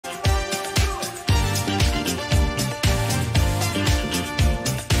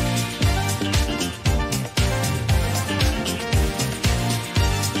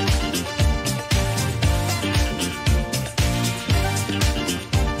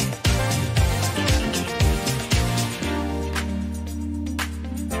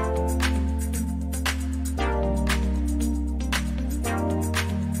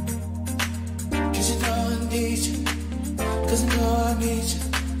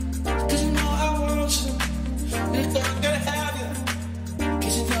'Cause you know I want you. You gotta have you.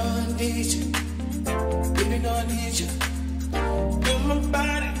 'Cause you know I need you. Baby, know I need you. Feel my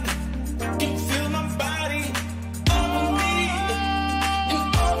body. Can you feel my body? All of me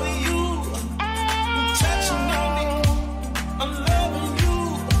and all of you. I'm touching on me. I'm loving you.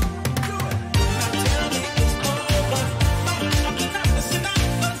 Now tell me it's over. Listen up.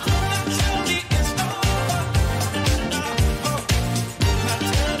 Now tell me it's over. Now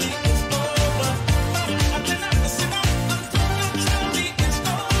tell me it's over. Listen up. Now tell me it's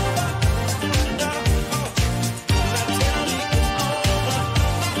over. Now tell me it's over.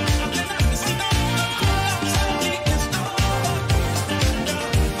 Listen up. Now tell me it's over.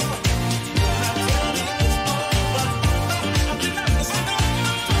 Now tell me it's over. Listen up.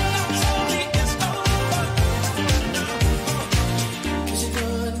 Now tell me it's over. 'Cause you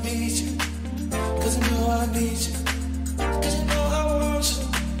know I need you. 'Cause I know I need you. 'Cause you know I want you.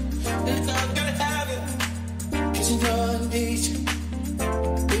 And I gotta have you. 'Cause you know I need you.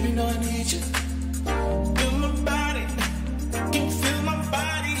 Baby, know I need you. Feel my body. Can you feel my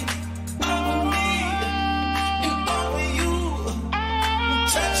body? All of me and all of you. I'm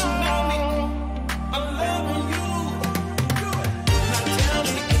touching on me. I'm loving you. Now tell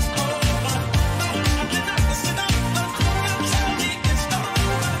me it's over. Listen up. Now tell me it's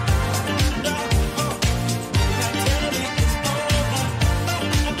over. Now tell me it's over.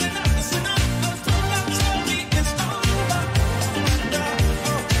 Listen up. Now tell me it's over. Now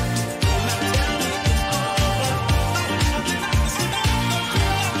tell me it's over. Listen up.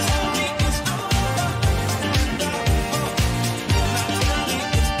 Now tell me it's over. Now tell me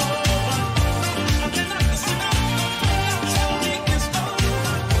it's over. Listen up. Now tell me it's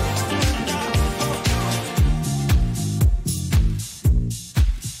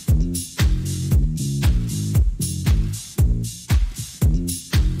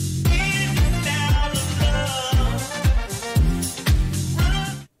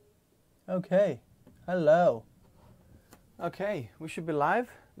Okay, hello. Okay, we should be live.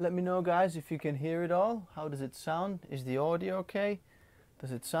 Let me know, guys, if you can hear it all. How does it sound? Is the audio okay?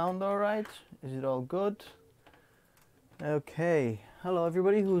 Does it sound all right? Is it all good? Okay, hello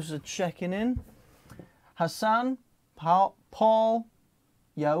everybody who's checking in. Hassan, Paul,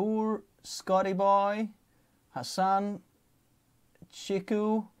 Yaur, Scotty Boy, Hassan,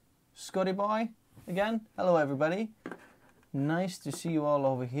 Chiku, Scotty Boy. Again, hello everybody. Nice to see you all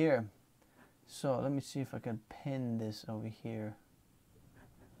over here. So let me see if I can pin this over here.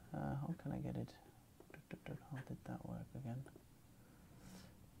 How can I get it? How did that work again?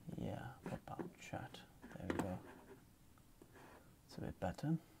 Yeah, pop out chat. There we go. It's a bit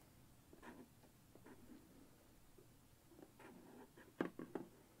better.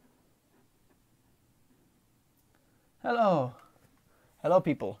 Hello. Hello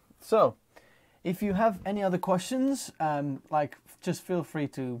people. So if you have any other questions, like just feel free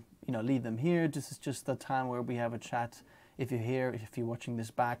to leave them here. This is just the time where we have a chat. If you're here, if you're watching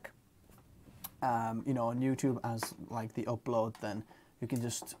this back, on YouTube as like the upload, then you can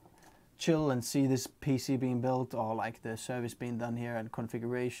just chill and see this PC being built or like the service being done here and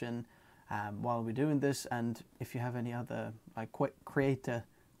configuration while we're doing this. And if you have any other like creator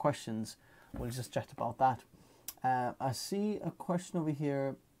questions, we'll just chat about that. I see a question over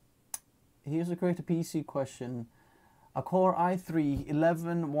here. Here's a creator PC question. A Core i3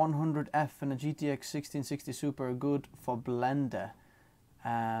 11100F and a GTX 1660 Super are good for Blender.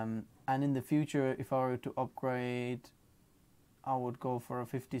 And in the future, if I were to upgrade, I would go for a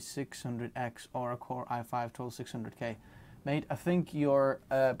 5600X or a Core i5 12600K. Mate, I think your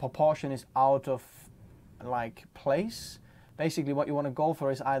proportion is out of like place. Basically, what you want to go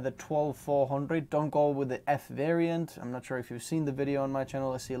for is either 12400. Don't go with the F variant. I'm not sure if you've seen the video on my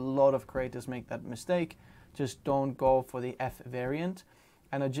channel. I see a lot of creators make that mistake. Just don't go for the F variant.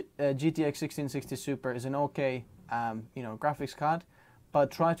 And a GTX 1660 Super is an okay, graphics card,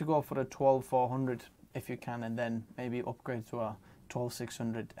 but try to go for the 12400 if you can, and then maybe upgrade to a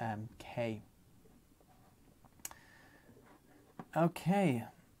 12600K. Okay.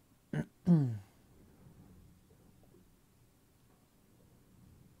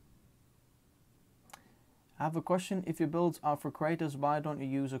 I have a question. If your builds are for creators, why don't you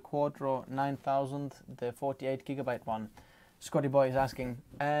use a Quadro 9000, the 48GB one? Scotty Boy is asking.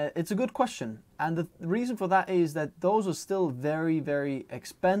 It's a good question, and the reason for that is that those are still very, very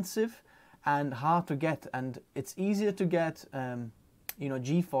expensive and hard to get, and it's easier to get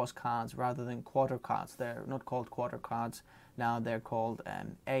GeForce cards rather than Quadro cards. They're not called Quadro cards now, they're called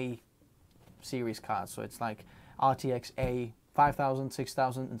A series cards. So it's like RTX A 5000,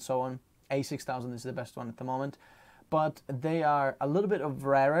 6000 and so on. A6000 is the best one at the moment. but they are a little bit of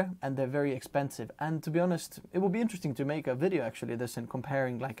rarer and they're very expensive. And to be honest, it will be interesting to make a video actually this and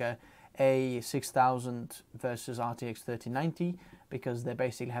comparing like a A6000 versus RTX 3090, because they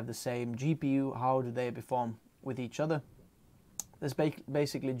basically have the same GPU. How do they perform with each other? There's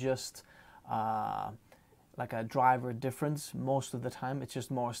basically just like a driver difference most of the time. It's just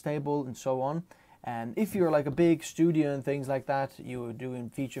more stable and so on. And if you're like a big studio and things like that, you're doing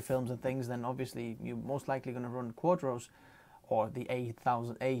feature films and things, then obviously you're most likely going to run Quadros or the A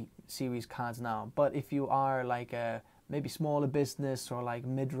series cards now. But if you are like a maybe smaller business or like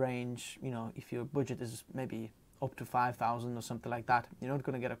mid-range, you know, if your budget is maybe up to 5,000 or something like that, you're not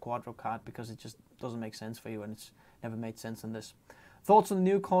going to get a Quadro card because it just doesn't make sense for you, and it's never made sense in this. Thoughts on the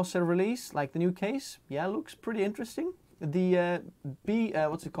new Corsair release, like the new case? Yeah, looks pretty interesting. The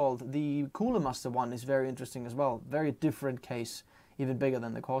what's it called? The Cooler Master one is very interesting as well. Very different case, even bigger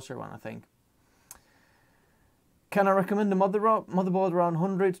than the Corsair one, I think. Can I recommend a motherboard around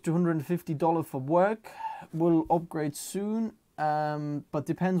 $100 to $150 for work? Will upgrade soon, but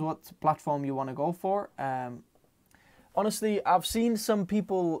depends what platform you want to go for. Honestly, I've seen some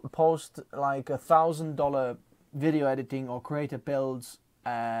people post like $1,000 video editing or creator builds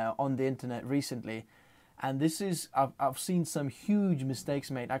on the internet recently. And this is, I've seen some huge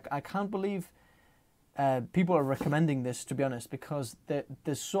mistakes made. I can't believe people are recommending this, to be honest, because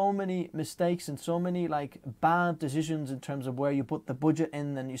there's so many mistakes and so many like bad decisions in terms of where you put the budget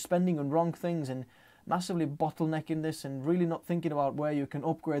in, and you're spending on wrong things and massively bottlenecking this and really not thinking about where you can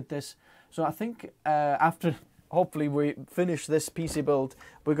upgrade this. So I think after hopefully we finish this PC build,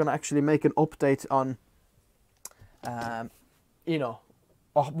 we're going to actually make an update on, you know,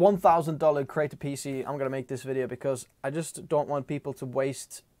 a $1,000 creator PC. I'm going to make this video because I just don't want people to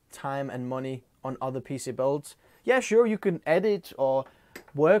waste time and money on other PC builds. Yeah, sure, you can edit or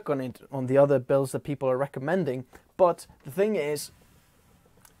work on it on the other builds that people are recommending, but the thing is,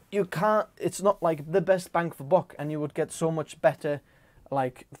 you can't, it's not like the best bang for buck, and you would get so much better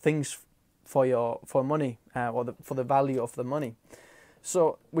like things for money, or for the value of the money.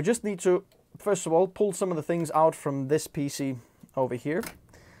 So we just need to first of all pull some of the things out from this PC over here.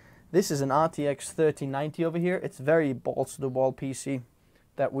 This is an RTX 3090 over here. It's very balls to the wall PC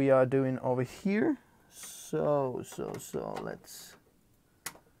that we are doing over here. So let's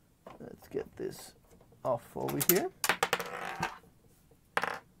get this off over here.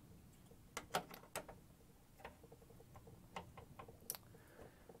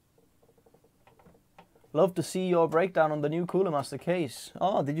 Love to see your breakdown on the new Cooler Master case.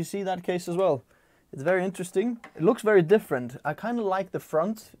 Oh, did you see that case as well? It's very interesting. It looks very different. I kind of like the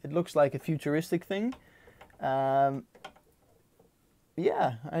front. It looks like a futuristic thing. Yeah,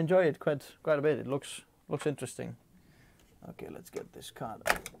 I enjoy it quite a bit. It looks interesting. Okay, let's get this card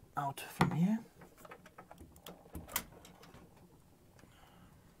out from here.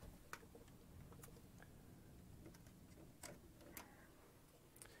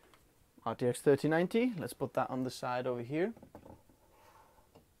 RTX 3090. Let's put that on the side over here.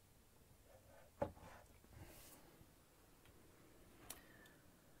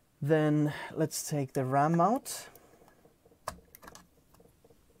 Then let's take the RAM out.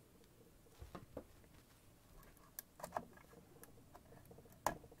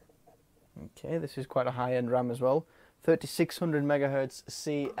 Okay, this is quite a high-end RAM as well. 3600 megahertz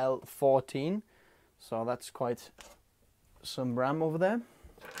CL14. So that's quite some RAM over there.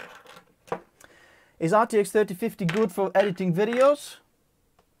 Is RTX 3050 good for editing videos?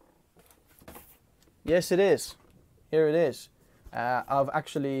 Yes, it is. Here it is. I've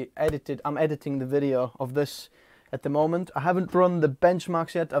actually I'm editing the video of this at the moment. I haven't run the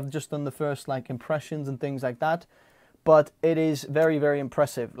benchmarks yet. I've just done the first like impressions and things like that. But it is very, very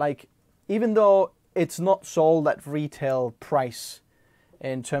impressive. Like, even though it's not sold at retail price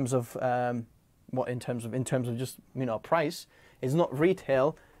in terms of in terms of just, you know, price, it's not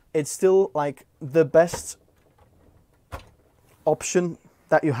retail. It's still like the best option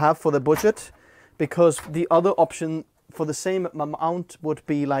that you have for the budget, because the other option for the same amount would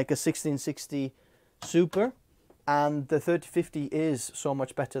be like a 1660 Super, and the 3050 is so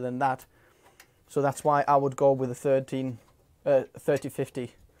much better than that. So that's why I would go with the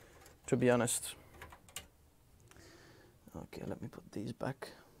 3050, to be honest. Okay, let me put these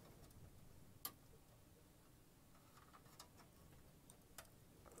back.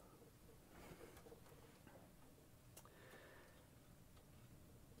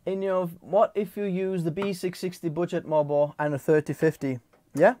 What if you use the B660 budget mobile and a 3050?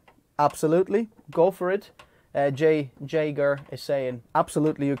 Yeah, absolutely, go for it. Jager is saying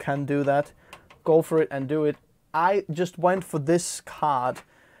absolutely you can do that. Go for it and do it. I just went for this card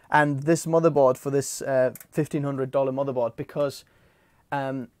and this motherboard for this $1,500 motherboard, because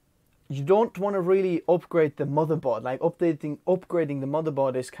you don't want to really upgrade the motherboard. Like upgrading the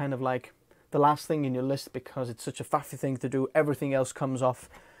motherboard is kind of like the last thing in your list because it's such a faffy thing to do. Everything else comes off,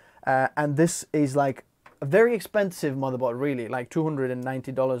 and this is like a very expensive motherboard, really, like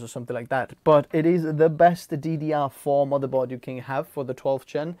 $290 or something like that. But it is the best DDR4 motherboard you can have for the 12th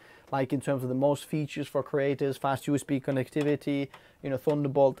gen, like in terms of the most features for creators, fast USB connectivity, you know,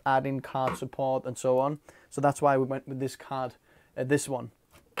 Thunderbolt add-in card support, and so on. So that's why we went with this card, this one.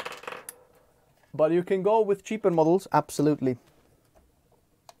 But you can go with cheaper models, absolutely.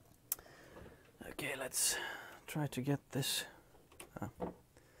 Okay, let's try to get this.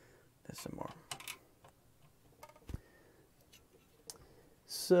 There's some more.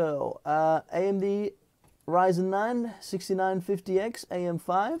 So, AMD Ryzen 9 6950X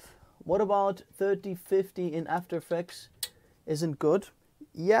AM5. What about 3050 in After Effects? Isn't good.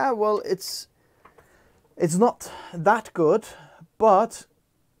 Yeah, well, it's not that good, but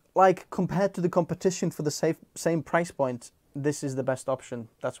like compared to the competition for the same price point, this is the best option.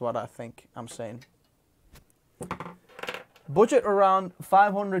 That's what I think I'm saying. Budget around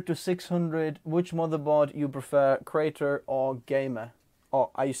 500 to 600. Which motherboard you prefer, creator or gamer? Or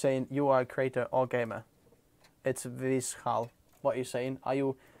are you saying you are a creator or gamer? It's Vishal. What are you saying? Are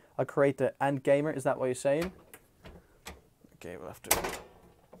you a creator and gamer? Is that what you're saying? Okay, we'll have to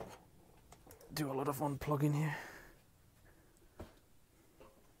do a lot of unplugging here.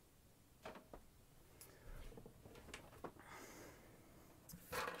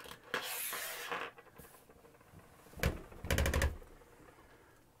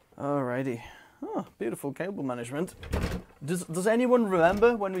 Alrighty. Oh, beautiful cable management. Does anyone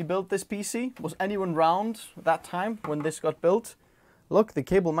remember when we built this PC? Was anyone around that time when this got built? Look, the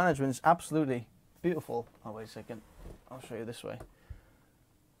cable management is absolutely beautiful. Oh, wait a second. I'll show you this way.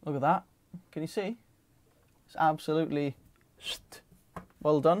 Look at that. Can you see? It's absolutely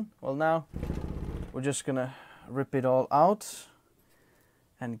well done. Well, now we're just gonna rip it all out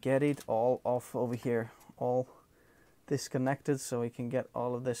and get it all off over here. All disconnected so we can get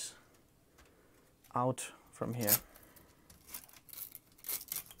all of this out from here.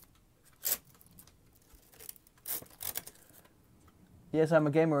 Yes, I'm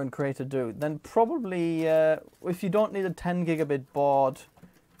a gamer and creator too. Then probably, if you don't need a 10 gigabit board,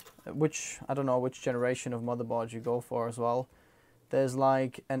 which, I don't know which generation of motherboards you go for as well. There's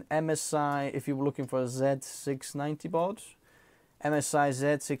like an MSI, if you're looking for a Z690 board, MSI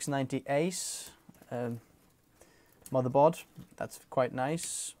Z690 Ace motherboard, that's quite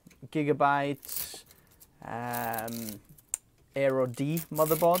nice. Gigabyte Aero D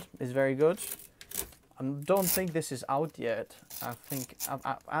motherboard is very good. I don't think this is out yet. I think I've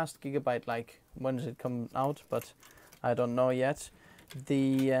asked Gigabyte like when does it come out, but I don't know yet.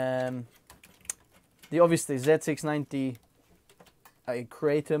 The obviously Z690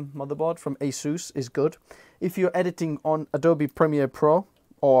 Creator motherboard from Asus is good. If you're editing on Adobe Premiere Pro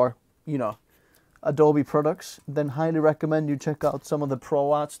or you know Adobe products, then highly recommend you check out some of the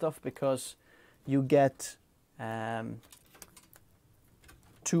ProArt stuff because you get 2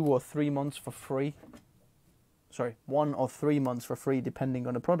 or 3 months for free. Sorry, 1 or 3 months for free depending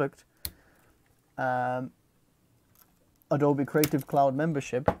on the product. Adobe Creative Cloud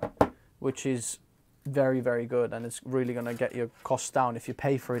membership, which is very, very good, and it's really gonna get your costs down. If you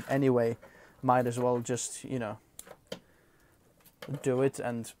pay for it anyway, might as well just, you know, do it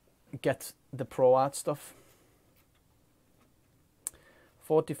and get the ProArt stuff.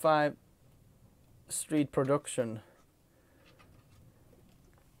 45 Street Production.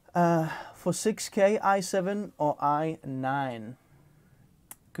 For 6K, i7 or i9?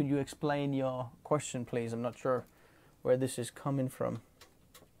 Could you explain your question, please? I'm not sure where this is coming from.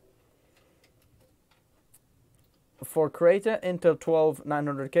 For creator, Intel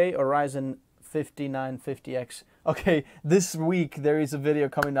 12900K or Ryzen 5950X. Okay, this week there is a video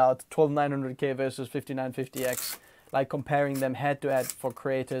coming out, 12900K versus 5950X, like comparing them head to head for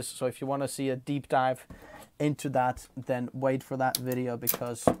creators. So if you want to see a deep dive into that, then wait for that video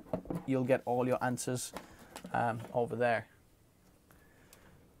because you'll get all your answers over there.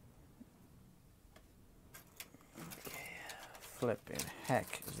 Okay, flipping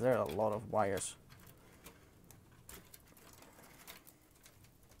heck, is there a lot of wires?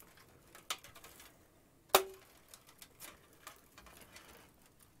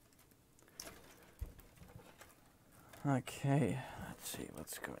 Okay, let's see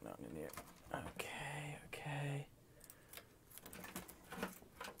what's going on in here. Okay, okay.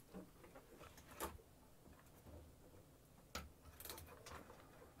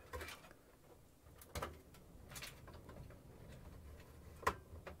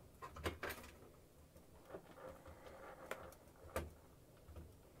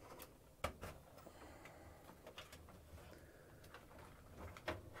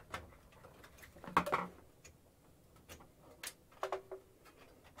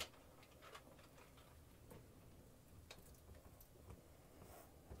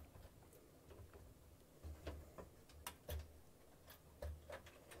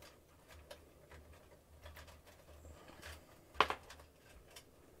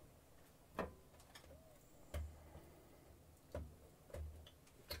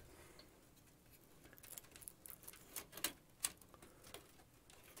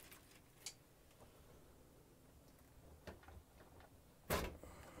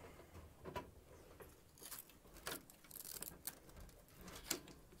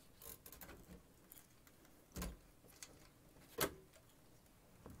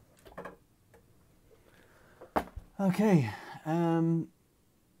 Okay.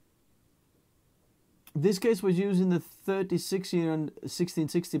 This case was using the 3060 and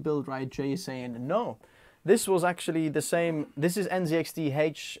 1660 build, right? Jay is saying no. This was actually the same. This is NZXT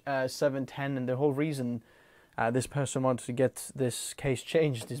H710, and the whole reason this person wanted to get this case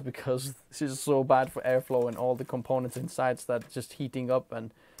changed is because this is so bad for airflow and all the components inside start just heating up,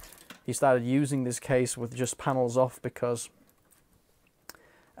 and he started using this case with just panels off because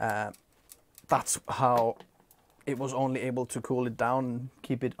that's how it was only able to cool it down and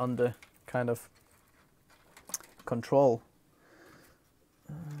keep it under kind of control.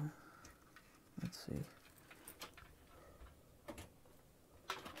 Let's see.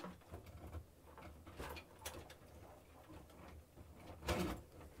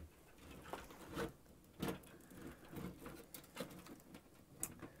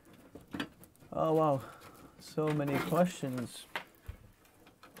 Oh wow, so many questions.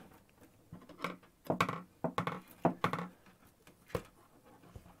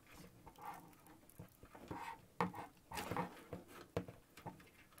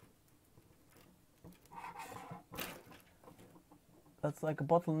 That's like a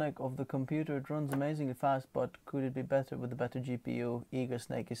bottleneck of the computer. It runs amazingly fast, but could it be better with a better GPU? Eager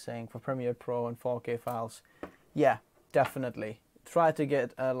Snake is saying for Premiere Pro and 4K files. Yeah, definitely. Try to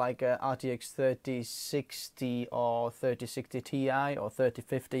get like a RTX 3060 or 3060 Ti or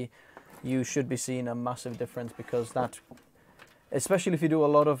 3050. You should be seeing a massive difference, because that, especially if you do a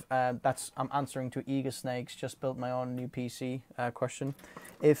lot of, I'm answering to Eager Snake's just built my own new PC question.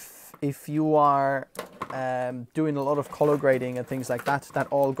 If you are doing a lot of color grading and things like that, that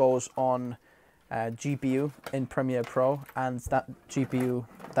all goes on GPU in Premiere Pro, and that GPU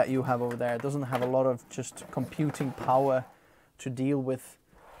that you have over there doesn't have a lot of just computing power to deal with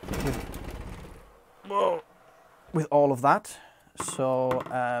all of that. So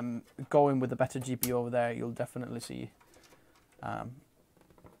going with a better GPU over there, you'll definitely see a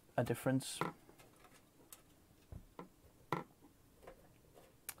difference.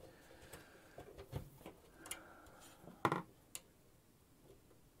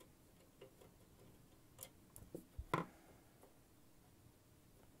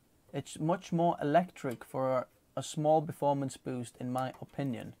 It's much more electric for a small performance boost, in my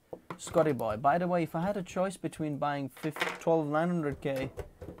opinion. Scotty Boy. By the way, if I had a choice between buying 12900K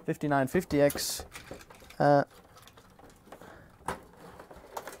 5950X,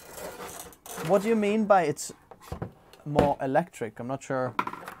 what do you mean by it's more electric? I'm not sure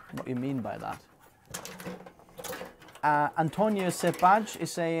what you mean by that. Antonio Cepage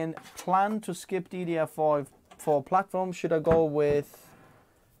is saying, plan to skip DDR4 for platform. Should I go with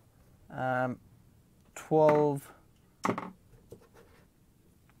 12?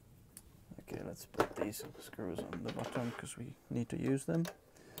 Okay, let's put these screws on the bottom because we need to use them.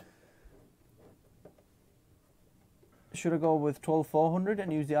 Should I go with 12400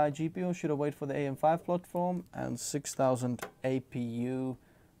 and use the iGPU, or should I wait for the AM5 platform and 6000 APU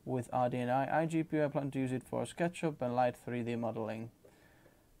with RDNA iGPU? I plan to use it for SketchUp and light 3D modeling.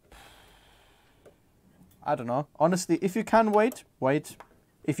 I don't know. Honestly, if you can wait, wait.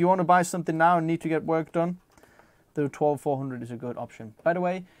 If you want to buy something now and need to get work done, the 12400 is a good option. By the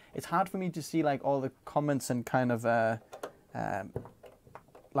way, it's hard for me to see like all the comments and kind of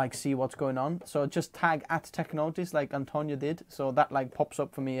like see what's going on. So just tag @TechNotice like Antonio did, so that like pops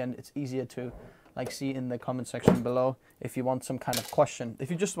up for me and it's easier to like see in the comment section below if you want some kind of question.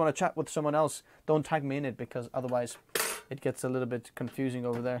 If you just want to chat with someone else, don't tag me in it, because otherwise it gets a little bit confusing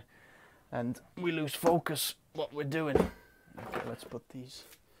over there and we lose focus what we're doing. Okay, let's put these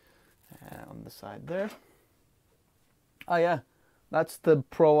on the side there. Oh yeah, that's the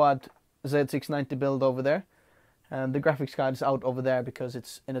ProAd Z690 build over there. And the graphics card is out over there because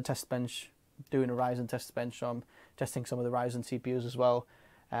it's in a test bench, doing a Ryzen test bench, so I'm testing some of the Ryzen CPUs as well.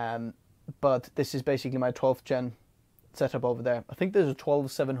 But this is basically my 12th gen setup over there. I think there's a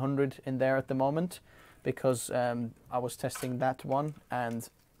 12700 in there at the moment because I was testing that one, and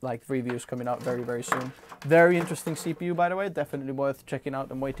like reviews coming out very, very soon. Very interesting CPU, by the way, definitely worth checking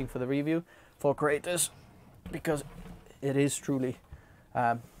out. I'm waiting for the review for creators because it is truly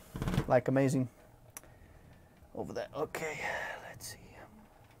like amazing over there. Okay, let's see.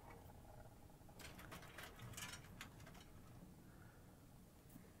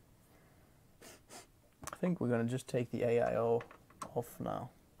 I think we're gonna just take the AIO off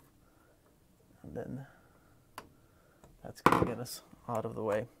now, and then that's gonna get us out of the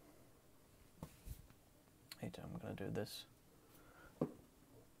way. Wait, I'm gonna do this.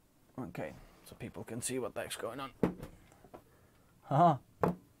 Okay, so people can see what the heck's going on. Haha,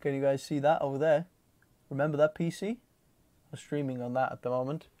 can you guys see that over there? Remember that PC? I'm streaming on that at the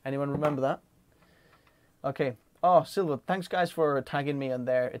moment. Anyone remember that? Okay, Oh, Silva, thanks guys for tagging me on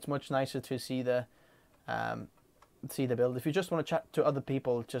there. It's much nicer to see the build. If you just want to chat to other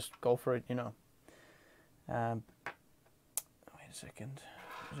people, just go for it, you know. Wait a second.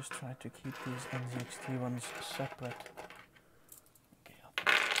 I just try to keep these NZXT ones separate. Okay, I'll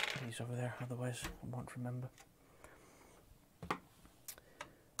put these over there, otherwise I won't remember.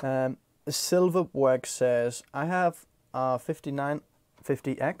 Silverwork says, I have a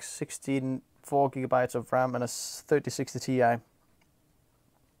 5950X, 4 gigabytes of RAM and a 3060 Ti. Do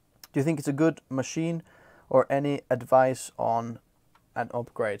you think it's a good machine, or any advice on an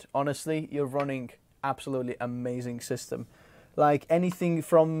upgrade? Honestly, you're running absolutely amazing system. Like anything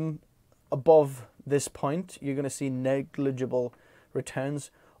from above this point, you're going to see negligible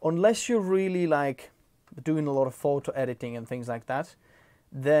returns, unless you're really like doing a lot of photo editing and things like that.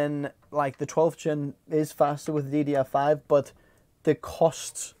 Then like the 12th gen is faster with DDR5, but the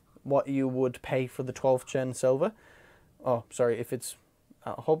costs what you would pay for the 12th gen silver, oh sorry, if it's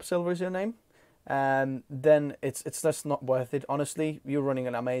Hope Silver is your name, then it's just not worth it. Honestly, you're running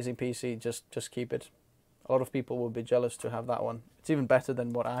an amazing PC, just keep it. A lot of people will be jealous to have that one. It's even better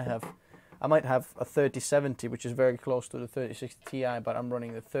than what I have. I might have a 3070, which is very close to the 3060 Ti, but I'm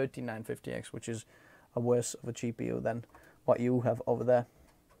running the 3950X, which is a worse of a GPU than what you have over there.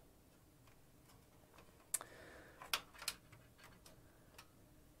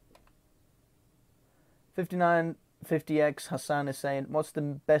 $59.50X Hassan is saying, what's the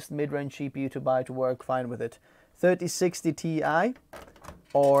best mid-range GPU to buy to work fine with it? 3060 Ti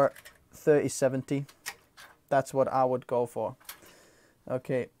or 3070? That's what I would go for.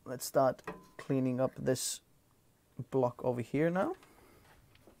 Okay, let's start cleaning up this block over here now.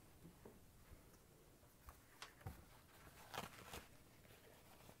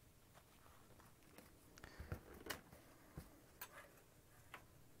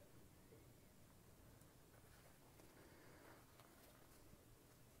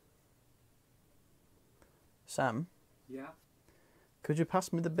 Sam? Yeah? Could you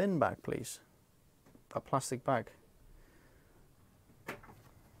pass me the bin bag, please? A plastic bag.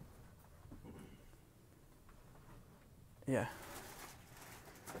 Yeah.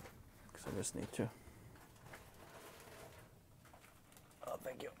 Because I just need to. Oh,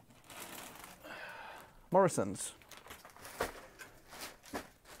 thank you. Morrison's. Just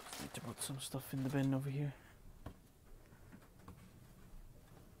need to put some stuff in the bin over here.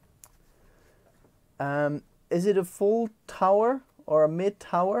 Is it a full tower or a mid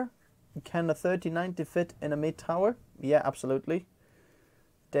tower? Can a 3090 fit in a mid tower? Yeah, absolutely.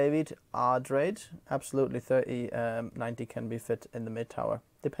 David Artgrid, absolutely 3090 can be fit in the mid tower,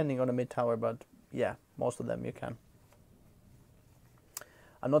 depending on the mid tower, but yeah, most of them you can.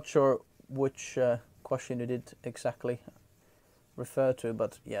 I'm not sure which question you did exactly refer to,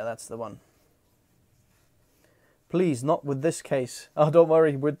 but yeah, that's the one. Please, not with this case. Oh, don't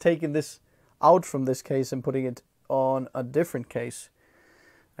worry, we're taking this out from this case and putting it on a different case.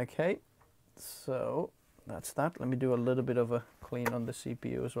 Okay, so that's that. Let me do a little bit of a clean on the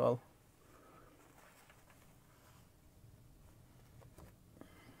CPU as well.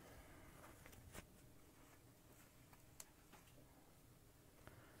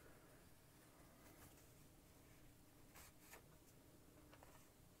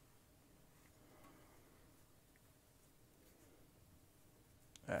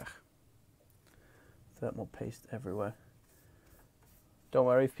 Ugh. Thermal paste everywhere. Don't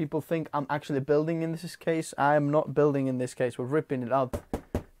worry, if people think I'm actually building in this case, I am not building in this case. We're ripping it out.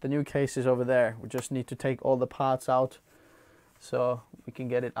 The new case is over there. We just need to take all the parts out so we can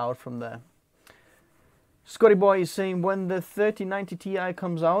get it out from there. Scotty Boy is saying, when the 3090 Ti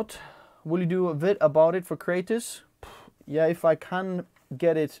comes out, will you do a vid about it for creators? Yeah, if I can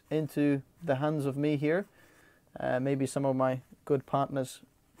get it into the hands of me here, maybe some of my good partners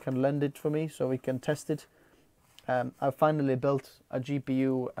can lend it for me so we can test it. I've finally built a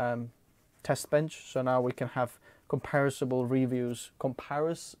GPU test bench, so now we can have comparable reviews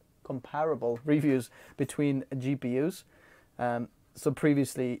between GPUs. So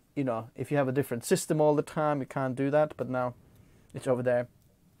previously, you know, if you have a different system all the time, you can't do that, but now it's over there,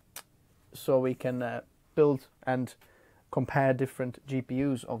 so we can build and compare different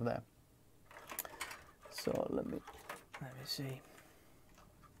GPUs over there. So let me see.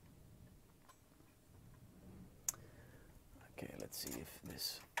 Okay, let's see if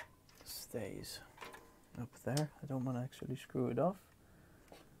this stays up there. I don't want to actually screw it off.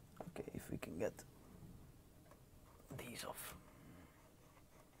 Okay, if we can get these off.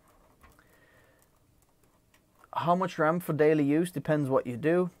 How much RAM for daily use depends what you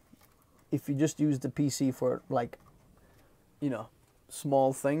do. If you just use the PC for, like, you know,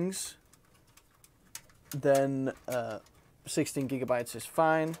 small things, then 16 gigabytes is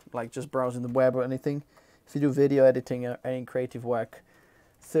fine, like just browsing the web or anything. If you do video editing or any creative work,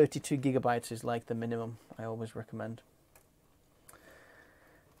 32 gigabytes is like the minimum I always recommend.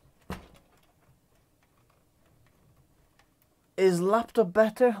 Is laptop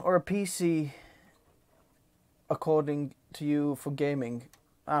better or a PC according to you for gaming?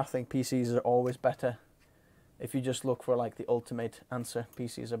 I think PCs are always better. If you just look for like the ultimate answer,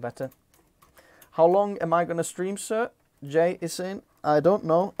 PCs are better. How long am I gonna stream, sir? Jay is saying, I don't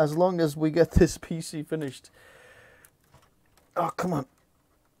know, as long as we get this PC finished. Oh, come on.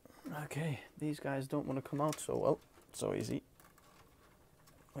 Okay, these guys don't want to come out so well, so easy.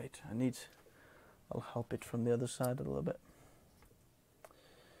 Wait, I'll help it from the other side a little bit.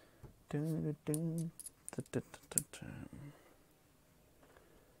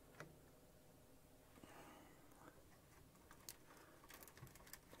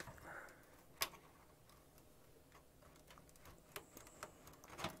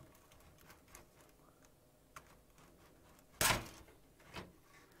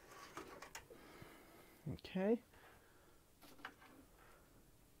 Okay.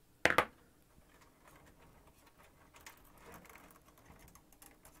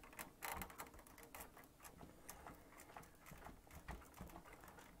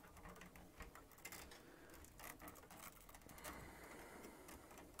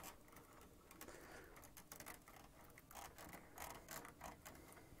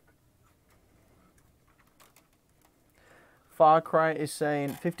 Far Cry is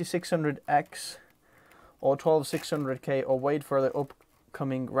saying 5600X or 12600K, or wait for the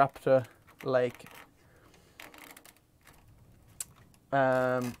upcoming Raptor Lake.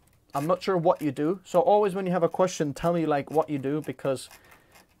 I'm not sure what you do, so always when you have a question, tell me like what you do, because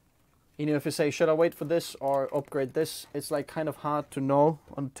you know, if you say should I wait for this or upgrade this, it's like kind of hard to know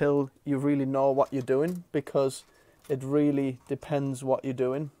until you really know what you're doing, because it really depends what you're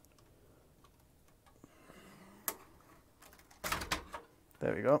doing.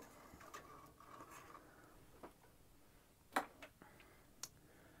 There we go.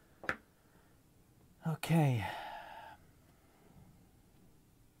 Okay.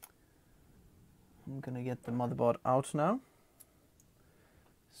 I'm gonna get the motherboard out now.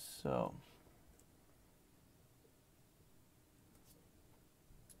 So.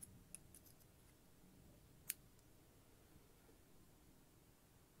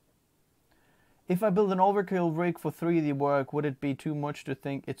 If I build an overkill rig for 3D work, would it be too much to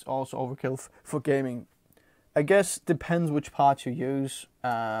think it's also overkill for gaming? I guess depends which part you use,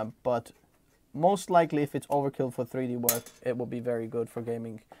 but most likely if it's overkill for 3D work, it will be very good for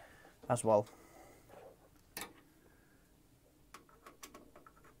gaming as well.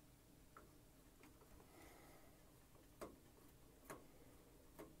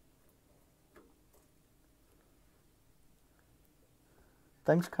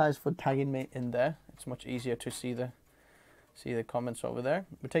 Thanks guys for tagging me in there. It's much easier to see the comments over there.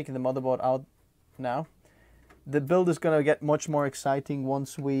 We're taking the motherboard out now. The build is gonna get much more exciting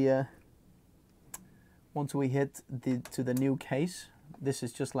once we hit to the new case. This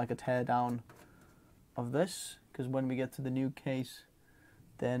is just like a tear down of this, because when we get to the new case,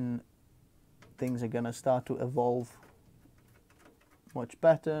 then things are gonna start to evolve much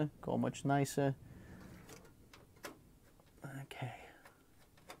better, go much nicer. Okay.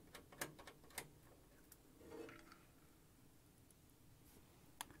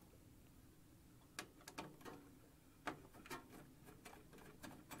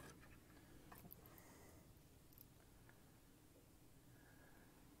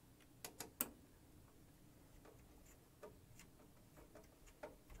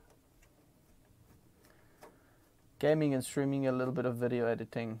 Gaming and streaming, a little bit of video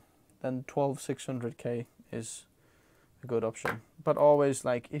editing, then 12600K is a good option. But always,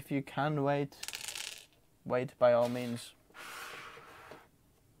 like, if you can wait by all means.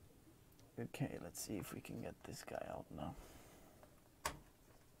 Okay, let's see if we can get this guy out now.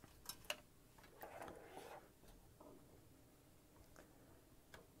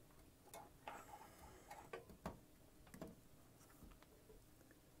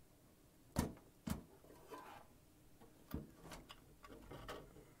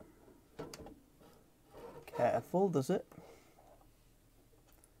 Careful, does it?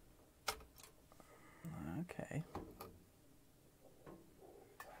 Okay.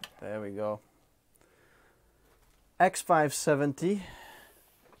 There we go. X570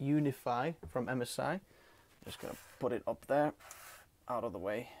 Unify from MSI. Just gonna put it up there, out of the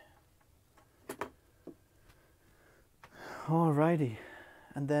way. Alrighty,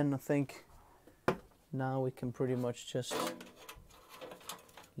 and then I think now we can pretty much just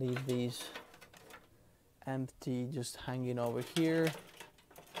leave these empty, just hanging over here.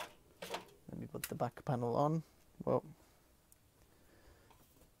 Let me put the back panel on. Well,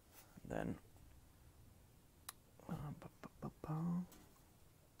 then.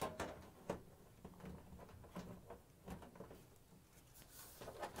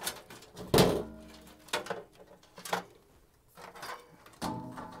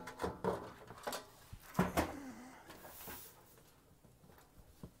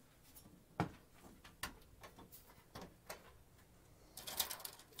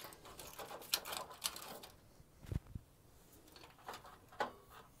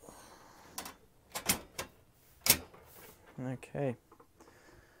 Okay,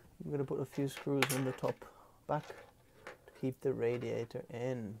 I'm gonna put a few screws on the top back to keep the radiator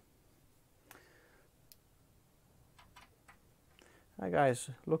in. Hi guys,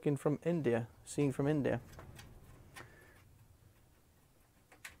 looking from India, seen from India.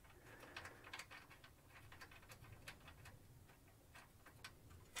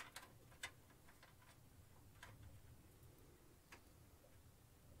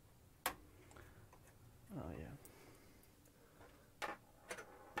 Oh yeah.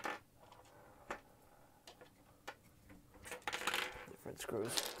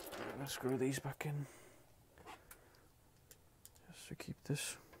 Screws. I'm going to screw these back in just to keep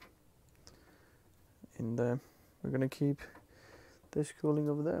this in there. We're going to keep this cooling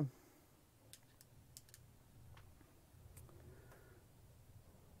over there.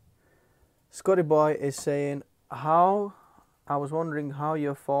 Scotty Boy is saying, I was wondering how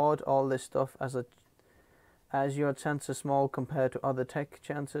you afford all this stuff as your chances small compared to other tech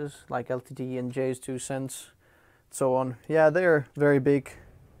chances like LTD and J's 2 cents. So on. Yeah, they're very big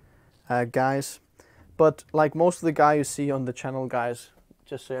guys, but like most of the guys you see on the channel, guys,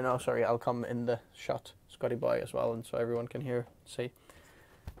 just so you know, sorry, I'll come in the shot, Scotty Boy as well, and so everyone can hear, see.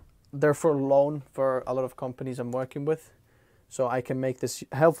 They're for loan for a lot of companies I'm working with, so I can make this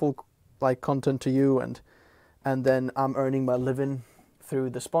helpful like content to you, and then I'm earning my living through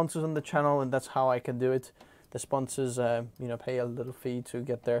the sponsors on the channel, and that's how I can do it. The sponsors, you know, pay a little fee to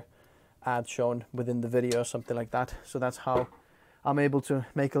get their ad shown within the video or something like that. So that's how I'm able to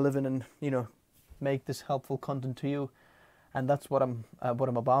make a living and, you know, make this helpful content to you. And that's what I'm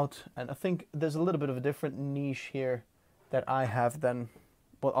about. And I think there's a little bit of a different niche here that I have than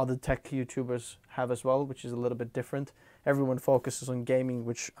what other tech YouTubers have as well, which is a little bit different. Everyone focuses on gaming,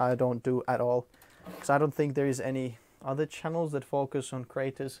 which I don't do at all, because I don't think there is any other channels that focus on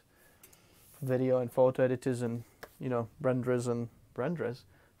creators, video and photo editors, and, you know, renderers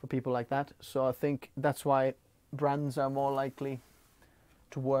for people like that. So I think that's why brands are more likely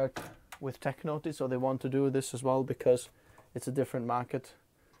to work with Tech Notice, or they want to do this as well, because it's a different market.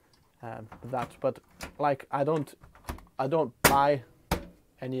 But like I don't buy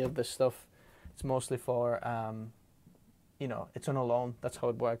any of this stuff. It's mostly for you know, it's on a loan. That's how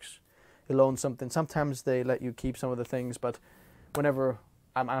it works. You loan something. Sometimes they let you keep some of the things, but whenever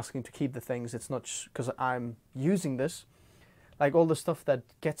I'm asking to keep the things, it's not because I'm using this. Like all the stuff that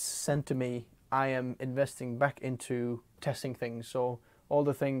gets sent to me, I am investing back into testing things. So all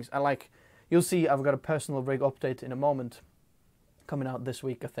the things I like, you'll see I've got a personal rig update in a moment coming out this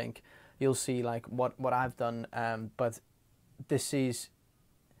week, I think. You'll see like what I've done, but this is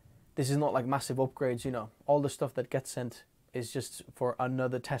not like massive upgrades, you know. All the stuff that gets sent is just for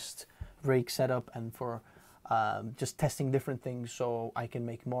another test rig setup and for just testing different things so I can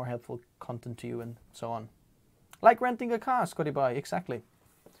make more helpful content to you and so on. Like renting a car, Scotty Boy, exactly.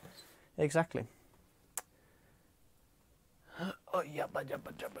 Exactly. Oh, yeah,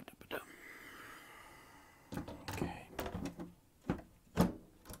 okay.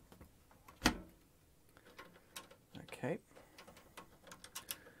 Okay.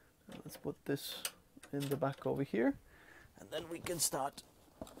 Let's put this in the back over here, and then we can start.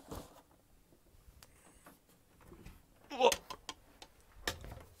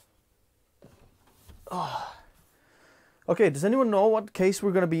 Oh. Okay, does anyone know what case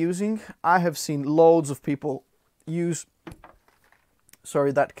we're going to be using? I have seen loads of people use,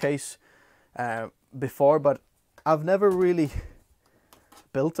 that case before, but I've never really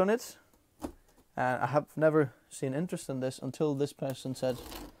built on it. I have never seen interest in this until this person said,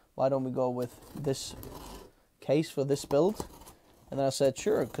 why don't we go with this case for this build? And then I said,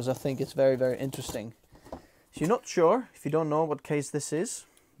 sure, because I think it's very, very interesting. If you're not sure, if you don't know what case this is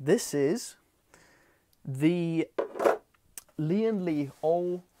the Lee & Lee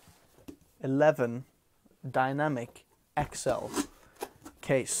 011 Dynamic XL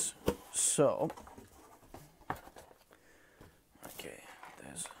case. So, okay,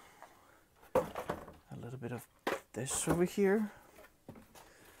 there's a little bit of this over here.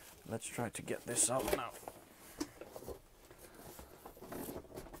 Let's try to get this out now.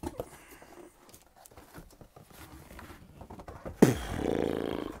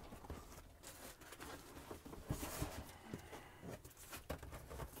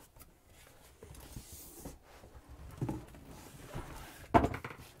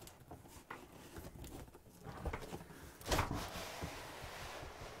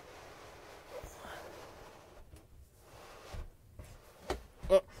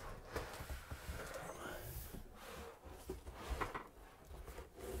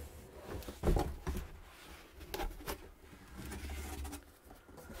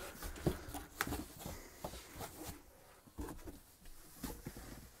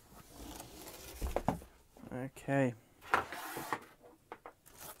 Okay.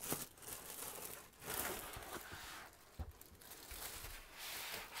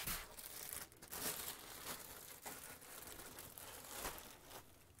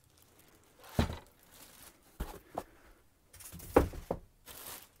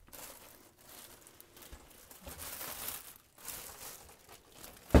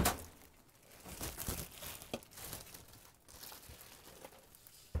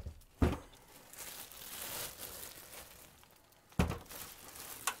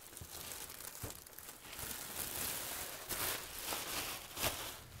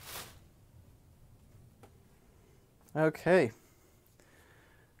 Okay,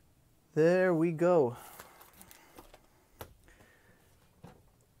 there we go.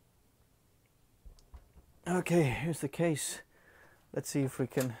 Okay, here's the case. Let's see if we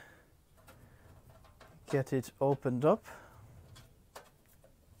can get it opened up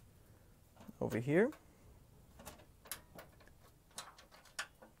over here.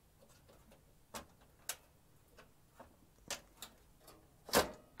 There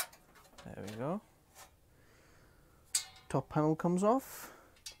we go. Top panel comes off.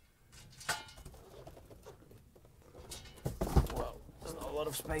 Well, there's not a lot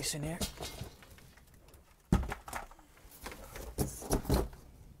of space in here.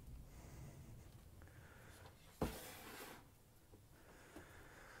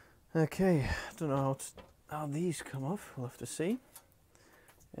 Okay, I don't know how these come off. We'll have to see.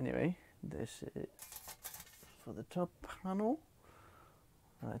 Anyway, this is for the top panel.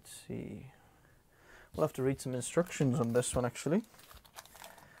 Let's see. We'll have to read some instructions on this one actually.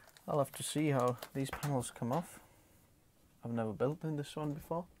 I'll have to see how these panels come off. I've never built in this one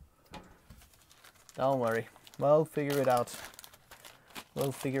before. Don't worry, we'll figure it out.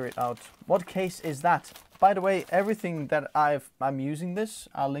 We'll figure it out. What case is that? By the way, everything that I'm using this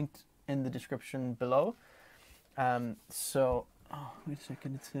are linked in the description below. So, oh, wait a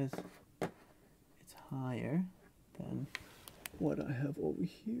second, it says it's higher than what I have over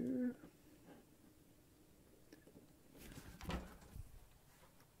here.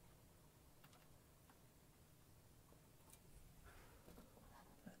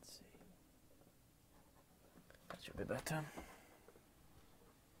 Let's see. That should be better.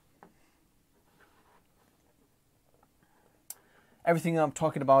 Everything I'm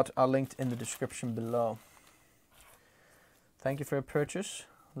talking about are linked in the description below. Thank you for your purchase,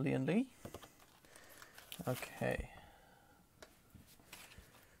 Lee and Lee. Okay.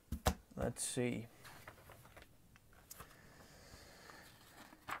 Let's see.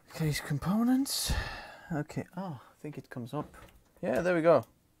 Case components. Okay. Oh, I think it comes up. Yeah, there we go.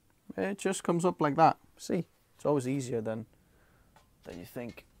 It just comes up like that. See, it's always easier than you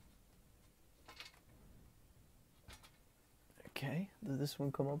think. Okay, does this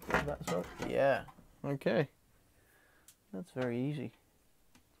one come up like that as well? Yeah, okay. That's very easy.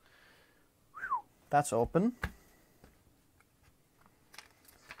 Whew. That's open.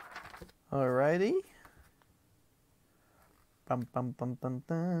 Alrighty. Bum, bum, bum, bum,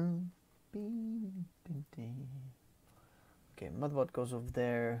 bum. Bing, bing, ding. Okay, motherboard goes over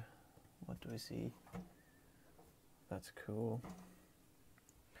there. What do we see? That's cool.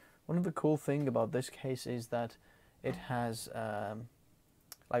 One of the cool things about this case is that it has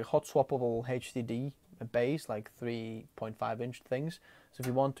like hot swappable HDD bays, like 3.5-inch things. So if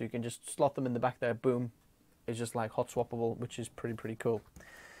you want to, you can just slot them in the back there. Boom! It's just like hot swappable, which is pretty cool.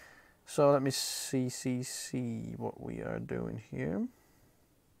 So let me see what we are doing here.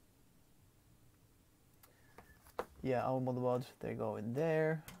 Yeah, our motherboards, they go in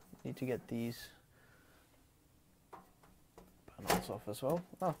there. Need to get these panels off as well.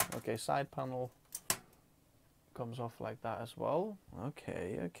 Oh, okay, side panel comes off like that as well.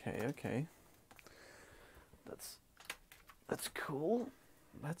 Okay. That's cool.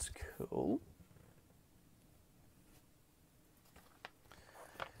 That's cool.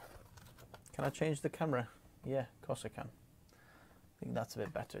 Can I change the camera? Yeah, of course I can. I think that's a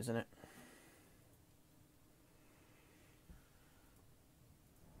bit better, isn't it?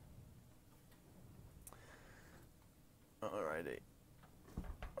 Alrighty.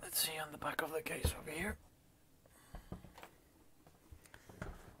 Let's see on the back of the case over here.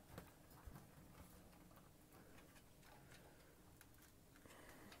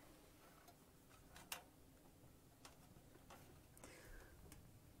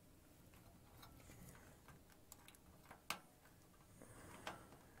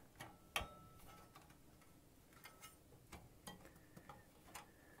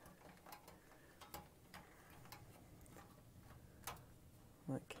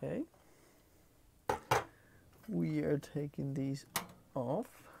 Okay, we are taking these off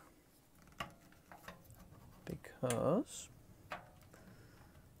because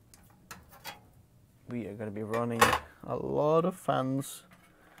we are going to be running a lot of fans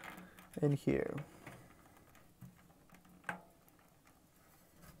in here.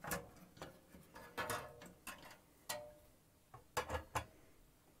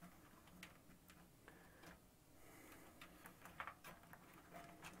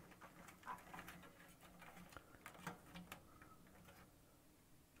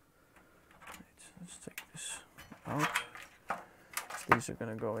 Let's take this out. These are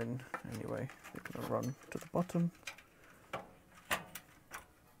going to go in anyway. They're going to run to the bottom.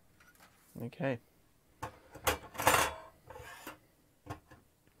 Okay. Let's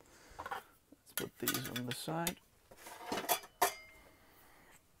put these on the side.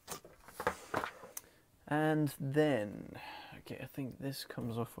 And then, okay, I think this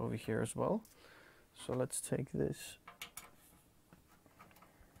comes off over here as well. So let's take this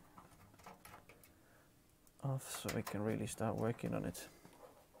off so we can really start working on it.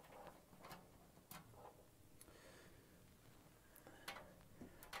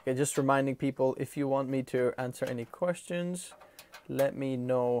 Okay, just reminding people, if you want me to answer any questions, let me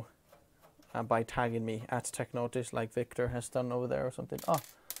know by tagging me at TechNotice, like Victor has done over there or something. Oh,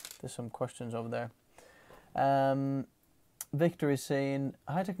 there's some questions over there. Victor is saying,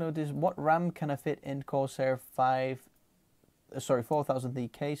 hi TechNotice, what RAM can I fit in Corsair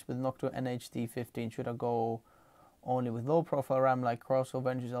 4000D case with Noctua NHD15? Should I go only with low profile RAM like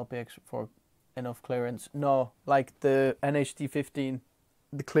Crossover Engines LPX for enough clearance? No, like the NHD15,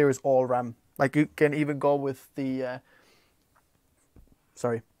 the clear is all RAM. Like you can even go with the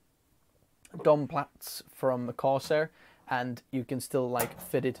DOM plats from Corsair and you can still like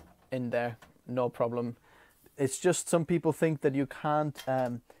fit it in there, no problem. It's just some people think that you can't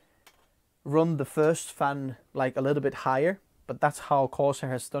run the first fan like a little bit higher, but that's how Corsair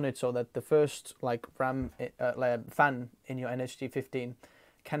has done it, so that the first like RAM fan in your NHD15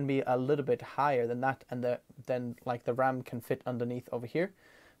 can be a little bit higher than that, and then like the RAM can fit underneath over here,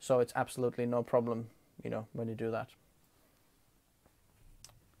 so it's absolutely no problem, you know, when you do that.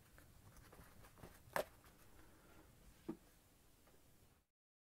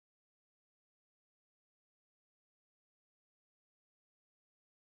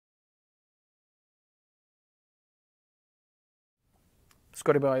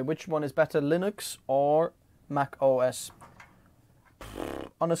 Scotty Boy, which one is better, Linux or Mac OS?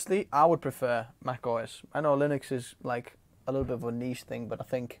 Honestly, I would prefer Mac OS. I know Linux is like a little bit of a niche thing, but I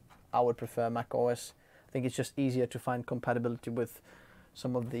think I would prefer Mac OS. I think it's just easier to find compatibility with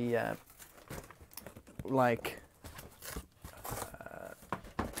some of the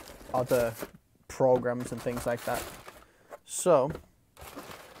other programs and things like that. So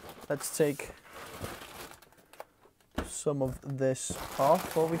let's take some of this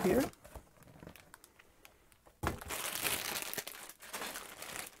off over here.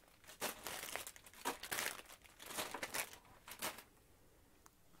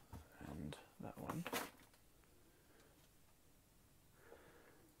 And that one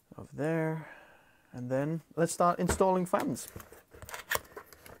over there. And then let's start installing fans.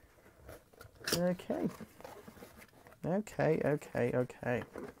 Okay. Okay.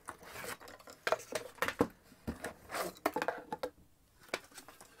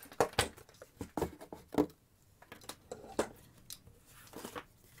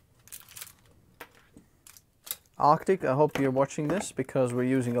 Arctic, I hope you're watching this because we're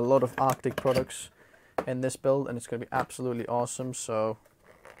using a lot of Arctic products in this build and it's going to be absolutely awesome, so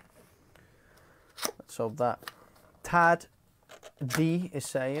let's hope that. Tad D is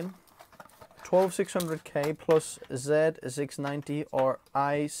saying 12600K plus Z690 or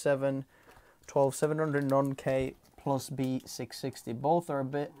i7 12700 non-K plus B660. Both are a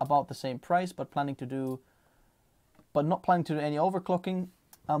bit about the same price, but not planning to do any overclocking.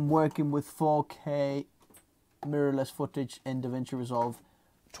 I'm working with 4K mirrorless footage in DaVinci Resolve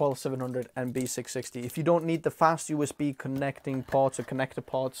 12700 and B660. If you don't need the fast USB connecting ports or connector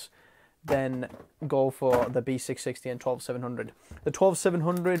ports, then go for the B660 and 12700. The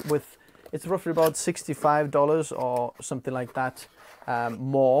 12700 with, it's roughly about $65 or something like that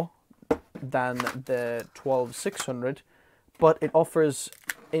more than the 12600, but it offers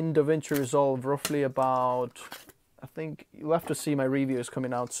in DaVinci Resolve roughly about, I think you'll have to see my reviews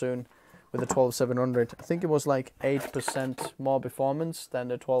coming out soon with the 12700. I think it was like 8% more performance than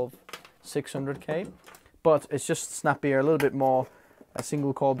the 12600K, but it's just snappier, a little bit more a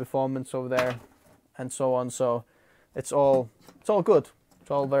single core performance over there and so on, so it's all good.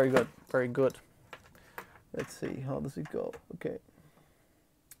 It's all very good. Let's see, how does it go? Okay,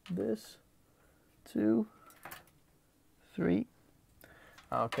 this 2 3.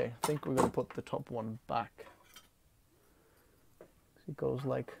 Okay, I think we're gonna put the top one back it goes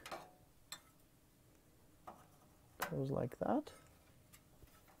like that.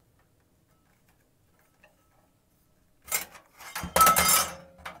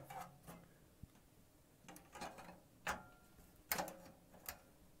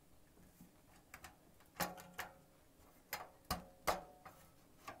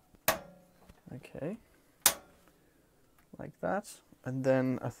 Okay, like that, and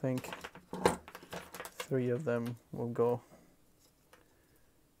then I think 3 of them will go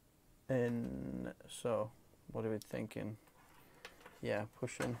in. So what are we thinking? Yeah,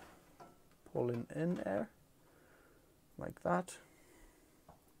 pushing, pulling in air like that.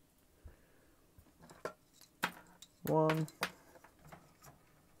 1,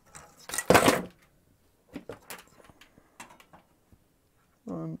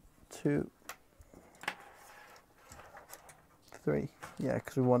 2, 3. Yeah,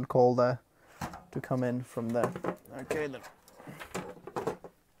 because we want coal there to come in from there. Okay then.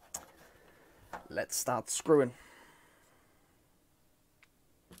 Let's start screwing.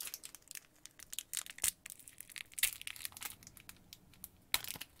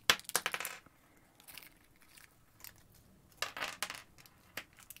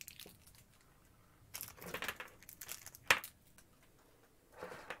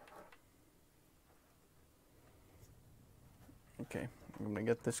 Okay, I'm gonna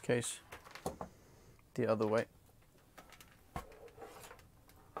get this case the other way.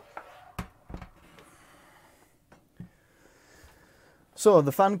 So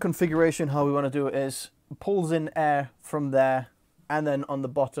the fan configuration, how we want to do it is pulls in air from there, and then on the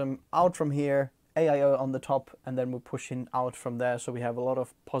bottom, out from here, AIO on the top, and then we're pushing out from there. So we have a lot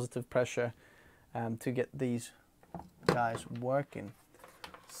of positive pressure to get these guys working.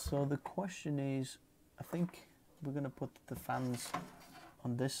 So the question is, I think we're going to put the fans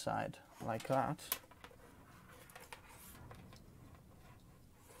on this side like that.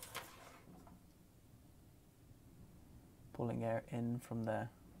 Pulling air in from there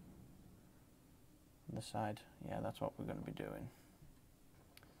on the side. Yeah, that's what we're going to be doing.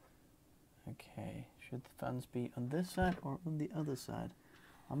 Okay, should the fans be on this side or on the other side?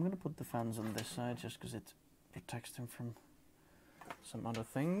 I'm going to put the fans on this side just because it protects them from some other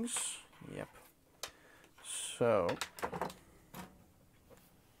things. Yep. So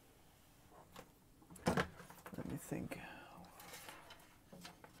let me think.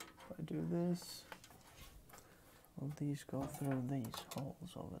 If I do this, will these go through these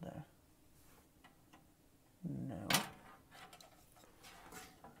holes over there? No.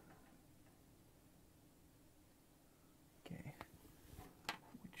 Okay.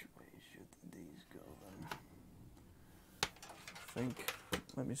 Which way should these go then? I think.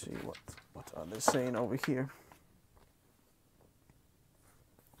 Let me see what are they saying over here.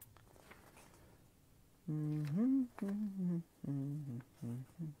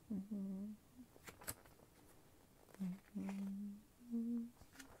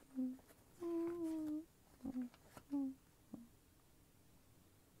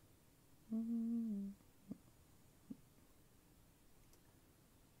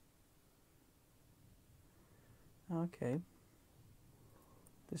 Okay.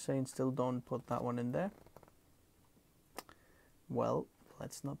 They're saying still don't put that one in there. Well,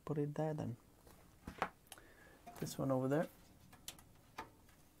 let's not put it there then. This one over there.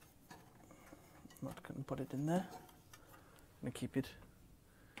 Not gonna put it in there. Gonna keep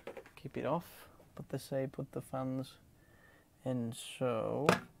it off. But they say put the fans in, so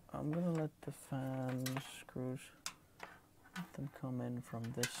I'm gonna let the fan screws, let them come in from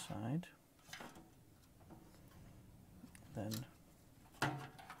this side. Then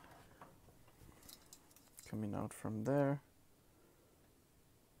coming out from there.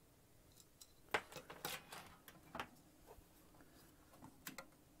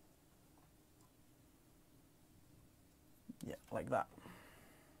 Yeah, like that.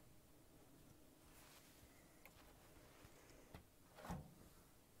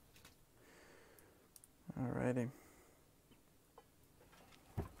 Alrighty.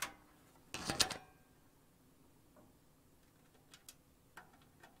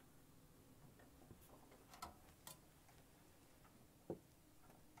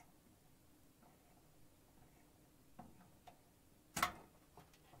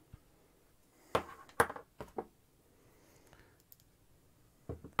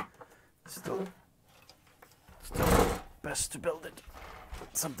 Still best to build it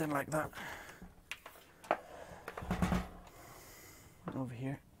something like that over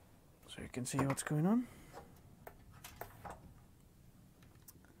here so you can see what's going on.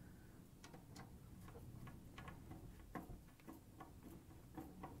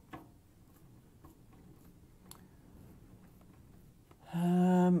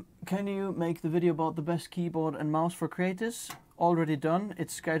 can you make the video about the best keyboard and mouse for creators? Already done.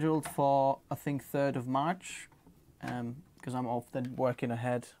 It's scheduled for, I think, 3rd of March. Because I'm often working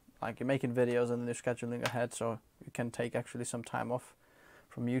ahead, like you're making videos and then you're scheduling ahead, so you can take actually some time off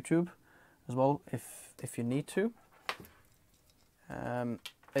from YouTube as well if you need to.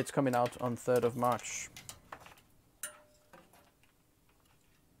 It's coming out on 3rd of March.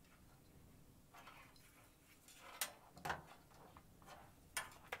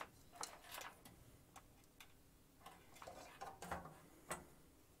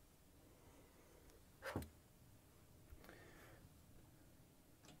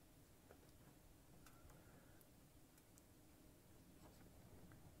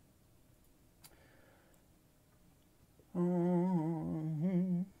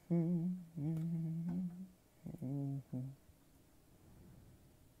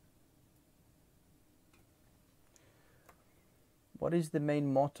 What is the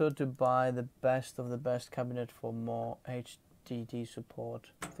main motto to buy the best of the best cabinet for more HDD support?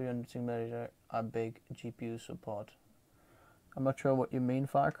 300mm a big GPU support. I'm not sure what you mean,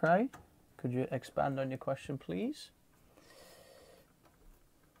 Far Cry. Could you expand on your question, please?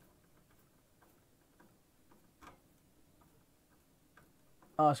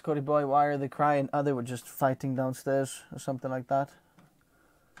 Oh, Scotty boy, why are they crying? Oh, they were just fighting downstairs or something like that.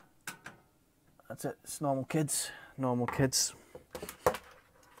 That's it. It's normal kids. Normal kids.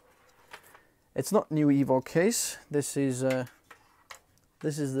 It's not new Evo case. This is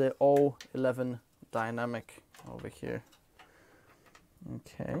the 011 dynamic over here.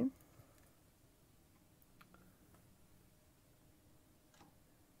 Okay.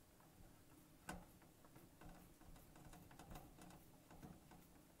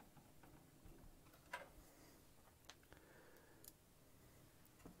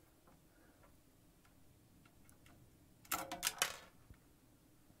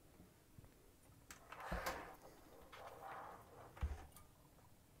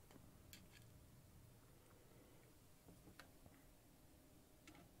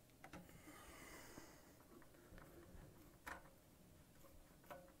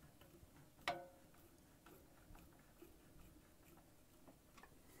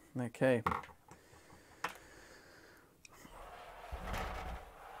 Okay.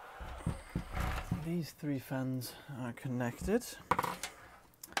 These 3 fans are connected.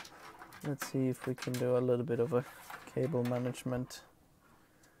 Let's see if we can do a little bit of a cable management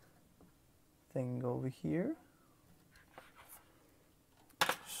thing over here.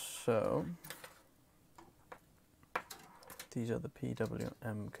 So these are the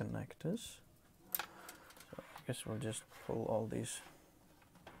PWM connectors. So I guess we'll just pull all these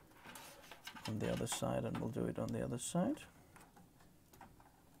on the other side and we'll do it on the other side.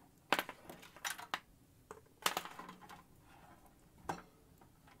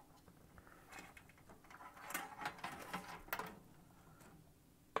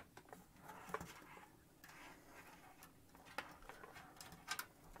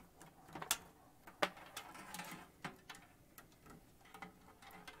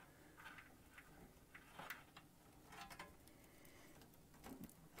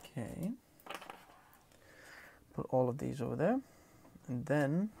 Okay. Put all of these over there, and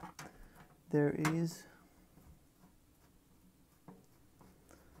then there is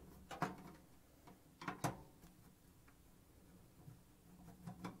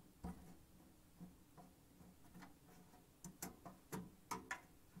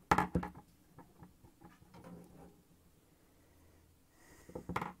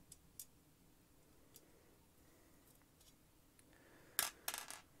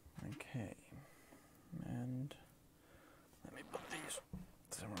okay, and let me put these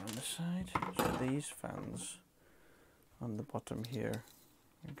somewhere on the side. So these fans on the bottom here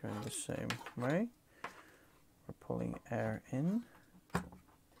are going the same way. We're pulling air in.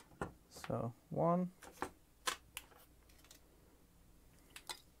 So 1,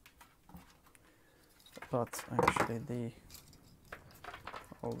 but actually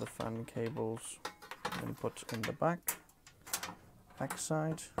all the fan cables I'm going to put in the back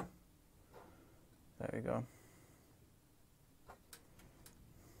side. There we go.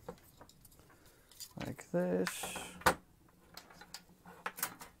 Like this,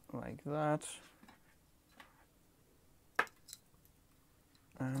 like that,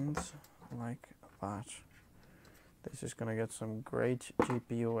 and like that. This is going to get some great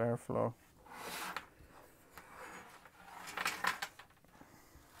GPU airflow.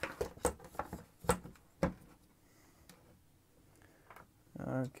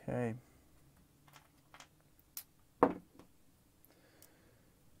 Okay.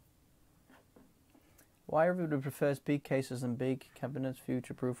 Why everybody prefers big cases and big cabinets,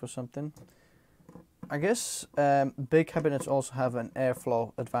 future-proof or something? I guess big cabinets also have an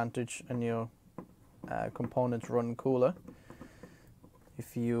airflow advantage and your components run cooler.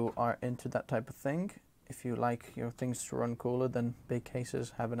 If you are into that type of thing, if you like your things to run cooler, then big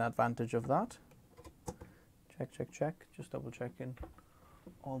cases have an advantage of that. Check, check, check. Just double checking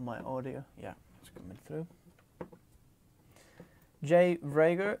all my audio. Yeah, it's coming through. Jay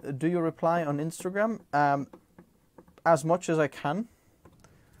Vrager, do you reply on Instagram? As much as I can.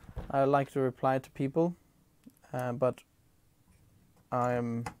 I like to reply to people, but I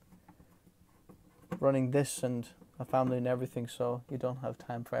am running this and a family and everything, so you don't have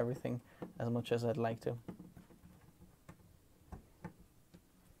time for everything as much as I'd like to.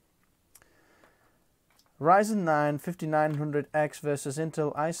 Ryzen 9 5900X versus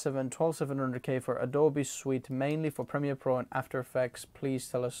Intel i7 12700K for Adobe Suite, mainly for Premiere Pro and After Effects. Please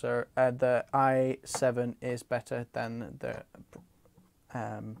tell us, sir. The i7 is better than the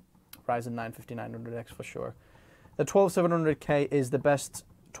Ryzen 9 5900X for sure. The 12700K is the best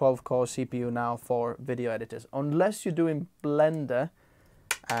 12-core CPU now for video editors. Unless you're doing Blender,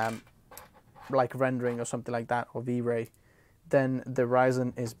 like rendering or something like that, or V-Ray, then the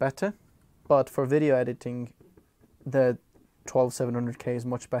Ryzen is better. But for video editing, the 12700K is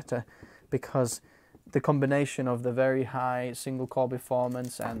much better because the combination of the very high single core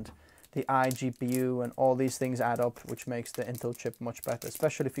performance and the iGPU and all these things add up, which makes the Intel chip much better.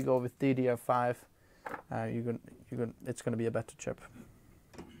 Especially if you go with DDR5, it's going to be a better chip.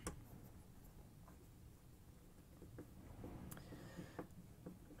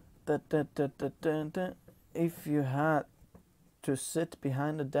 If you had to sit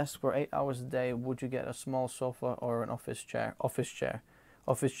behind a desk for 8 hours a day, would you get a small sofa or an office chair? Office chair.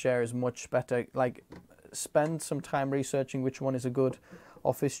 Office chair is much better. Like, spend some time researching which one is a good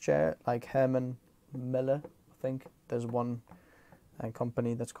office chair, like Herman Miller, I think. There's one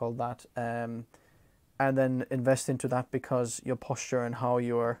company that's called that. And then invest into that, because your posture and how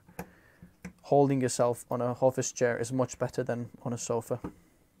you're holding yourself on an office chair is much better than on a sofa.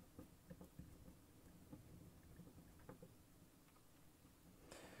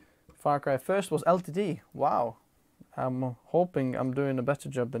 Far Cry first was LTD. Wow. I'm hoping I'm doing a better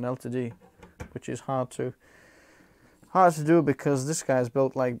job than LTD, which is hard to do because this guy's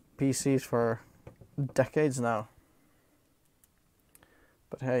built like PCs for decades now.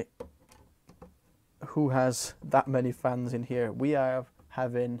 But hey, who has that many fans in here? We are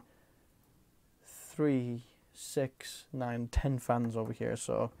having 3, 6, 9, 10 fans over here.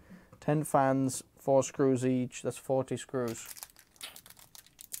 So 10 fans, 4 screws each, that's 40 screws.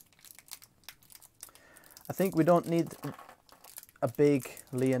 I think we don't need a big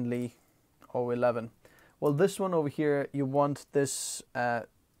Lee & Lee 011. Well, this one over here, you want this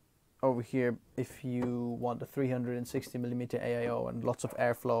over here if you want a 360mm AIO and lots of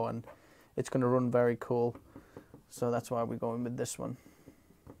airflow, and it's going to run very cool. So that's why we're going with this one.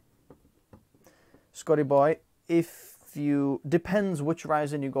 Scotty Boy, depends which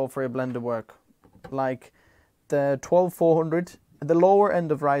Ryzen you go for your Blender work. Like the 12400, the lower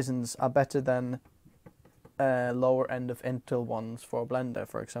end of Ryzens are better than lower end of Intel ones for Blender.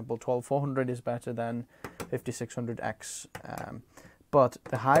 For example, 12400 is better than 5600X, but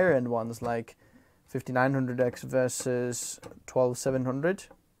the higher end ones like 5900X versus 12700,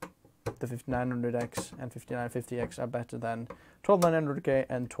 the 5900X and 5950X are better than 12900K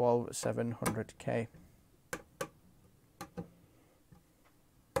and 12700K.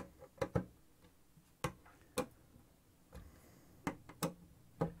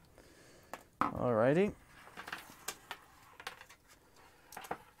 Alrighty.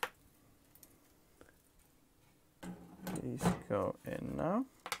 These go in now.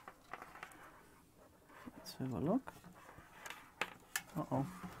 Let's have a look. Uh-oh.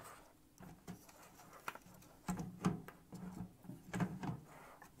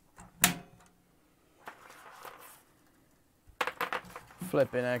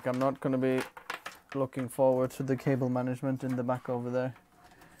 Flipping heck, I'm not going to be looking forward to the cable management in the back over there.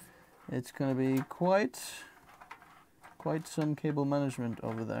 It's going to be quite some cable management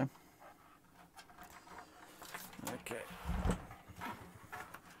over there. Okay.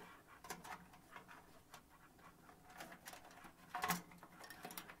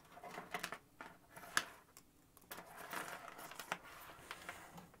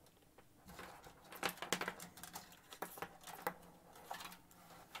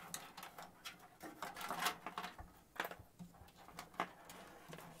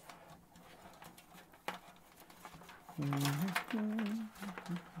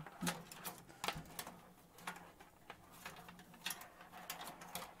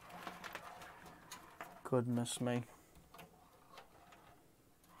 Goodness me.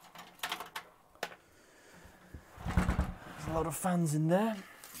 There's a lot of fans in there.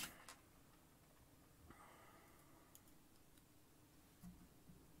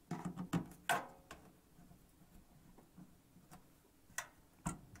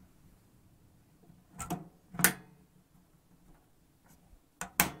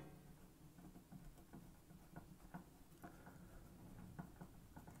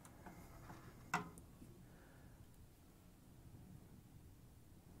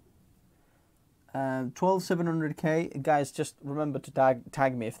 And 12700K, guys, just remember to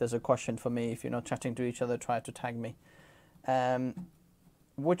tag me if there's a question for me. If you're not chatting to each other, try to tag me.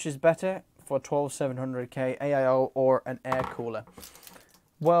 Which is better for 12700K, AIO or an air cooler?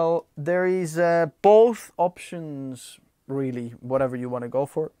 Well, there is both options, really, whatever you want to go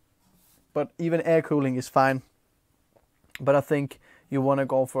for. But even air cooling is fine. But I think you want to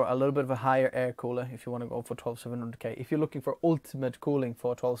go for a little bit of a higher air cooler if you want to go for 12700K. If you're looking for ultimate cooling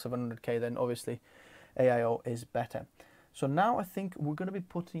for 12700K, then obviously AIO is better. So now I think we're going to be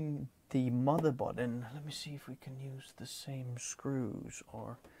putting the motherboard in. Let me see if we can use the same screws,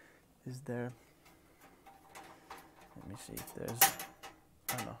 or is there... Let me see if there's...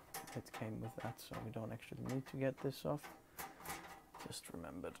 Oh no, it came with that, so we don't actually need to get this off. Just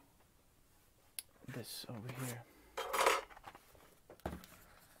remembered this over here.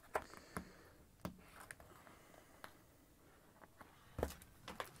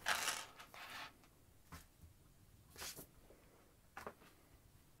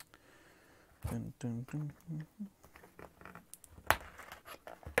 Dun, dun, dun, dun.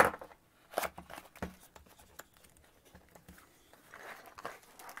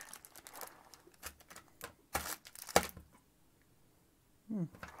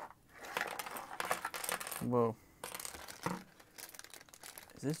 Whoa.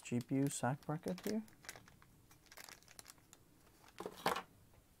 Is this GPU SAC bracket here?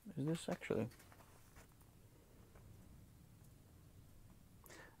 Is this actually?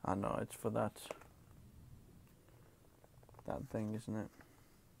 I know it's for that thing, isn't it?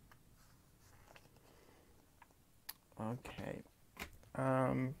 Okay.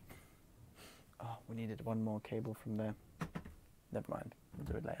 Oh, we needed one more cable from there. Never mind. We'll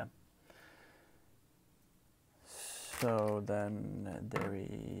do it later. So then there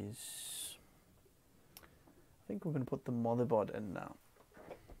is... I think we're going to put the motherboard in now.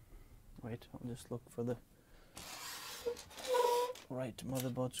 Wait, I'll just look for the right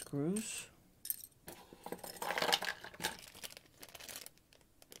motherboard screws.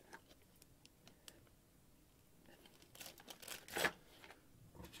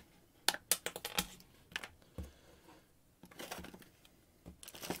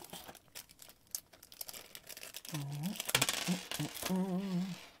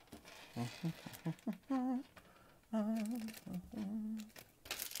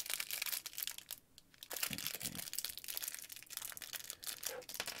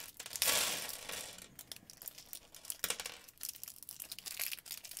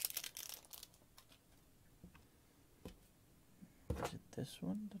 Is it this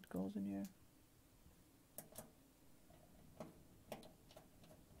one that goes in here?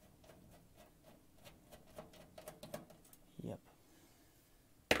 Yep.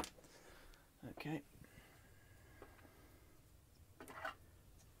 Okay.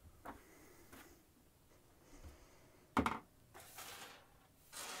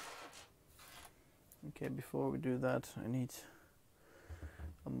 Okay, before we do that, I need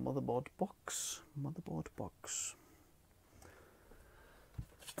a motherboard box. Motherboard box.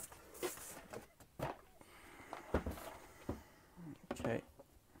 Okay.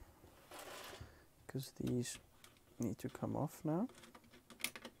 Because these need to come off now.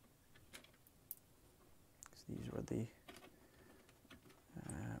 Because these were the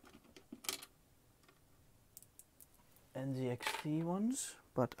NZXT ones,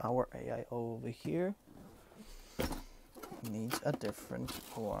 but our AIO over here needs a different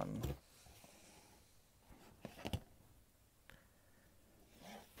one.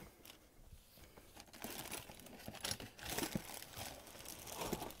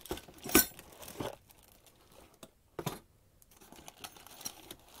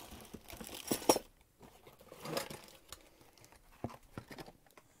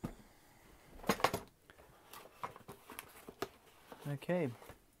 Okay.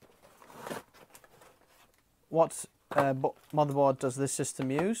 What motherboard does this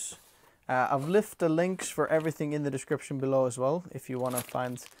system use? I've left the links for everything in the description below as well, if you want to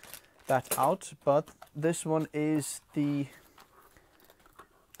find that out. But this one is the...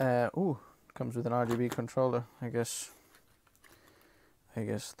 comes with an RGB controller, I guess. I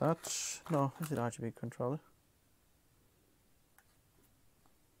guess that's, no, is it RGB controller?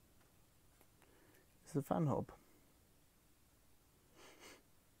 It's the fan hub.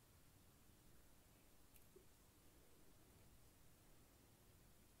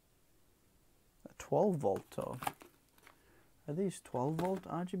 A 12 volt though. Are these 12 volt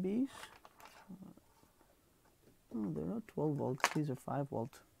RGBs? Oh, they're not 12 volts, these are 5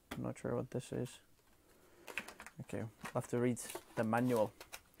 volt. I'm not sure what this is. Okay, I'll have to read the manual.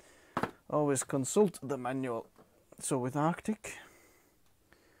 Always consult the manual. So with Arctic,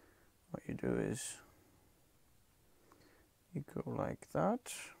 what you do is you go like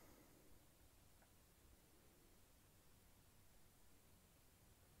that.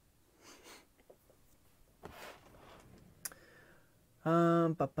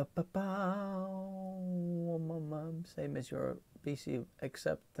 Same as your PC,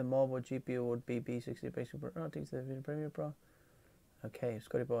 except the mobile GPU would be B60 Basic Pro. Oh, I think it's the Premiere Pro. Okay,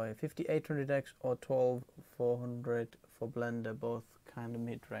 Scotty Boy, 5800X or 12400 for Blender, both kind of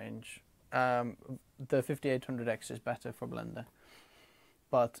mid-range. The 5800X is better for Blender,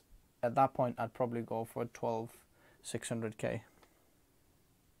 but at that point I'd probably go for 12600K.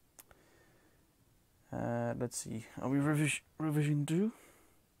 Let's see, are we revision 2?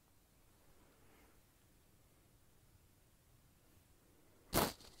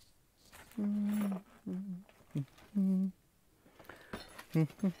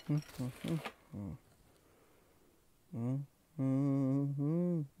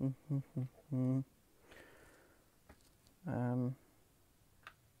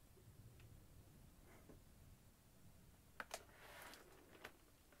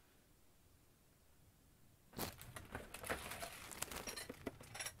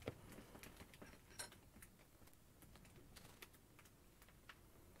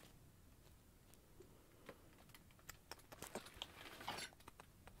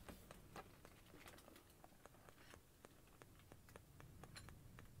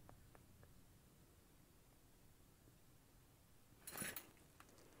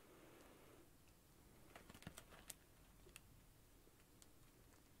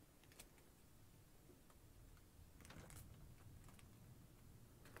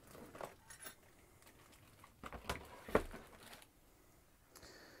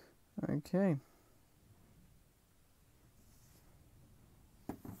 Okay.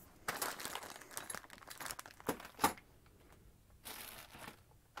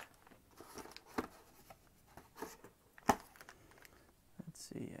 Let's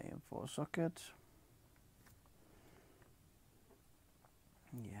see, AM4 socket.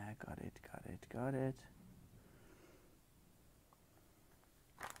 Yeah, got it.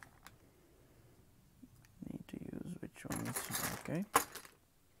 Need to use which ones, okay.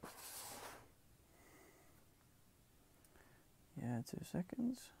 Yeah, 2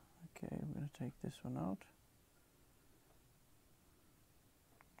 seconds. Okay, I'm going to take this one out.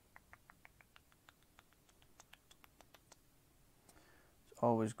 It's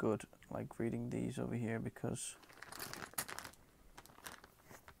always good, like reading these over here, because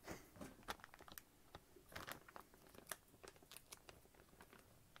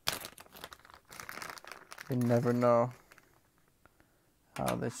you never know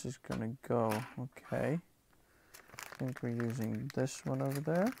how this is going to go. Okay. I think we're using this one over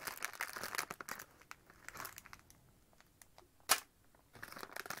there.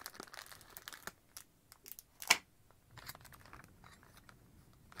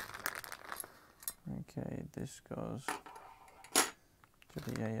 Okay, this goes to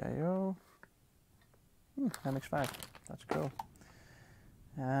the AIO. MX5, that's cool.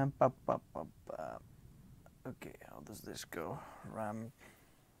 Okay, how does this go? RAM.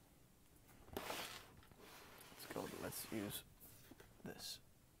 Let's use this.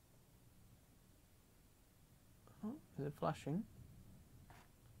 Oh, is it flashing?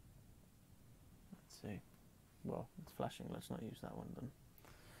 Let's see. Well, it's flashing. Let's not use that one then.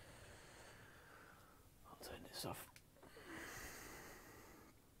 I'll turn this off.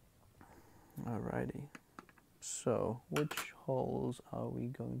 Alrighty. So, which holes are we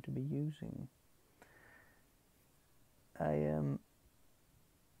going to be using? I am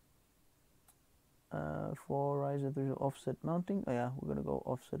for Ryzen there's offset mounting. Oh yeah, we're gonna go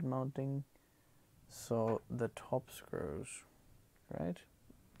offset mounting. So the top screws, right?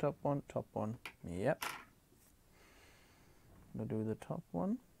 Top one. Yep. I'm gonna do the top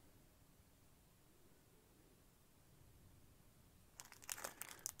one.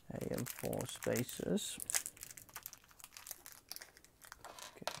 AM4 spaces.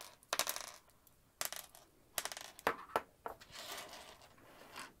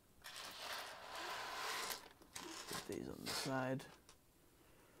 These on the side.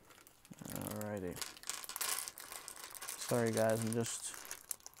 Alrighty. Sorry guys, I'm just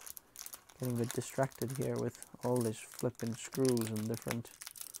getting a bit distracted here with all these flipping screws and different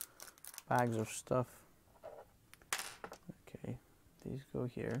bags of stuff. Okay, these go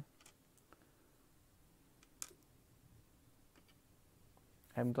here.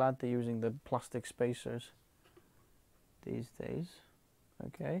 I'm glad they're using the plastic spacers these days.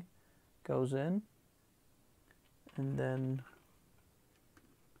 Okay, goes in, and then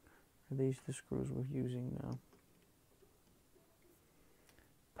are these the screws we're using now?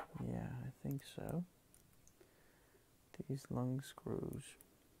 Yeah, I think so. These long screws.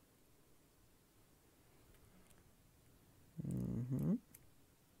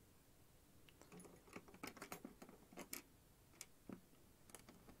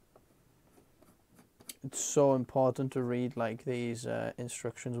 It's so important to read like these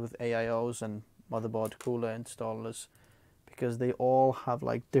instructions with AIOs and motherboard cooler installers, because they all have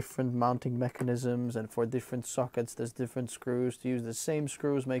like different mounting mechanisms, and for different sockets there's different screws. To use the same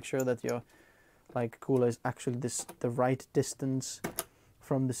screws, make sure that your like cooler is actually the right distance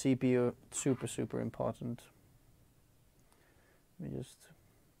from the CPU. Super important. Let me just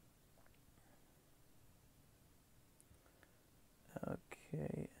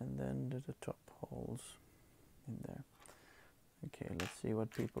okay, and then the top holes in there. Okay, let's see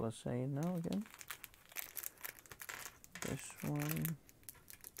what people are saying now again. This one.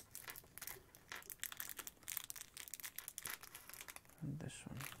 And this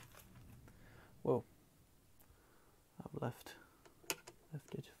one. Whoa. I've left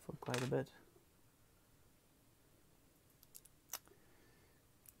it for quite a bit.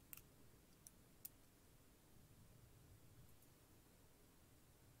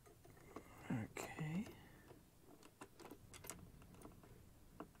 Okay.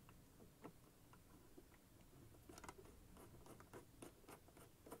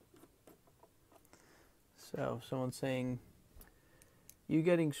 So, someone's saying, you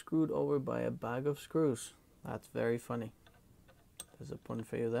getting screwed over by a bag of screws. That's very funny. There's a pun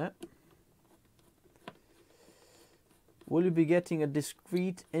for you there. Will you be getting a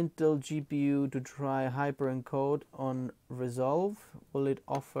discrete Intel GPU to try hyperencode on Resolve? Will it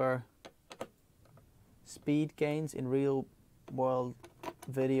offer speed gains in real world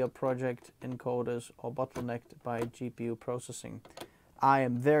video project encoders or bottlenecked by GPU processing? I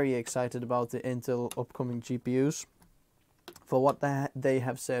am very excited about the Intel upcoming GPUs. For what they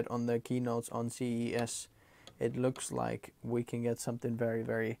have said on their keynotes on CES, it looks like we can get something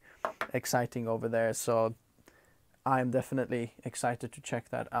very exciting over there. So I'm definitely excited to check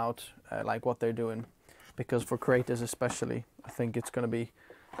that out, like what they're doing, because for creators especially, I think it's going to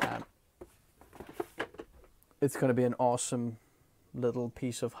be an awesome little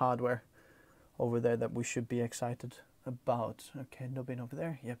piece of hardware over there that we should be excited about. Okay, no bin over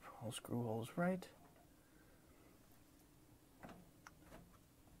there. Yep, all screw holes right.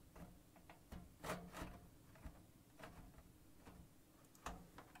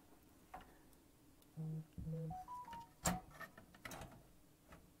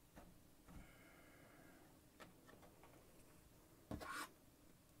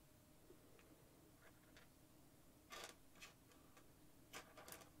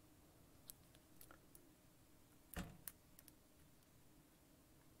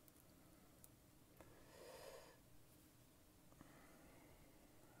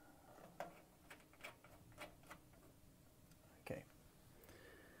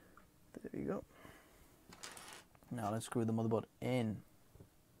 There you go. Now let's screw the motherboard in.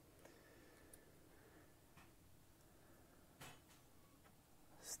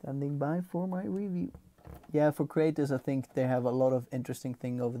 Standing by for my review. Yeah, for creators, I think they have a lot of interesting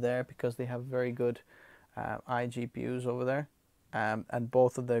thing over there, because they have very good iGPUs over there, and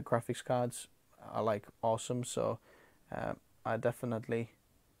both of the graphics cards are like awesome. So I definitely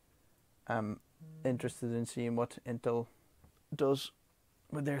am interested in seeing what Intel does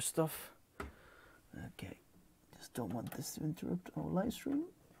with their stuff. Okay, just don't want this to interrupt our live stream.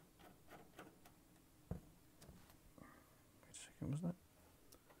 Which second was that?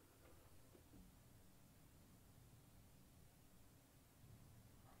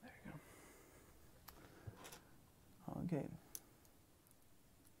 There you go. Okay.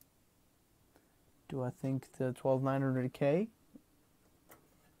 Do I think the 12900K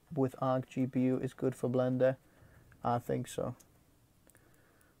with Arc GPU is good for Blender? I think so.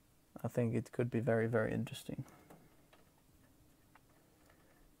 I think it could be very interesting.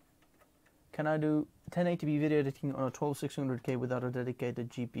 Can I do 1080p video editing on a 12600K without a dedicated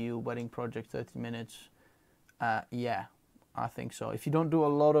GPU? Wedding project, 30 minutes. Yeah, I think so. If you don't do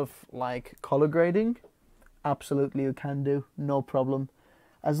a lot of like color grading, absolutely you can do, no problem.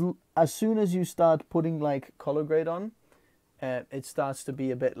 as soon as you start putting like color grade on, it starts to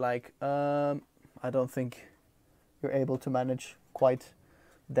be a bit like, I don't think you're able to manage quite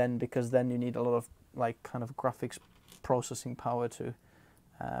then, because then you need a lot of like kind of graphics processing power to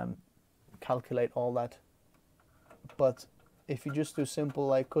calculate all that. But if you just do simple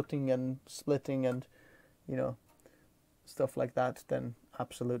like cutting and splitting and, you know, stuff like that, then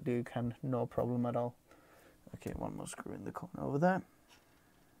absolutely you can, no problem at all. Okay, one more screw in the corner over there.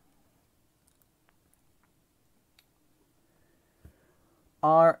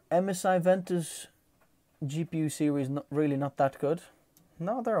 Are MSI Ventus GPU series really not that good?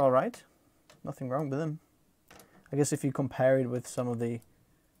 No, they're all right. Nothing wrong with them. I guess if you compare it with some of the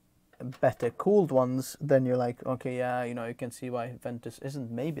better cooled ones, then you're like, okay, yeah, you know, you can see why Ventus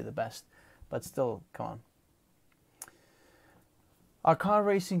isn't maybe the best, but still, come on. Are car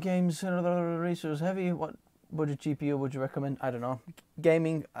racing games and other racers heavy? What budget GPU would you recommend? I don't know.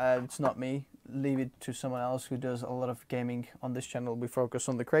 Gaming, it's not me. Leave it to someone else who does a lot of gaming on this channel. We focus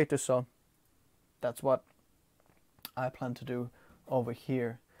on the creators, so that's what I plan to do over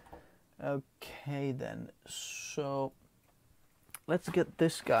here. Okay then, so let's get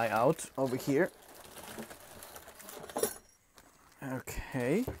this guy out over here.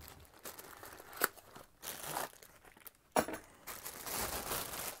 Okay.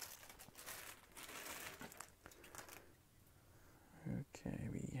 Okay,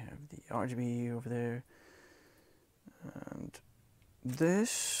 we have the RGB over there. And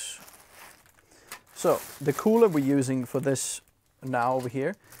this. So the cooler we're using for this now over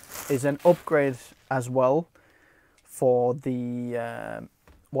here is an upgrade as well for the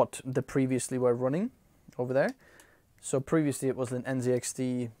what the previously were running over there. So previously it was an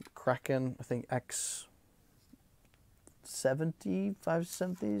NZXT Kraken, I think X70,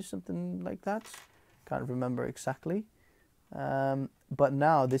 570, something like that. Can't remember exactly. But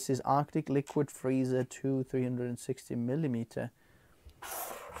now this is Arctic Liquid Freezer 2 360mm.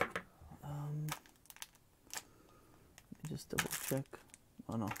 Just double check.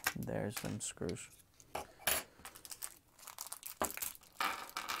 Oh no, there's some screws.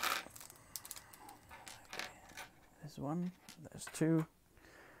 There's one, there's two.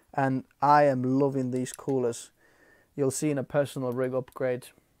 And I am loving these coolers. You'll see in a personal rig upgrade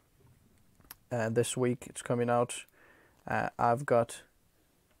this week, it's coming out. I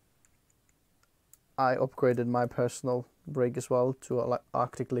upgraded my personal rig as well to a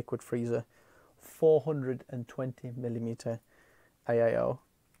Arctic Liquid Freezer 420mm AIO.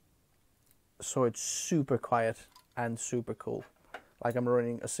 So it's super quiet and super cool. Like I'm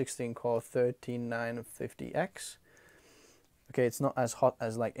running a 16 core 13950X. Okay, it's not as hot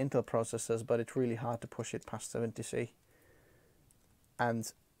as like Intel processors, but it's really hard to push it past 70C.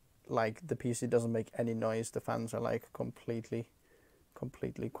 And like the PC doesn't make any noise. The fans are like completely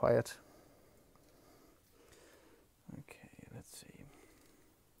quiet. Okay, let's see.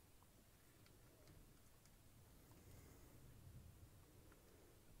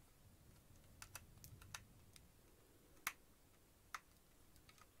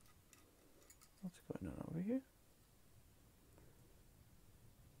 What's going on over here?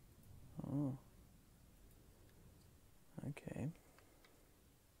 Oh. Okay.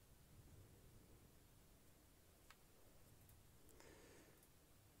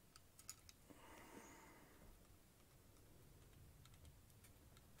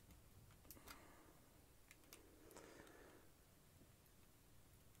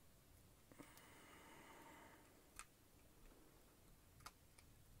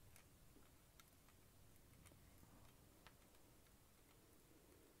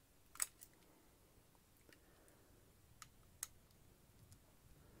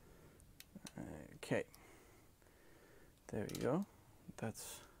 Okay, there we go.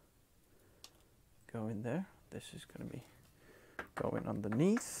 That's going there. This is going to be going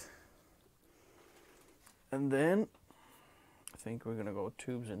underneath. And then I think we're going to go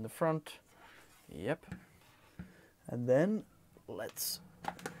tubes in the front. Yep. And then let's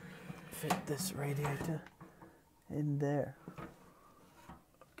fit this radiator in there. Okay,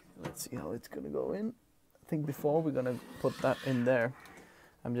 let's see how it's going to go in. I think before we're going to put that in there,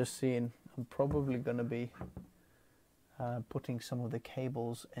 I'm just seeing I'm probably going to be putting some of the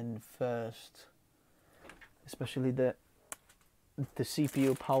cables in first, especially the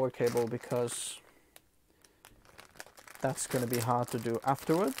CPU power cable, because that's going to be hard to do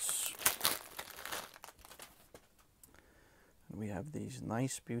afterwards. And we have these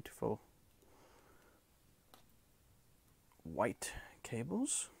nice, beautiful white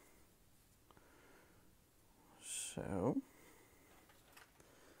cables. So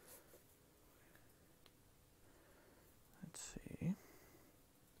let's see.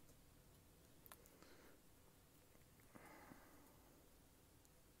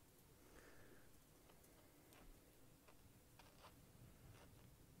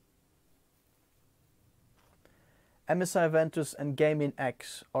 MSI Ventus and Gaming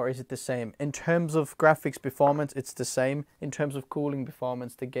X, or is it the same? In terms of graphics performance, it's the same. In terms of cooling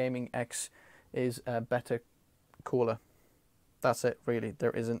performance, the Gaming X is a better cooler. That's it, really.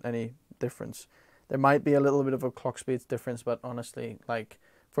 There isn't any difference. There might be a little bit of a clock speed difference, but honestly, like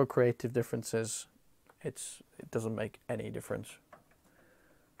for creative differences, it doesn't make any difference.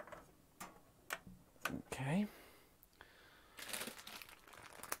 Okay.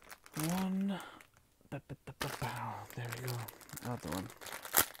 One. There we go. Other one.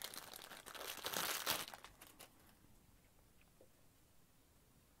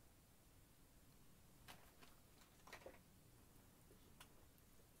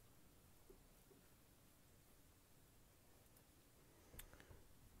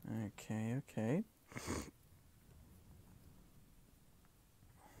 Okay.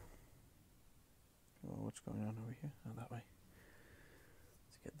 Oh, what's going on over here? Oh, that way.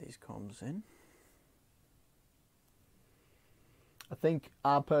 Let's get these comms in. I think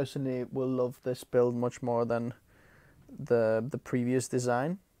I personally will love this build much more than the previous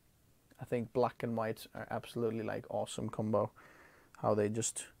design. I think black and white are absolutely like awesome combo. How they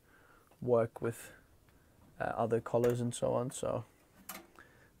just work with other colors and so on. So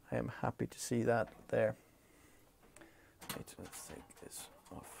I am happy to see that there. Right, let's take this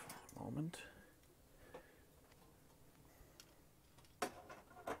off for a moment.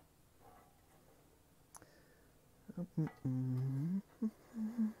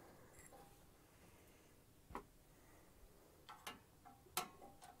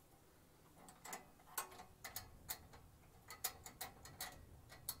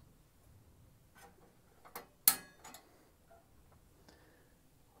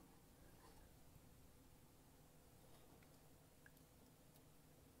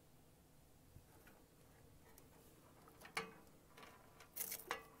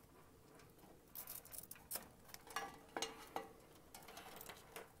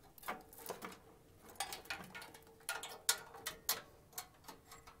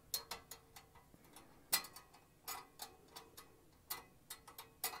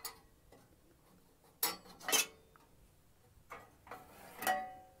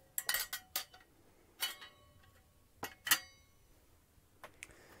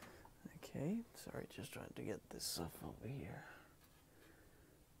 Okay, sorry, just trying to get this stuff over here.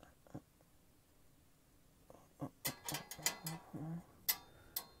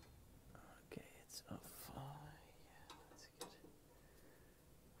 Okay, it's a 5. Yeah, let's get it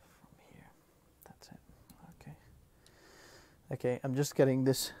from here. That's it. Okay. Okay, I'm just getting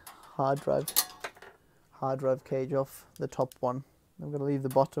this hard drive cage off the top one. I'm gonna leave the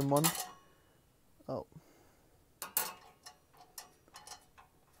bottom one. Oh.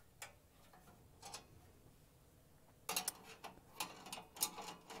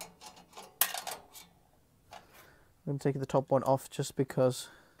 I'm going to take the top one off just because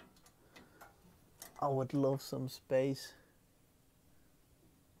I would love some space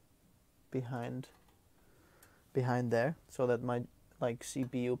behind there, so that my like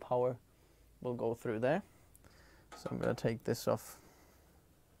CPU power will go through there. So I'm going to take this off.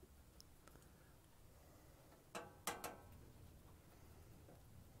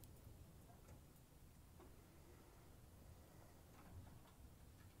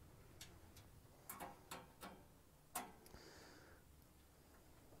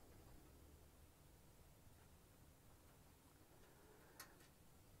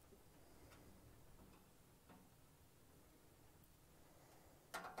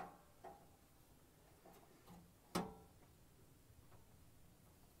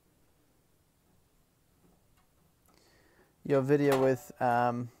 Your video with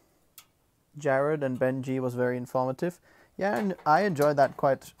Jared and Benji was very informative. Yeah, and I enjoyed that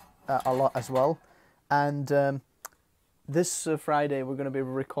quite a lot as well. And this Friday we're going to be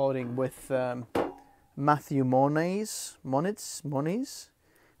recording with Matthew Moniz. I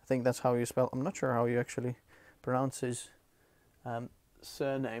think that's how you spell. I'm not sure how you actually pronounce his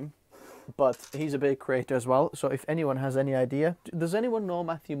surname, but he's a big creator as well. So if anyone has any idea, does anyone know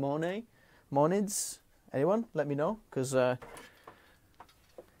Matthew Moniz? Anyone? Let me know, because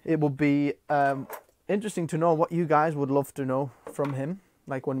it would be interesting to know what you guys would love to know from him.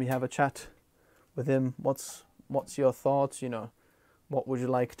 Like when we have a chat with him, what's your thoughts? You know, what would you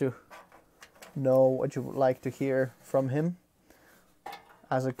like to know? What you would like to hear from him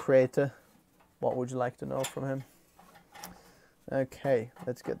as a creator? What would you like to know from him? Okay,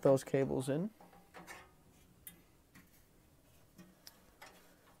 let's get those cables in.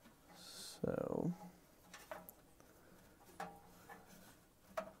 So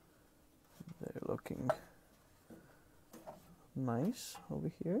they're looking nice over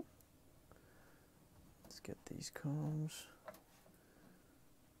here. Let's get these combs.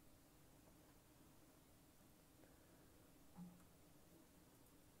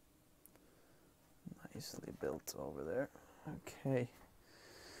 Nicely built over there. Okay.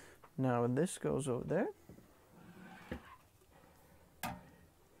 Now when this goes over there,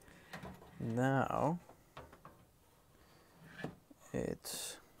 now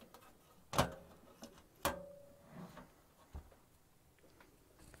it's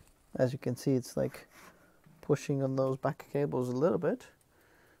as you can see, it's like pushing on those back cables a little bit,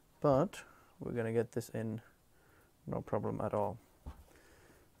 but we're gonna get this in no problem at all.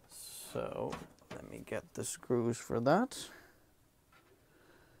 So let me get the screws for that.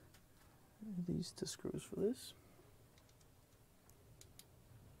 These two screws for this.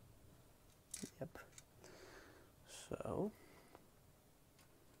 Yep. So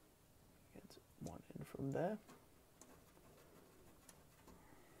get one in from there.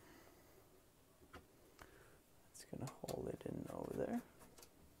 It's gonna hold it in over there.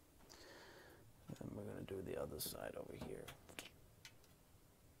 And we're gonna do the other side over here.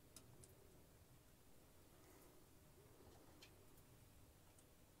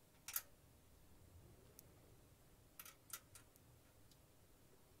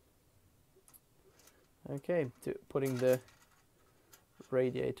 Okay, putting the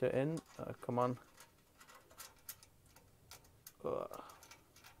radiator in. Come on. There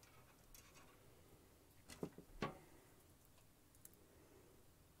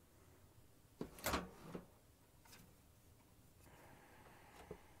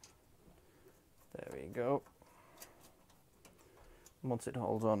we go. Once it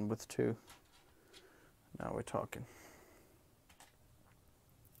holds on with two, now we're talking.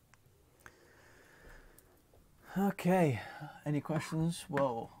 Okay, any questions?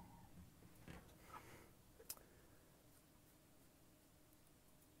 Whoa.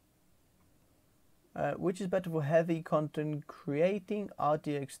 Which is better for heavy content creating,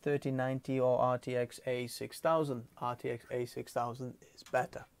 RTX 3090 or RTX A6000? RTX A6000 is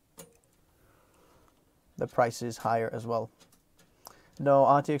better. The price is higher as well. No,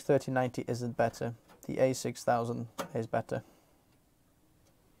 RTX 3090 isn't better. The A6000 is better.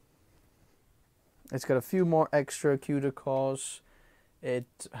 It's got a few more extra CUDA cores.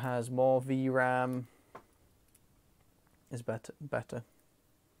 It has more VRAM. It's better.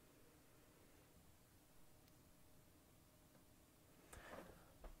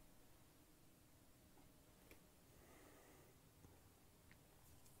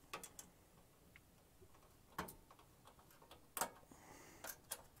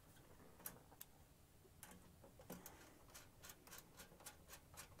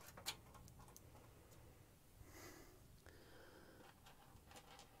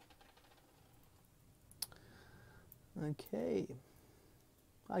 Okay.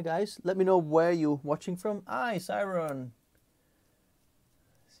 Hi guys, let me know where you're watching from. Hi, Siron.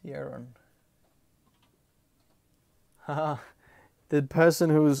 Haha. The person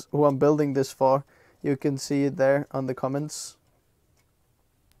who I'm building this for, you can see it there on the comments.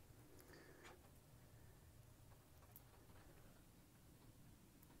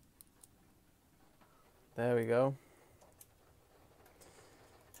 There we go.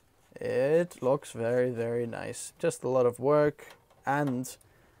 It looks very, very nice. Just a lot of work and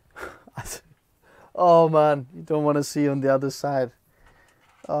oh man, you don't want to see on the other side.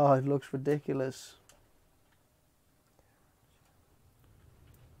 Oh, it looks ridiculous.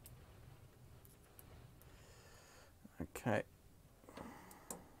 Okay.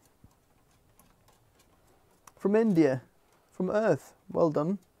 From India, from Earth. Well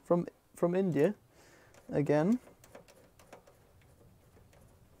done. From India again.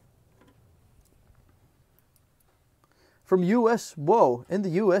 From US, whoa, in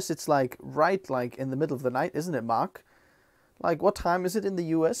the US it's like right like in the middle of the night, isn't it, Mark? Like what time is it in the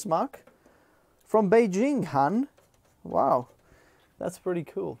US, Mark? From Beijing, Han? Wow, that's pretty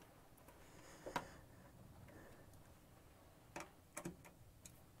cool.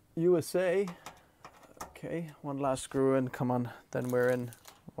 USA, okay, one last screw in, come on, then we're in.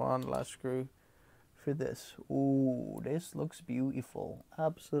 One last screw for this. Ooh, this looks beautiful,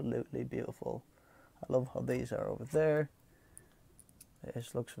 absolutely beautiful. I love how these are over there.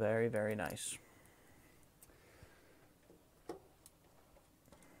 This looks very, very nice.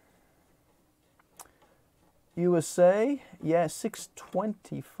 USA, yeah,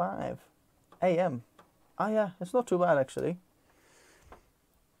 6:25 a.m. Ah, yeah, it's not too bad actually.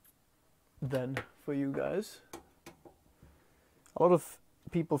 Then for you guys, a lot of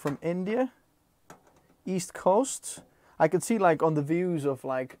people from India, East Coast. I can see like on the views of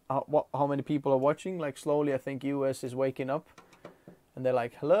like how many people are watching. Like slowly, I think US is waking up, and they're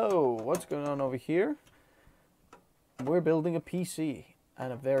like, "Hello, what's going on over here?" we're building a PC,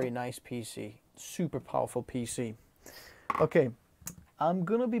 and a very nice PC, super powerful PC. Okay, I'm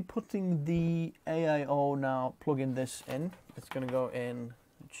gonna be putting the AIO now, plugging this in. It's gonna go in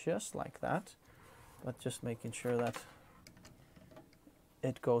just like that, but just making sure that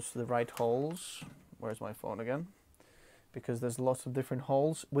it goes to the right holes. Where's my phone again? Because there's lots of different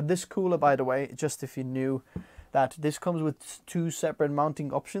holes. With this cooler, by the way, just if you knew, that this comes with 2 separate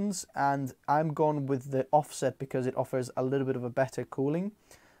mounting options, and I'm going with the offset because it offers a little bit of a better cooling.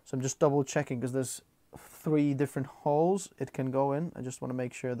 So I'm just double checking because there's 3 different holes it can go in. I just want to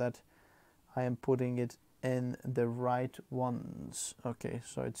make sure that I am putting it in the right ones. Okay,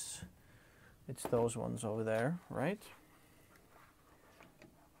 so it's those ones over there, right?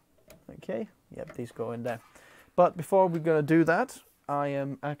 Okay, yep, these go in there. But before we're going to do that, I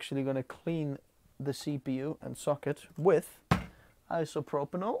am actually going to clean the CPU and socket with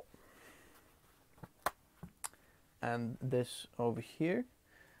isopropanol. And this over here.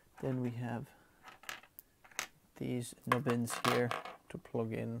 Then we have these nubbins here to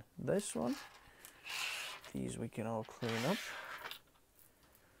plug in this one. These we can all clean up.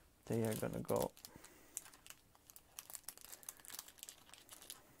 They are going to go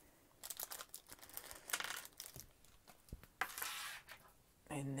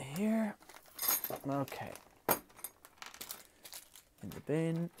in here. Okay. In the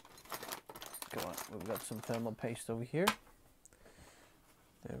bin. Go on. We've got some thermal paste over here.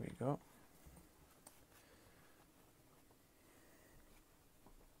 There we go.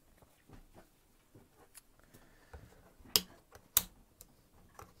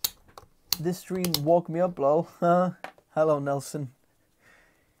 This stream woke me up, lol. Hello, Nelson.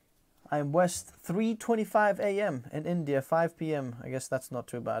 I'm West 3:25 a.m. in India, 5 p.m. I guess that's not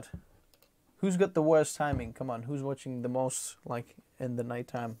too bad. Who's got the worst timing? Come on, who's watching the most, like, in the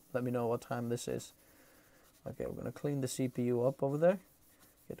nighttime? Let me know what time this is. Okay, we're gonna clean the CPU up over there.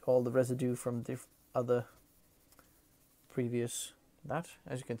 Get all the residue from the other previous that.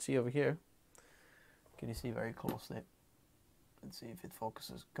 As you can see over here. Can you see very closely? Let's see if it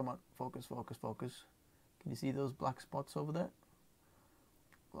focuses. Come on, focus, focus, focus. Can you see those black spots over there?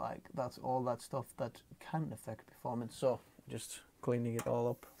 Like, that's all that stuff that can affect performance. So, just cleaning it all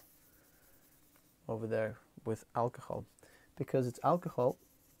up over there with alcohol. Because it's alcohol,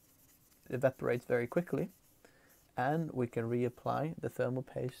 it evaporates very quickly, and we can reapply the thermal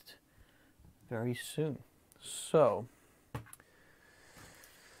paste very soon. So,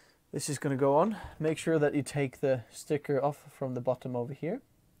 this is going to go on. Make sure that you take the sticker off from the bottom over here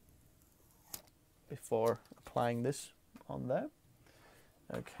before applying this on there.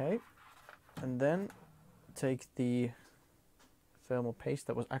 Okay, and then take the thermal paste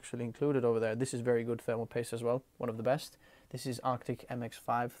that was actually included over there. This is very good thermal paste as well, one of the best. This is Arctic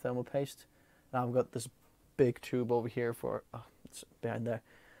MX5 thermal paste. Now I've got this big tube over here for, oh, it's behind there,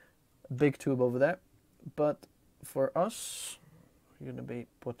 a big tube over there. But for us, we're going to be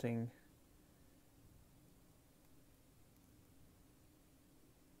putting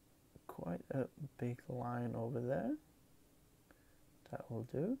quite a big line over there. That will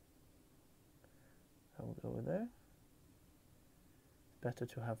do. That will go over there. Better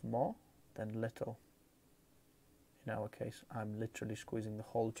to have more than little. In our case, I'm literally squeezing the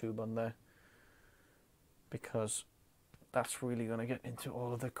whole tube on there because that's really going to get into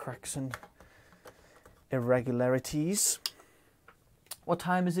all of the cracks and irregularities. What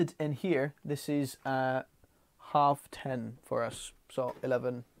time is it in here? This is 10:30 for us, so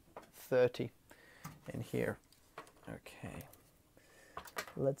 11:30 in here. Okay.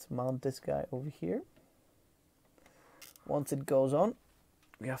 Let's mount this guy over here. Once it goes on,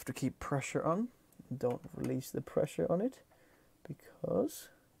 we have to keep pressure on. Don't release the pressure on it because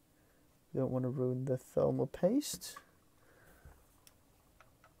we don't want to ruin the thermal paste.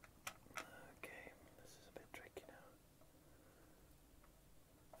 Okay, this is a bit tricky now.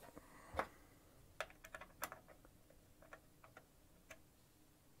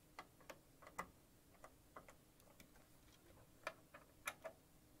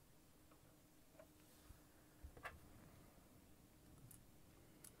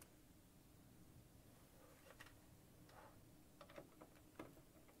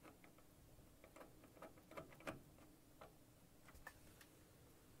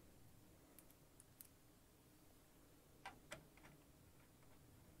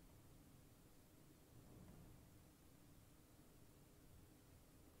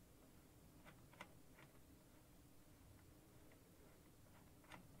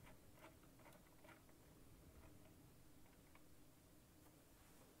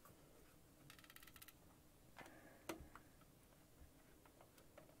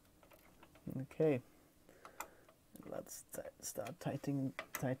 Okay, let's start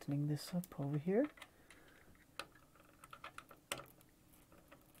tightening this up over here.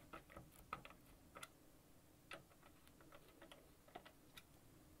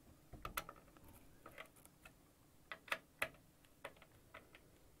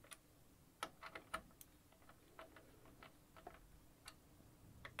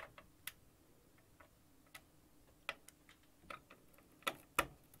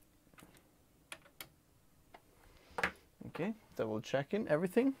 Okay, double checking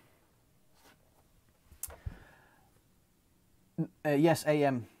everything. Yes,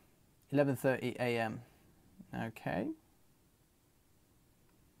 AM, 11:30 AM. Okay.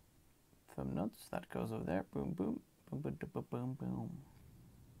 Thumb nuts, that goes over there. Boom, boom, boom, boom, boom, boom, boom.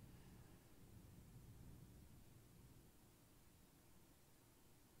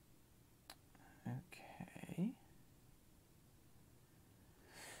 Okay.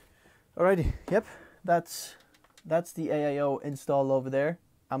 Alrighty, yep, that's the AIO installed over there.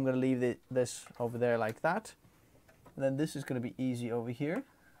 I'm going to leave this over there like that. And then this is going to be easy over here.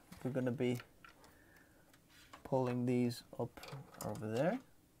 We're going to be pulling these up over there.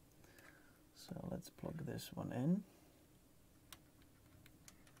 So let's plug this one in.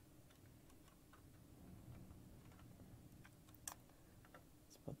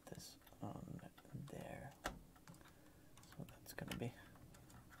 Let's put this on there. So that's going to be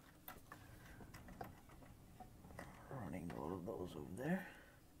running all of those over there.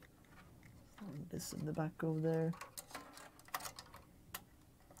 And this in the back over there.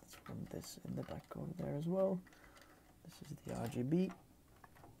 Let's run this in the back over there as well. This is the RGB.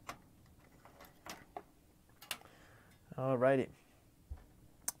 Alrighty.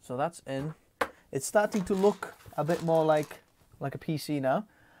 So that's in. It's starting to look a bit more like a PC now.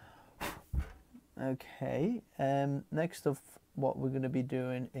 Okay. Next of what we're going to be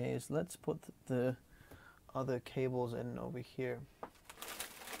doing is let's put the other cables in over here.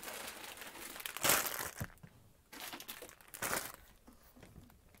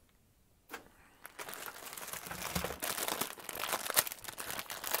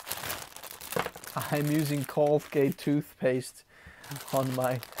 I'm using Colgate toothpaste on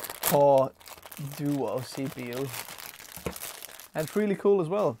my Core Duo CPU. And it's really cool as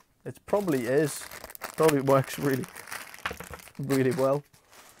well. It probably works really well.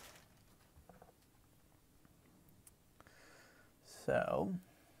 So,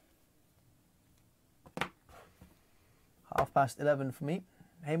 11:30 for me.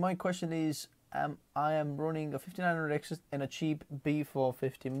 Hey, my question is, I am running a 5900X in a cheap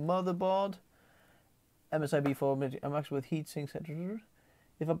B450 motherboard, MSI B4, I'm actually with heatsinks, etc.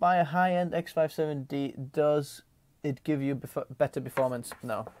 If I buy a high-end X570, does it give you better performance?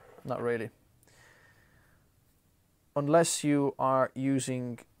 No, not really. Unless you are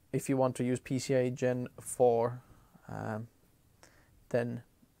using, if you want to use PCIe Gen 4, then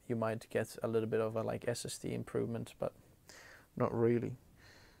you might get a little bit of a like SSD improvement, but not really.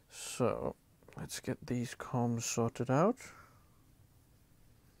 So let's get these comms sorted out.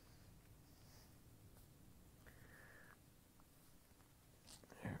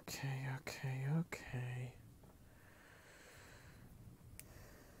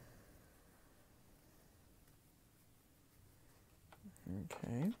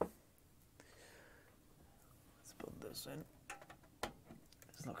 Okay. Let's put this in.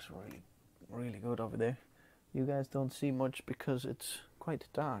 This looks really good over there. You guys don't see much because it's quite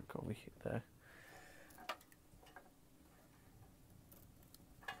dark over here there.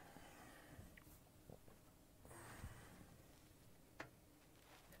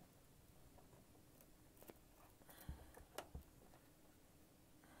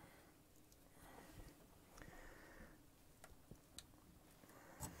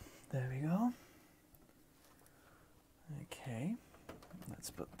 There we go. Okay, let's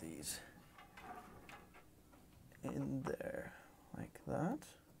put these in there like that.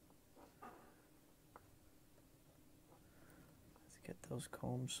 Let's get those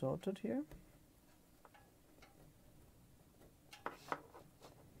combs sorted here.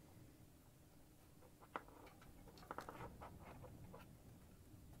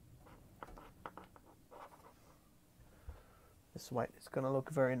 This white is going to look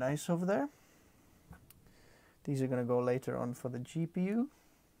very nice over there. These are going to go later on for the GPU.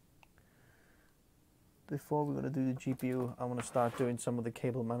 Before we're going to do the GPU, I want to start doing some of the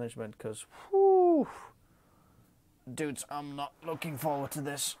cable management because, dudes, I'm not looking forward to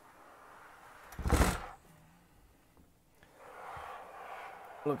this.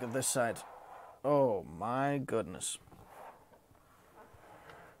 Look at this side. Oh my goodness.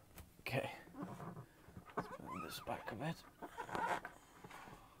 Okay. Let's bring this back a bit.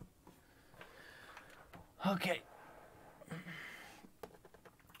 Okay,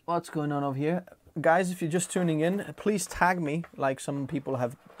 what's going on over here. Guys, if you're just tuning in, please tag me like some people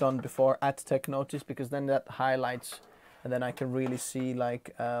have done before at TechNotice, because then that highlights and then I can really see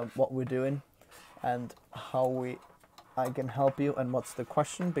like what we're doing and how I can help you and what's the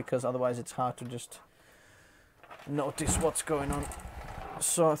question, because otherwise it's hard to just notice what's going on.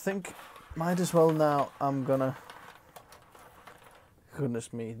 So I think might as well now I'm gonna,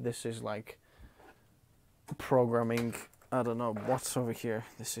 goodness me, this is like programming. I don't know what's over here.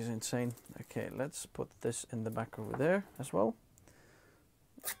 This is insane. Okay, let's put this in the back over there as well.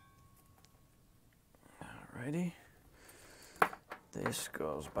 Alrighty. This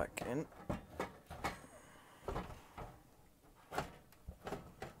goes back in.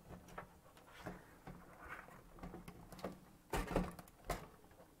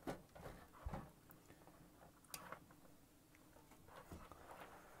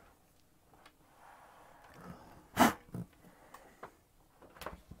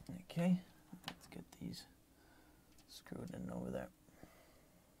 Okay, let's get these screwed in over there.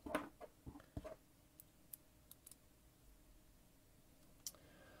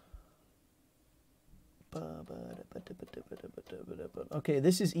 Okay,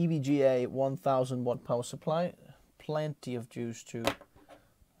 this is EVGA 1000 watt power supply. Plenty of juice to,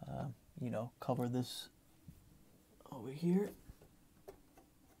 you know, cover this over here.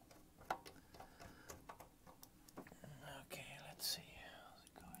 Okay, let's see. How's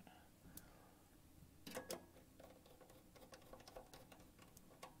it going?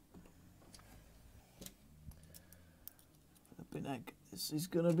 Flipping heck, this is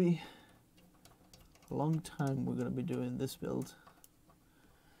gonna be a long time we're gonna be doing this build.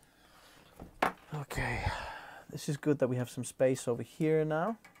 Okay, this is good that we have some space over here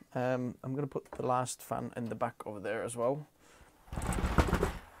now. I'm gonna put the last fan in the back over there as well.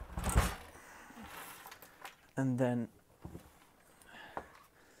 And then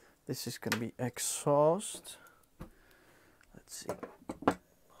this is gonna be exhaust. Let's see. How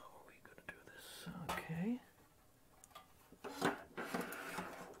are we gonna do this? Okay.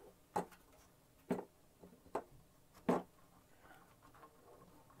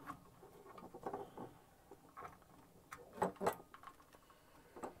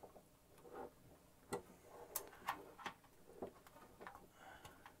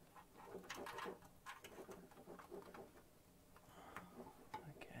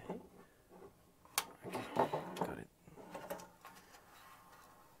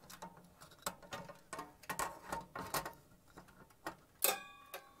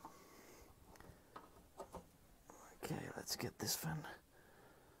 Let's get this fan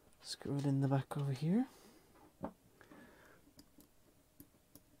screwed in the back over here.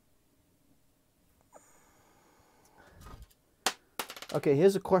 Okay,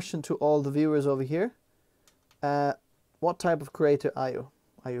 here's a question to all the viewers over here. What type of creator are you?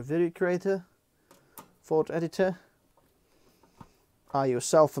 Are you a video creator? Photo editor? Are you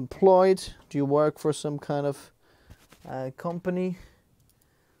self-employed? Do you work for some kind of company?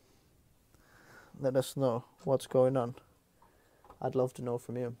 Let us know what's going on. I'd love to know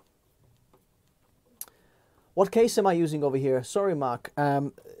from you. What case am I using over here? Sorry, Mark.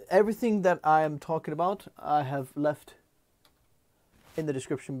 Everything that I am talking about, I have left in the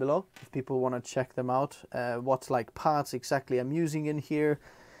description below if people want to check them out. What like parts exactly I'm using in here.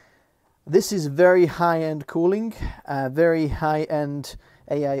 This is very high-end cooling, very high-end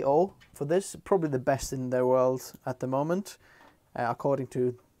AIO for this. Probably the best in the world at the moment, according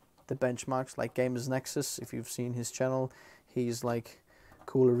to the benchmarks like Gamers Nexus. If you've seen his channel, he's like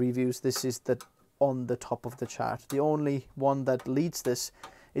cooler reviews. This is on the top of the chart. The only one that leads this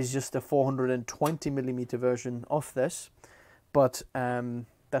is just a 420mm version of this, but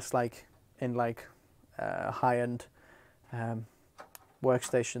that's like in like high-end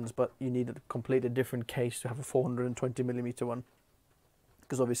workstations, but you need a completely different case to have a 420mm one,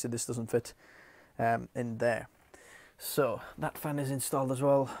 because obviously this doesn't fit in there. So that fan is installed as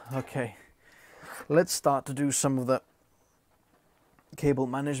well. Okay, let's start to do some of the cable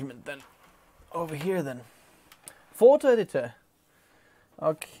management then. Over here then. Photo editor.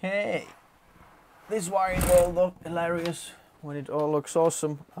 Okay. This wiring all look hilarious when it all looks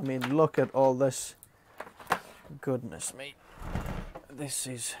awesome. I mean, look at all this. Goodness me. This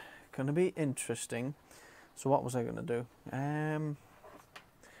is gonna be interesting. So what was I gonna do?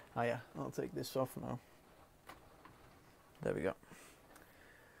 Oh yeah, I'll take this off now. There we go.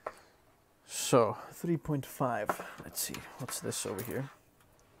 So 3.5. Let's see, what's this over here?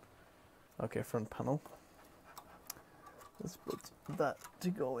 Okay, front panel. Let's put that to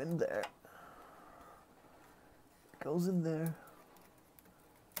go in there. Goes in there.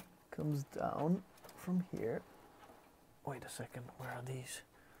 Comes down from here. Wait a second, where are these?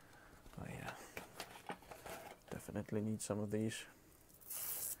 Oh yeah, definitely need some of these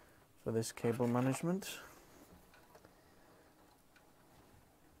for this cable management.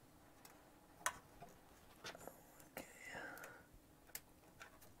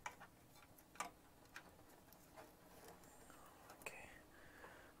 Okay,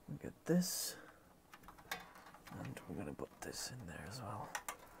 we get this, and we're gonna put this in there as well.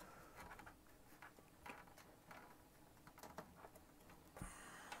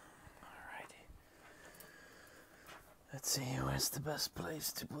 Let's see where's the best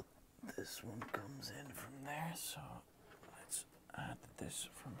place to put this one. Comes in from there, so let's add this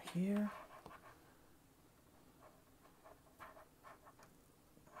from here.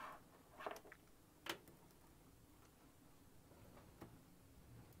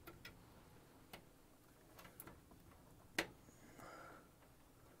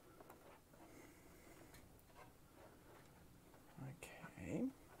 Okay,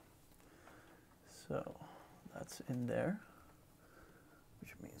 so that's in there,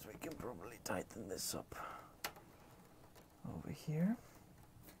 which means we can probably tighten this up over here.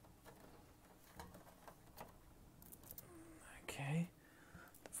 Okay,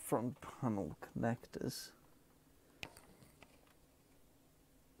 the front panel connectors.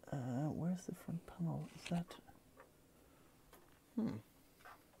 Where's the front panel? Is that?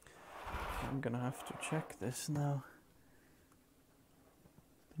 I'm gonna have to check this now.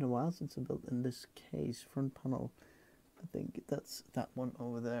 It's been a while since I built in this case. Front panel, I think that's that one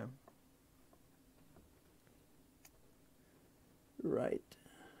over there. Right.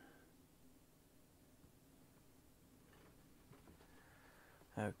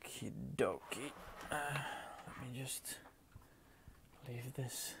 Okie dokie. Let me just leave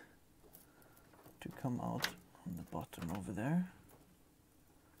this to come out on the bottom over there.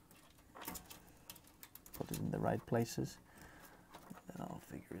 Put it in the right places. Then I'll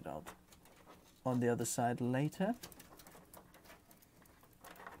figure it out on the other side later.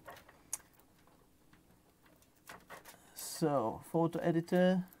 So, photo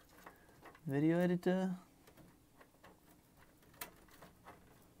editor, video editor.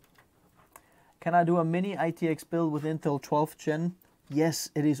 Can I do a mini ITX build with Intel 12th Gen? Yes,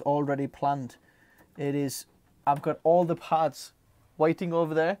 it is already planned. It is, I've got all the parts waiting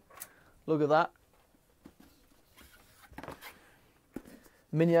over there. Look at that.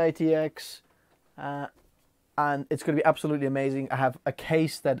 Mini ITX, and it's going to be absolutely amazing. I have a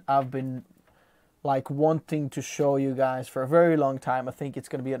case that I've been like wanting to show you guys for a very long time. I think it's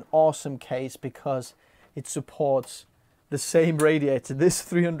going to be an awesome case because it supports the same radiator, this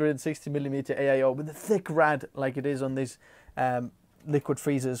 360mm AIO with the thick rad like it is on these liquid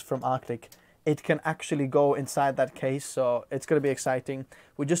freezers from Arctic. It can actually go inside that case, so it's going to be exciting.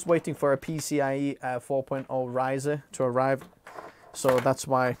 We're just waiting for a PCIe 4.0 riser to arrive, so that's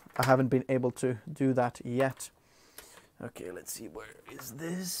why I haven't been able to do that yet. Okay, let's see, where is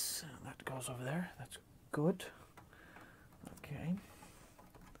this? That goes over there, that's good. Okay.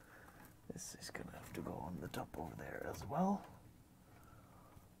 This is gonna have to go on the top over there as well.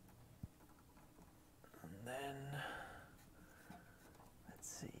 And then, let's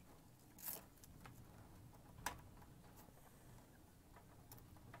see.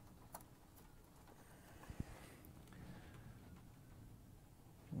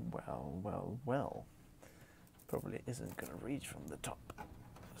 Well. Probably isn't gonna reach from the top.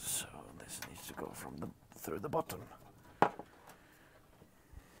 So this needs to go from through the bottom.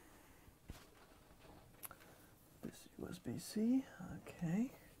 USB-C, okay.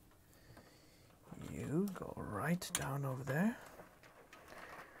 You go right down over there.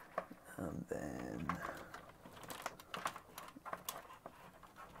 And then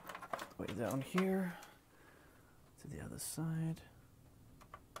way down here to the other side.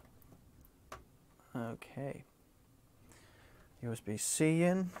 Okay. USB-C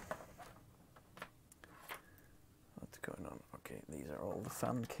in. What's going on? Okay, these are all the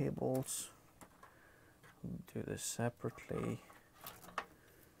fan cables. Do this separately.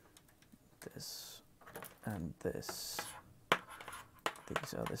 This and this.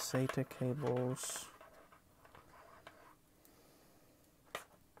 These are the SATA cables.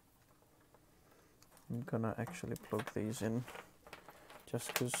 I'm gonna actually plug these in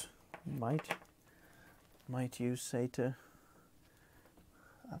just because might use SATA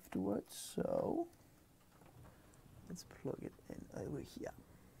afterwards. So let's plug it in over here.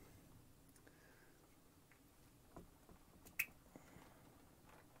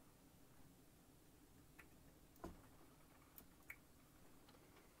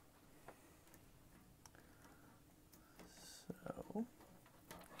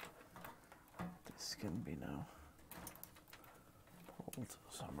 This can be now pulled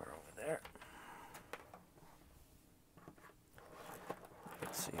somewhere over there.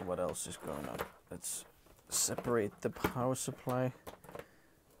 Let's see what else is going on. Let's separate the power supply.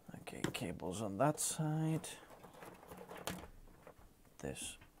 Okay, cables on that side.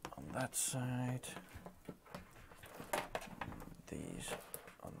 This on that side. These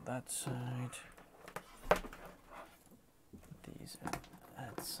on that side. These on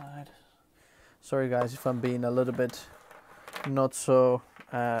that side. Sorry guys if I'm being a little bit not so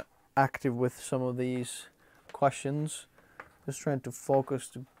active with some of these questions. Just trying to focus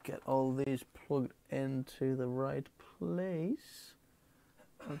to get all these plugged into the right place.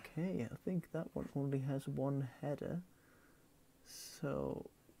 Okay, I think that one only has one header. So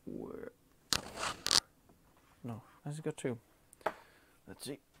where? No, has it got two? Let's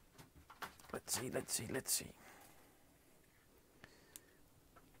see. Let's see, let's see, let's see.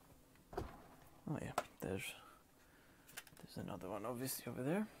 Oh yeah, there's another one obviously over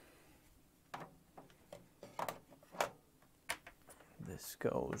there. This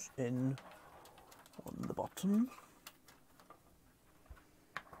goes in on the bottom.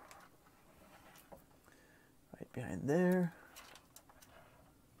 Right behind there.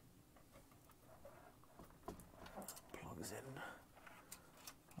 Plugs in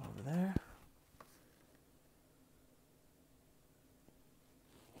over there.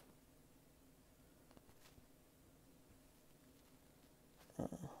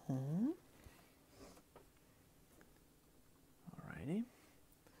 Alrighty.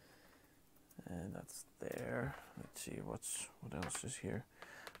 And that's there. Let's see what else is here.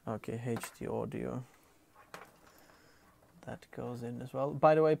 Okay, HD audio. That goes in as well.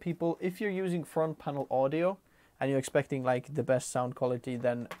 By the way, people, if you're using front panel audio and you're expecting like the best sound quality,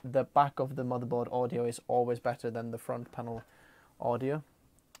 then the back of the motherboard audio is always better than the front panel audio.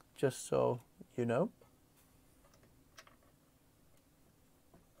 Just so you know.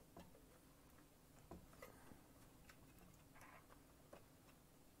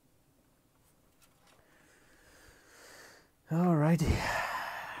 Alrighty,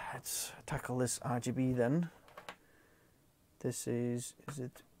 let's tackle this RGB then. This is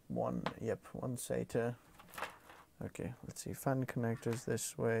it one? Yep, one SATA. Okay, let's see, fan connectors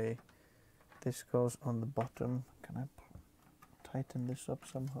this way. This goes on the bottom. Can I tighten this up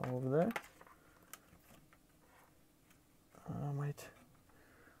somehow over there? Wait.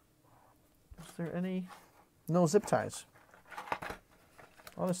 Is there any? No zip ties.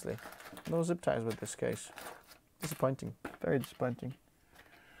 Honestly, no zip ties with this case. Disappointing, very disappointing.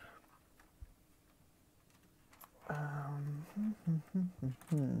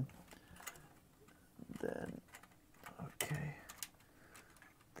 Then, okay,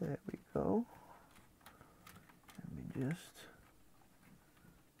 there we go. Let me just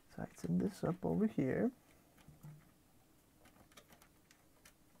tighten this up over here.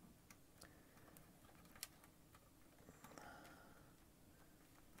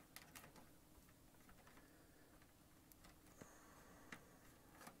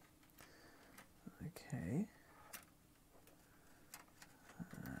 Okay,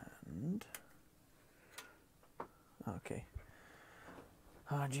 and okay,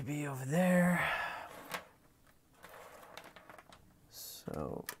 RGB over there.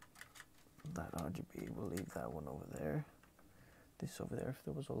 So that RGB, we'll leave that one over there. This over there, if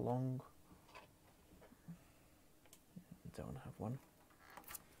there was a long, don't have one,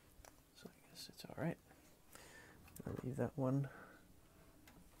 so I guess it's all right. I'll leave that one.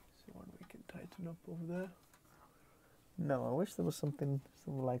 One we can tighten up over there. No, I wish there was something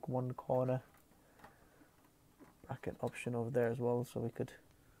like one corner bracket option over there as well, so we could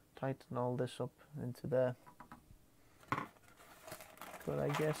tighten all this up into there. But I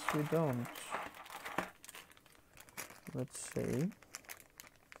guess we don't. Let's see.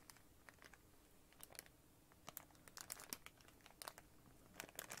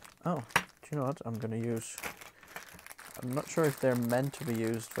 Oh, do you know what? I'm gonna use. I'm not sure if they're meant to be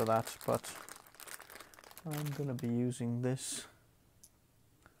used for that, but I'm gonna be using this.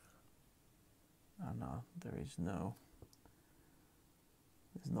 Oh no, there's no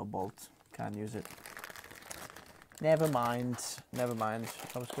bolt. Can't use it. Never mind, never mind.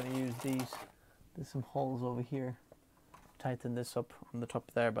 I was gonna use these. There's some holes over here. Tighten this up on the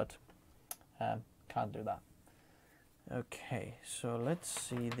top there, but can't do that. Okay, so let's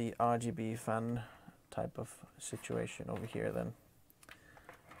see the RGB fan type of situation over here then.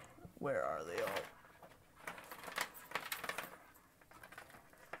 Where are they all?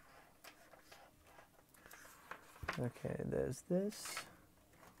 Okay, there's this.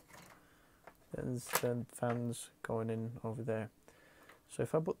 There's the fans going in over there. So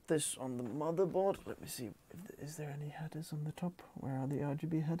if I put this on the motherboard, let me see, is there any headers on the top? Where are the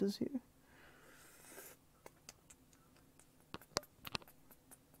RGB headers here?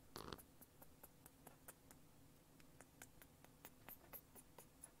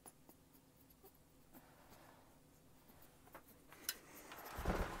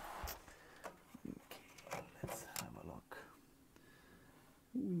 Okay, let's have a look.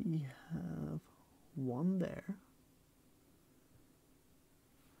 We have one there.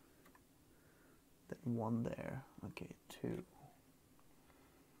 One there. Okay, two.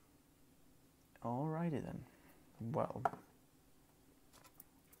 Alrighty then. Well,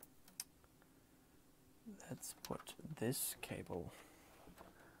 let's put this cable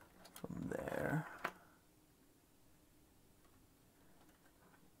from there.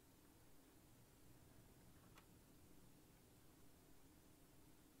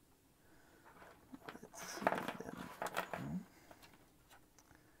 Let's see then.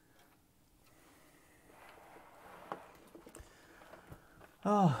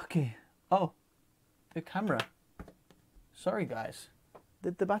 Oh, okay. Oh, the camera. Sorry, guys.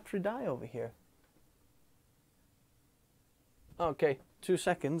 Did the battery die over here? Okay, 2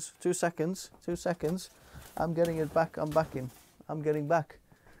 seconds, 2 seconds, 2 seconds. I'm getting it back. I'm back in. I'm getting back.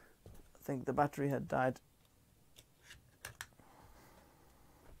 I think the battery had died.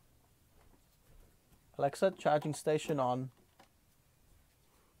 Alexa, charging station on.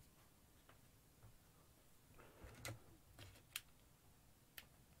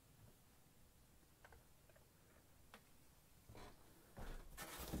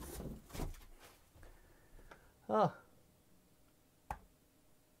 Oh.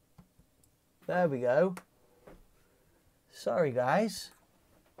 There we go. Sorry, guys.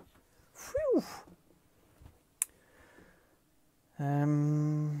 Phew.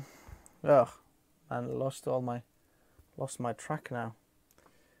 Oh, and lost my track now.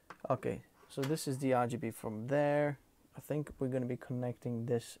 Okay, so this is the RGB from there. I think we're going to be connecting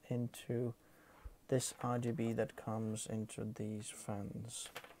this into this RGB that comes into these fans.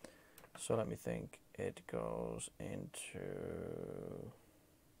 So let me think. It goes into,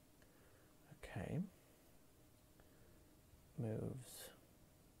 okay, moves,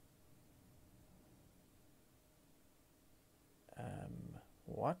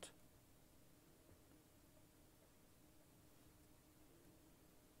 what?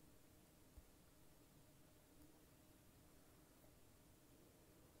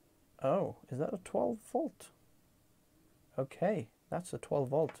 Oh, is that a 12 volt? Okay, that's a 12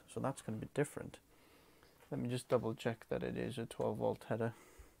 volt, so that's going to be different. Let me just double check that it is a 12 volt header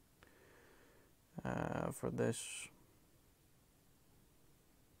for this.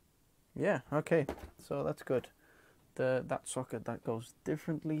 Yeah, okay, so that's good. That socket, that goes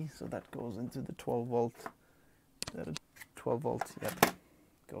differently, so that goes into the 12 volt. That a 12 volt, yep,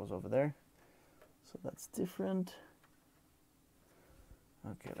 goes over there. So that's different.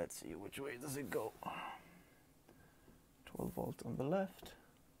 Okay, let's see which way does it go. 12 volt on the left.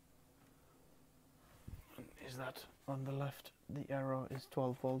 Is that on the left? The arrow is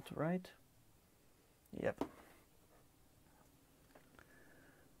 12 volt, right? Yep.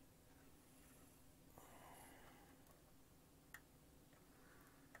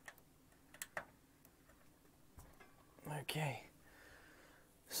 Okay.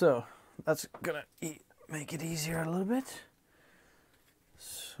 So that's gonna make it easier a little bit.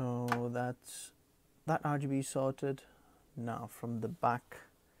 So that's that RGB sorted. Now from the back.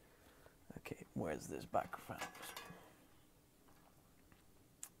 Okay, where's this back fan?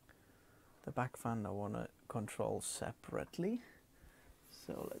 The back fan I want to control separately.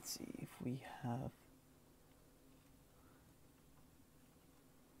 So let's see if we have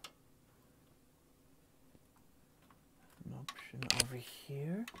an option over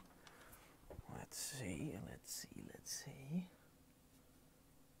here. Let's see, let's see, let's see.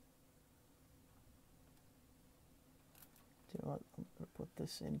 Do you know what? I'm going to put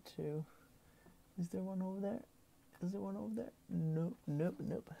this into... Is there one over there? Is there one over there? Nope, nope,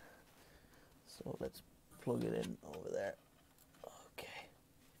 nope. So let's plug it in over there. Okay.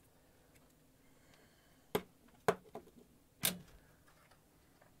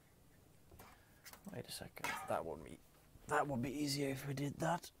 Wait a second. That would be easier if we did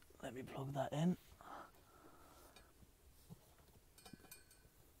that. Let me plug that in.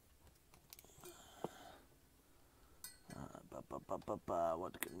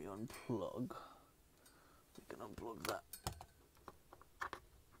 What can we unplug? We can unplug that.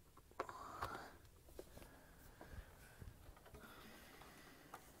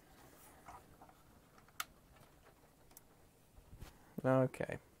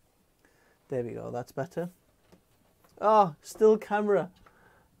 Okay. There we go, that's better. Oh, still camera.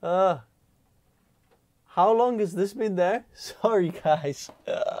 How long has this been there? Sorry, guys.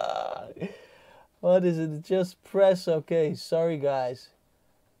 What is it? Just press OK. Sorry, guys.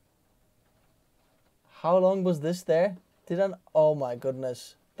 How long was this there? Oh my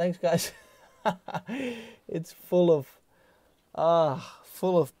goodness. Thanks, guys. It's full of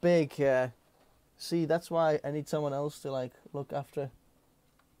big. See, that's why I need someone else to like look after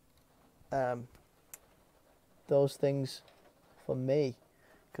those things for me,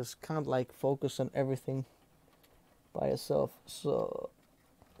 because can't like focus on everything by yourself. So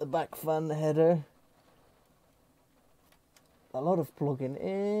the back fan header, a lot of plugging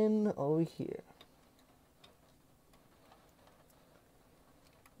in over here.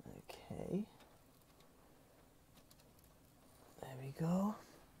 Okay, there we go.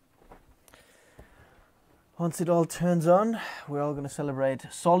 Once it all turns on, we're all going to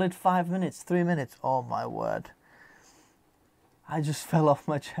celebrate. Solid 5 minutes, 3 minutes. Oh my word. I just fell off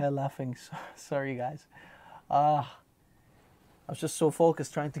my chair laughing. Sorry, guys. I was just so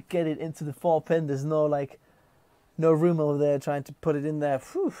focused trying to get it into the 4-pin. There's no room over there trying to put it in there.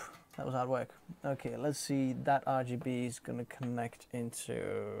 Whew, that was hard work. Okay, let's see. That RGB is going to connect into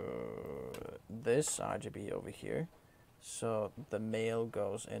this RGB over here. So the male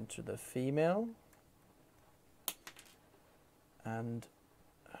goes into the female. And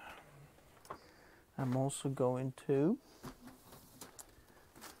I'm also going to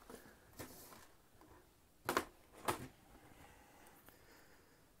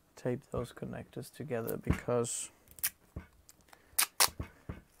tape those connectors together, because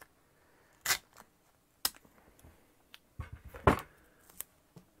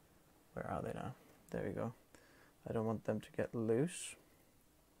where are they now? There we go. I don't want them to get loose,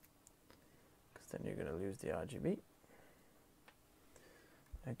 because then you're going to lose the RGB.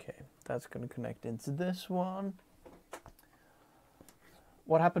 Okay, that's going to connect into this one.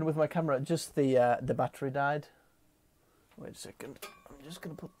 What happened with my camera? Just the battery died. Wait a second. I'm just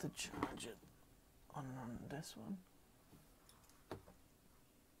going to put the charger on this one.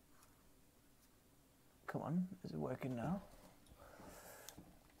 Come on, is it working now?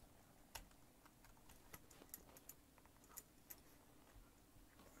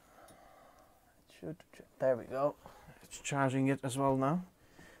 It should. There we go. It's charging it as well now.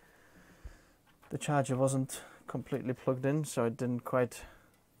 The charger wasn't completely plugged in, so it didn't quite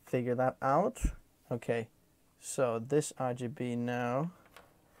figure that out. Okay, so this RGB now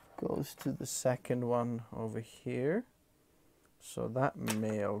goes to the second one over here. So that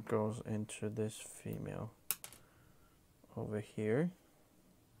male goes into this female over here.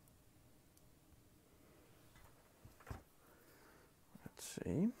 Let's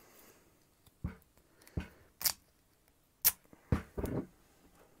see.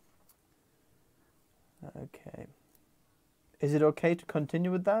 Okay. Is it okay to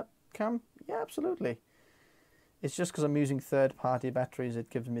continue with that, Cam? Yeah, absolutely. It's just because I'm using third-party batteries, it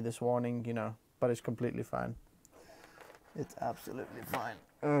gives me this warning, you know, but it's completely fine. It's absolutely fine.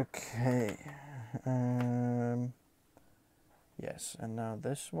 Okay. Yes, and now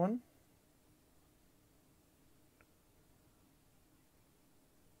this one.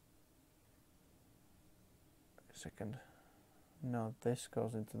 A second. No, this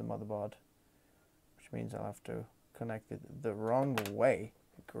goes into the motherboard, which means I'll have to connect it the wrong way.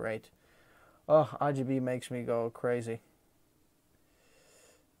 Great. Oh, RGB makes me go crazy. You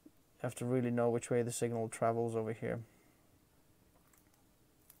have to really know which way the signal travels over here.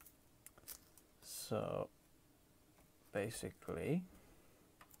 So basically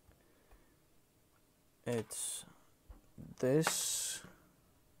it's this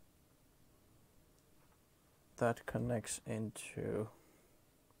that connects into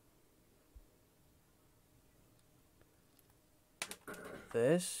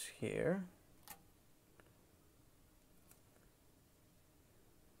this here.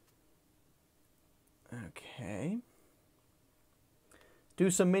 Okay. Do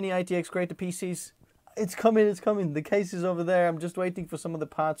some mini ITX greater PCs. It's coming, it's coming. The case is over there. I'm just waiting for some of the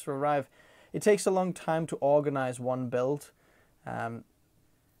parts to arrive. It takes a long time to organize one build.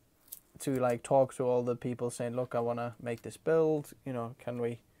 To like talk to all the people saying, look, I want to make this build. You know, can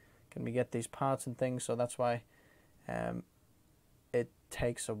we get these parts and things? So that's why it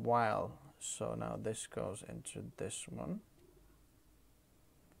takes a while. So now this goes into this one.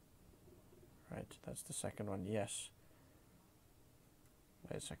 Right, that's the second one, yes.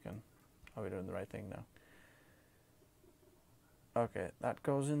 Wait a second. Are we doing the right thing now? Okay, that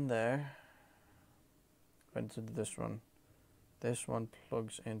goes in there. Went into this one. This one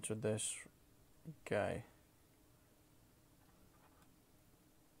plugs into this guy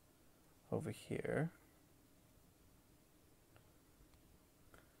over here.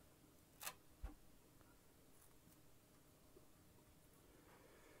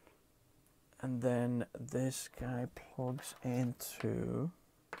 And then this guy plugs into,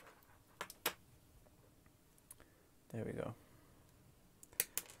 there we go,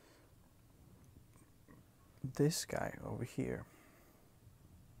 this guy over here.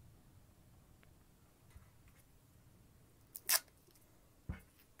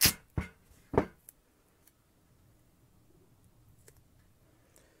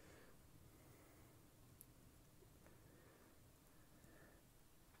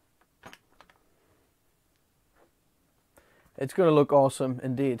 It's gonna look awesome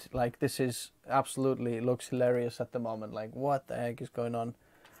indeed. Like, this is absolutely looks hilarious at the moment. Like, what the heck is going on?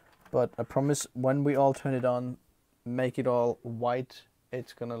 But I promise when we all turn it on, make it all white,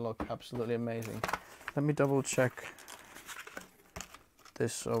 it's gonna look absolutely amazing. Let me double check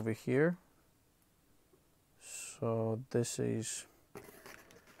this over here. So this is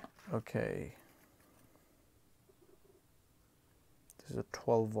okay. This is a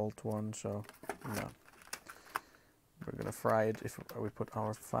 12-volt one, so no. We're gonna fry it if we put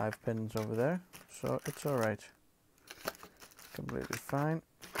our 5 pins over there, so it's all right. Completely fine.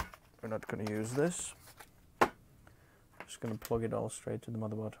 We're not gonna use this. Just gonna plug it all straight to the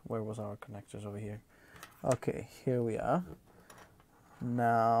motherboard. Where was our connectors over here? Okay, here we are.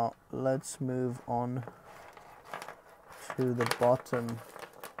 Now let's move on to the bottom.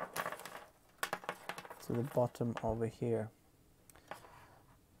 To the bottom over here.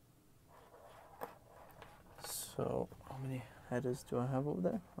 So how many headers do I have over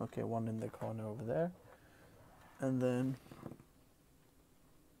there? Okay, one in the corner over there. And then,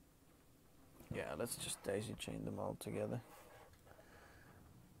 yeah, let's just daisy chain them all together.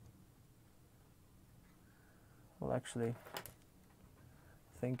 Well, actually,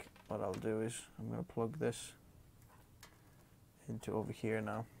 I think what I'll do is I'm going to plug this into over here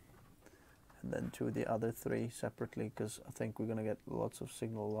now. And then to the other 3 separately, because I think we're going to get lots of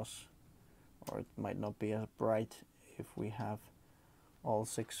signal loss. Or it might not be as bright if we have all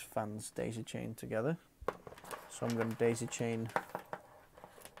 6 fans daisy chained together. So I'm going to daisy chain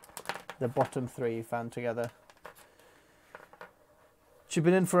the bottom 3 fan together.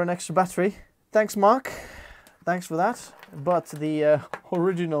 Chipping in for an extra battery. Thanks, Mark. Thanks for that. But the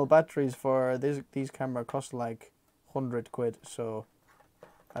original batteries for these camera cost like 100 quid, so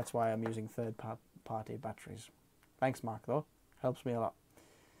that's why I'm using third-party batteries. Thanks, Mark, though. Helps me a lot.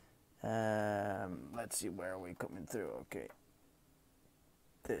 Let's see, where are we coming through? Okay,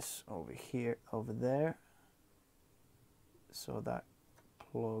 this over here, over there, so that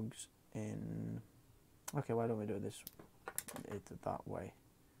plugs in. Okay, why don't we do this that way?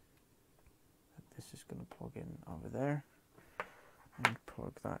 This is going to plug in over there and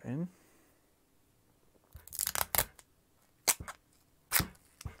plug that in.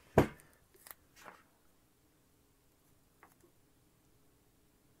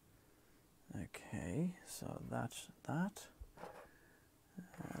 Okay, so that's that.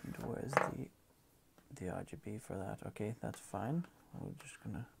 And where's the RGB for that? Okay, that's fine. We're just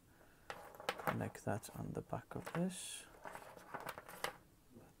gonna connect that on the back of this.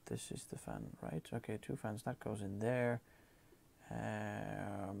 This is the fan, right? Okay, 2 fans. That goes in there.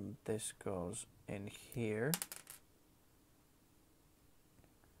 This goes in here,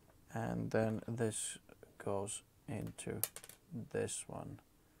 and then this goes into this one.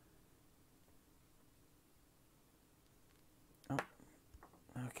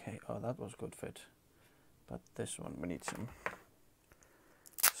 Okay, oh, that was good fit. But this one, we need some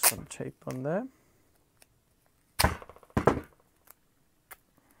tape on there.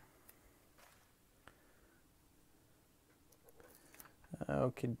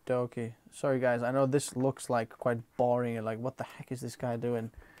 Okie dokie. Sorry guys, I know this looks like quite boring and like, what the heck is this guy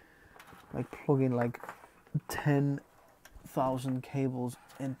doing? Like plugging like 10,000 cables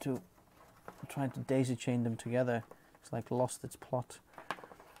into trying to daisy chain them together. It's like lost its plot.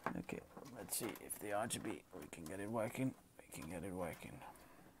 Okay, let's see if the RGB, we can get it working. We can get it working.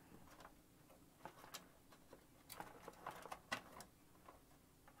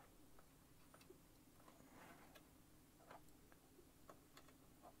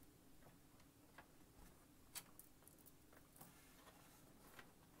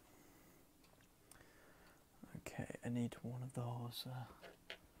 Okay, I need one of those.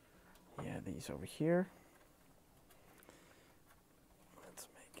 Yeah, these over here. Let's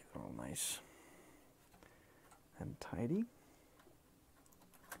make it all nice and tidy.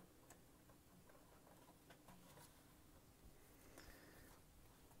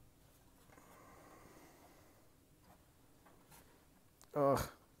 Ugh,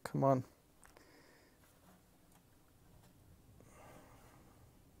 come on.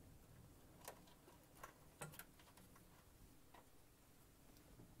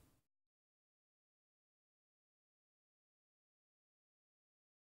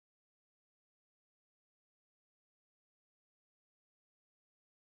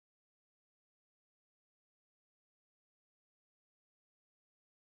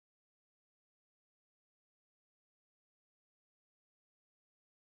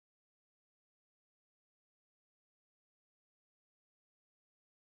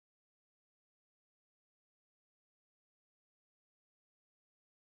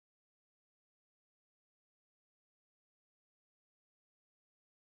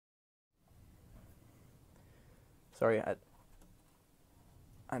 Sorry,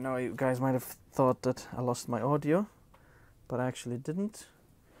 I know you guys might have thought that I lost my audio, but I actually didn't.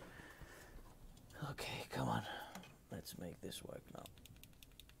 Okay, come on. Let's make this work now.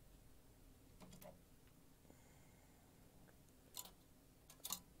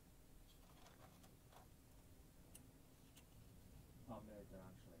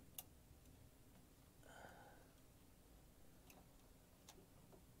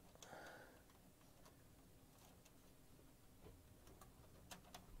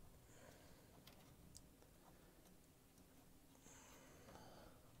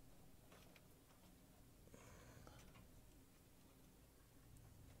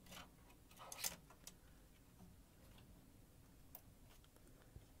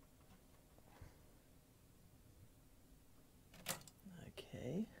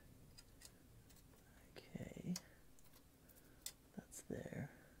 Okay. Okay. That's there.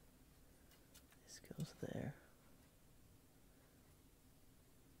 This goes there.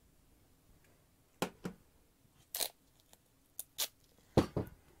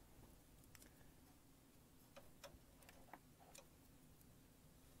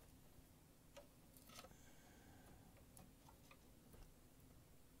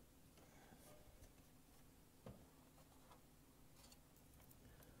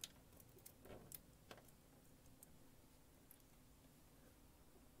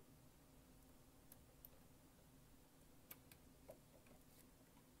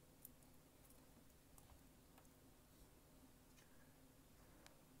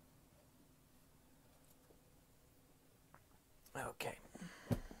 Okay.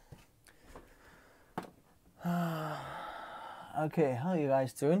 Okay, how are you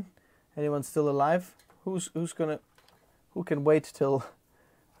guys doing? Anyone still alive? Who can wait till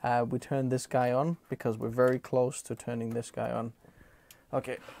we turn this guy on, because we're very close to turning this guy on.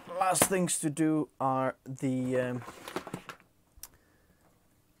 Okay, last things to do are the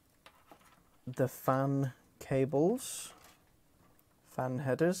fan cables, fan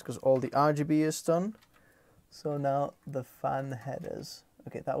headers, because all the RGB is done. So now the fan headers.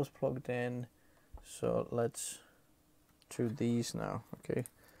 Okay, that was plugged in. So let's do these now. Okay,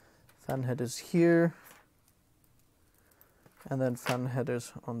 fan headers here, and then fan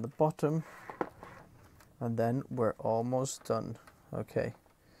headers on the bottom, and then we're almost done. Okay,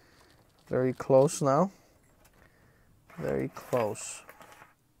 very close now. Very close.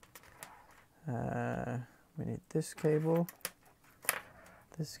 We need this cable,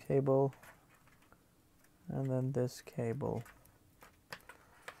 and then this cable.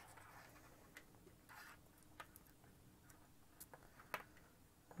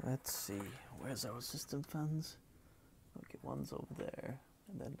 Let's see, where's our system fans? Okay, one's over there,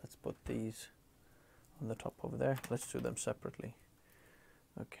 and then let's put these on the top over there. Let's do them separately.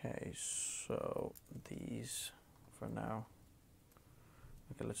 Okay, so these for now.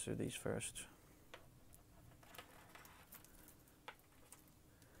 Okay, let's do these first.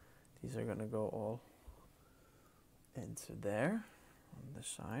 These are gonna go all into there on this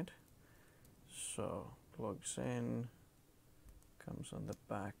side. So plugs in, comes on the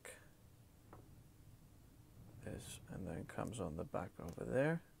back, this, and then comes on the back over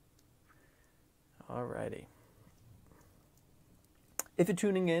there. Alrighty. If you're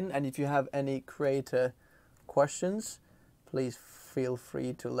tuning in and if you have any creator questions, please feel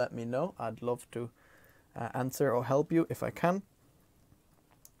free to let me know. I'd love to answer or help you if I can.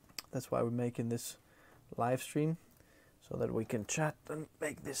 That's why we're making this live stream, so that we can chat and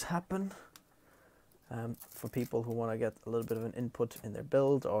make this happen. For people who want to get a little bit of an input in their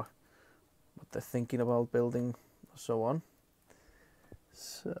build, or what they're thinking about building, or so on.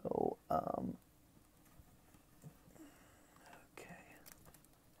 So, okay,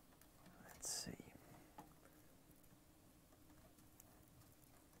 let's see.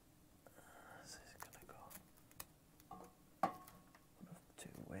 This is gonna go one of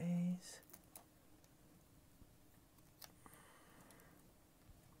two ways.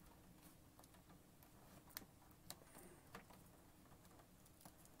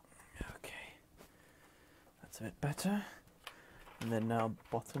 A bit better. And then now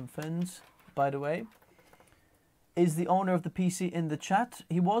bottom fins. By the way, is the owner of the PC in the chat?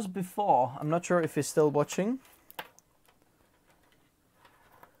 He was before. I'm not sure if he's still watching.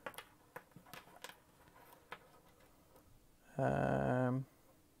 Okay.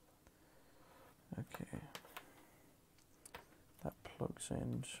 That plugs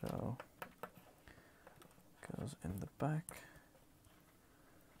in, so goes in the back.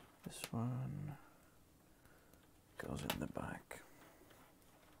 This one goes in the back.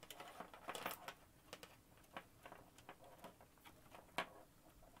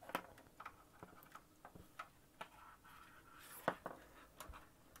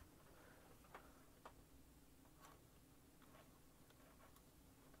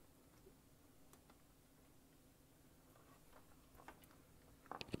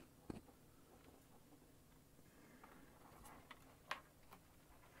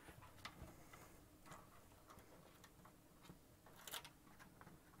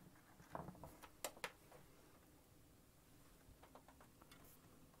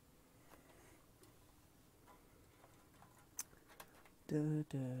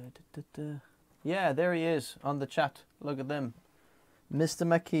 Yeah, there he is on the chat. Look at them. Mr.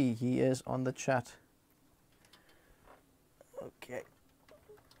 McKee, he is on the chat. Okay,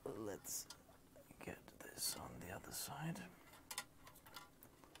 let's get this on the other side.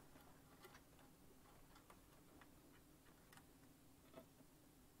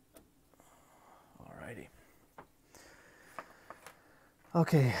 Alrighty.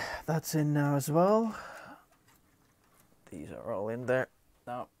 Okay, that's in now as well. These are all in there.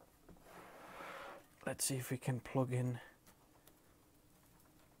 Now, let's see if we can plug in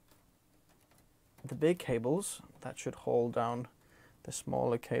the big cables that should hold down the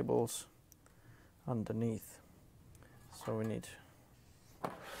smaller cables underneath. So we need,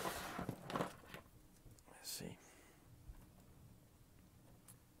 let's see.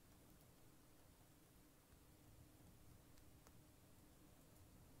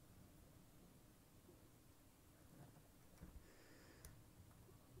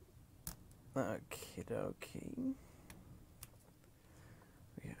 Okie dokie.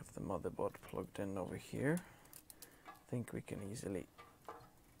 We have the motherboard plugged in over here. I think we can easily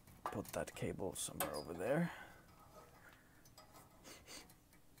put that cable somewhere over there.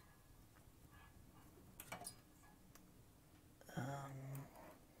 I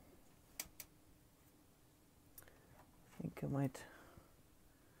think I might.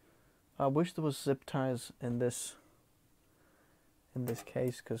 I wish there was zip ties in this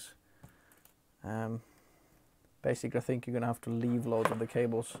case, because basically I think you're gonna have to leave loads of the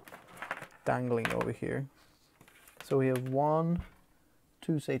cables dangling over here. So we have 1,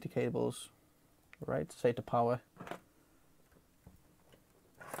 2 SATA cables, right? SATA power.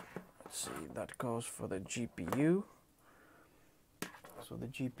 Let's see, that goes for the GPU. So the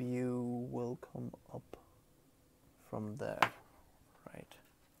GPU will come up from there, right?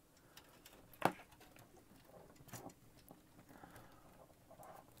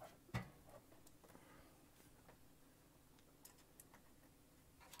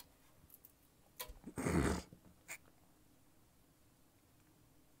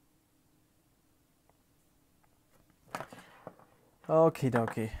 Okie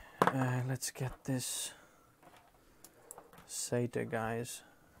dokie, let's get this SATA guys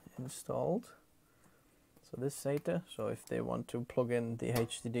installed. So this SATA, so if they want to plug in the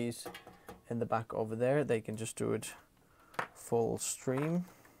HDDs in the back over there, they can just do it full stream.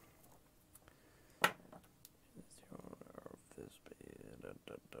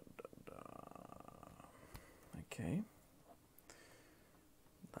 Okay,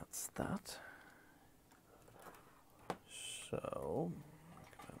 that's that. So I'm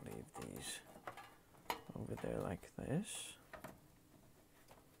gonna leave these over there like this,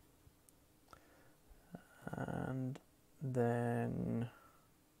 and then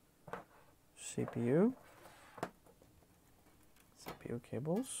CPU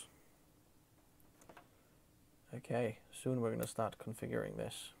cables. Okay, soon we're gonna start configuring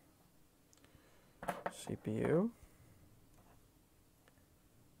this. CPU.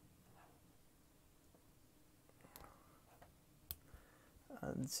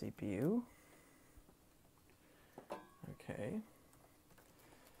 And CPU. Okay.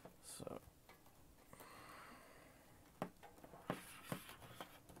 So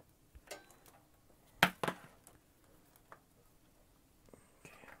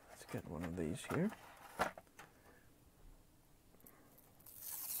okay, let's get one of these here.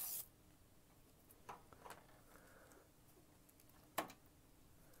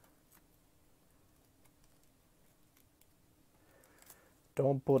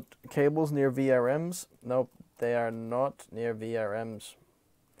 Don't put cables near VRMs. Nope, they are not near VRMs.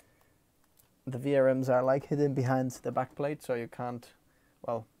 The VRMs are like hidden behind the backplate, so you can't,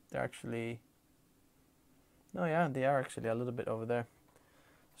 well, they're actually, no, yeah, they are actually a little bit over there.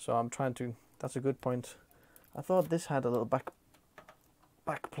 So I'm trying to, that's a good point. I thought this had a little back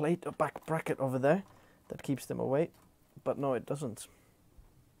plate or back bracket over there that keeps them away, but no, it doesn't.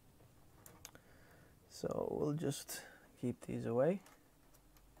 So we'll just keep these away.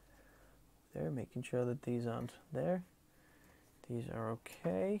 There, making sure that these aren't there. These are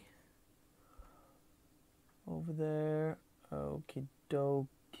okay. Over there, okie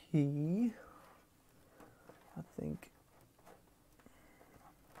dokie. I think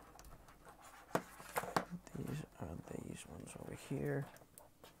these are these ones over here.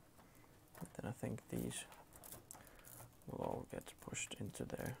 And then I think these will all get pushed into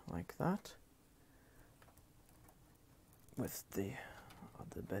there like that. With the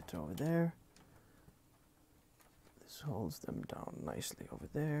other bit over there. This holds them down nicely over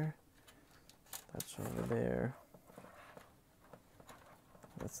there. That's over there.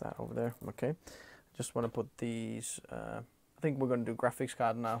 That's that over there. Okay. Just want to put these. I think we're going to do graphics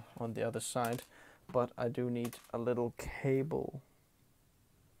card now on the other side, but I do need a little cable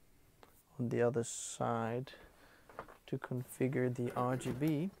on the other side to configure the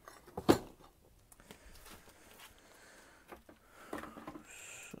RGB.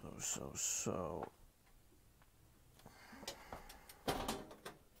 So.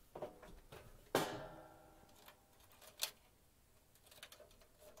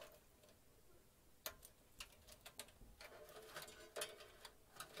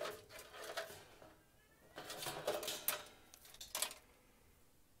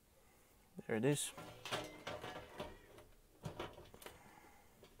 There it is.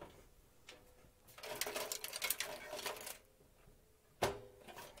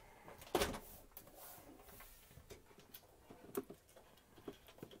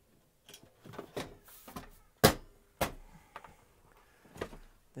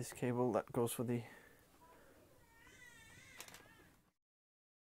 This cable that goes for the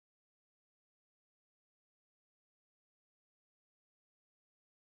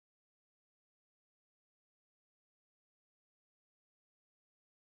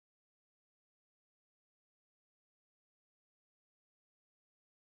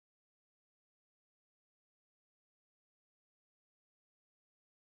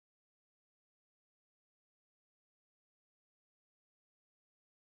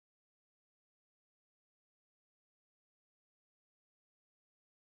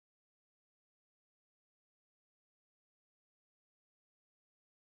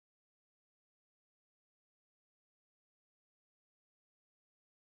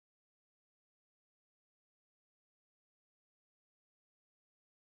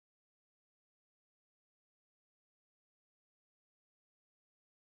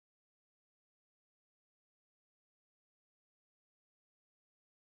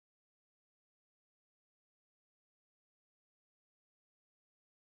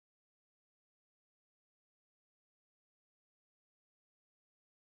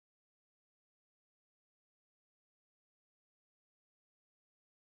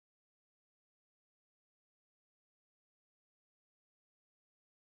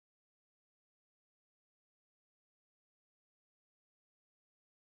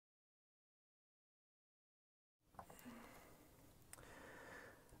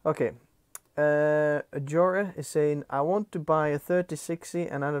okay. Jora is saying, I want to buy a 3060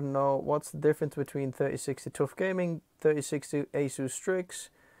 and I don't know what's the difference between 3060 Tough Gaming, 3060 Asus Strix.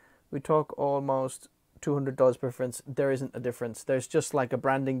 We talk almost $200 difference. There isn't a difference. There's just like a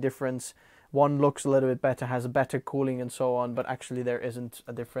branding difference. One looks a little bit better, has a better cooling and so on, but actually there isn't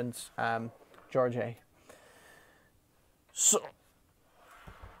a difference, George A. So,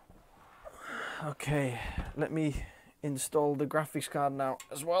 okay, let me install the graphics card now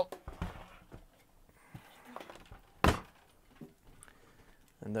as well.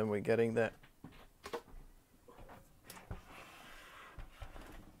 And then we're getting there.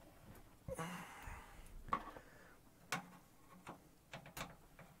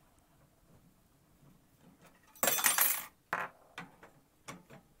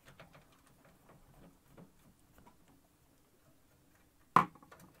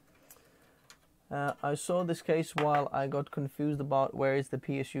 I saw this case while I got confused about where is the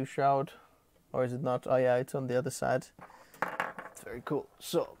PSU shroud, or is it not? Oh yeah, it's on the other side. It's very cool.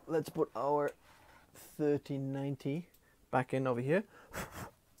 So let's put our 3090 back in over here. Let's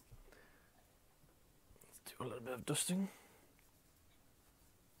do a little bit of dusting.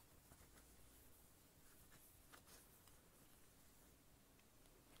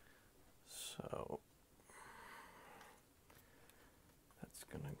 So that's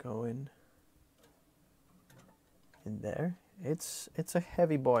gonna go in there. It's a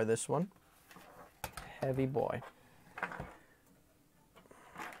heavy boy, this one. Heavy boy.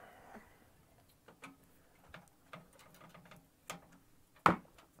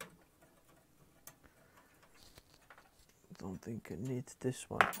 Don't think it needs this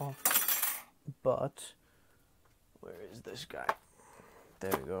one off, but where is this guy?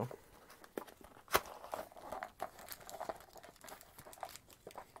 There we go.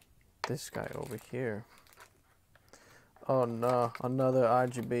 This guy over here. Oh no, another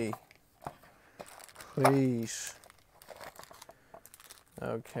RGB. Please.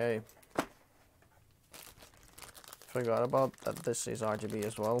 Okay. Forgot about that this is RGB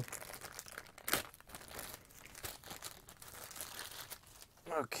as well.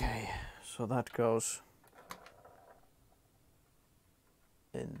 Okay, so that goes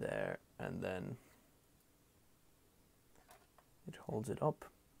in there and then it holds it up.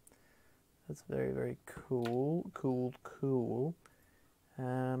 That's very, very cool, cool.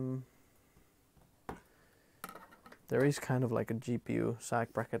 there is kind of like a GPU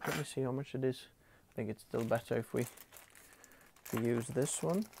sag bracket. Let me see how much it is. I think it's still better if we use this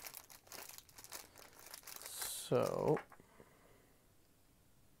one. So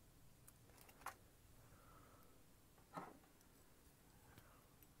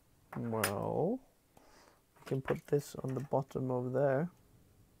well, we can put this on the bottom over there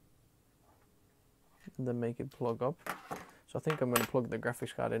and then make it plug up. So I think I'm going to plug the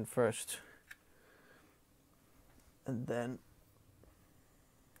graphics card in first and then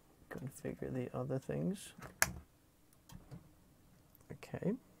configure the other things.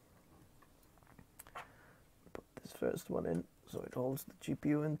 Okay. Put this first one in so it holds the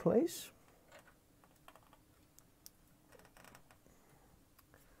GPU in place.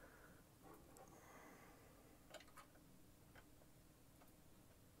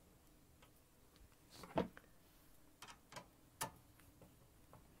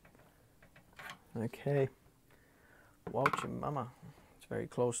 Okay. Wowchi mama. It's very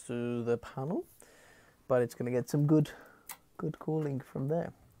close to the panel, but it's going to get some good cooling from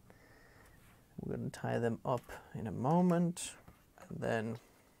there. We're going to tie them up in a moment, and then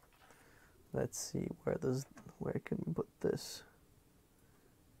let's see where can we put this?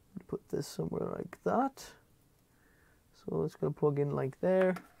 Put this somewhere like that. So it's going to plug in like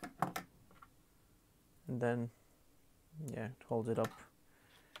there, and then yeah, it holds it up,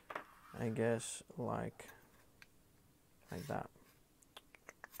 I guess, like that.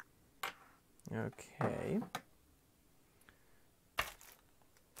 Okay.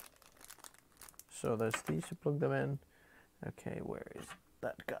 So there's these, you plug them in. Okay, where is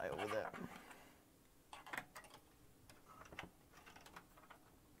that guy over there?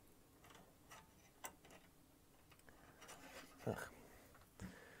 Ugh.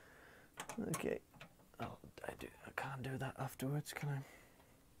 Okay. Oh, I can't do that afterwards, can I?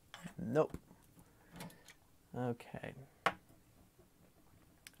 Nope. Okay.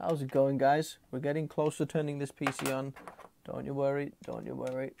 How's it going, guys? We're getting close to turning this PC on. Don't you worry, don't you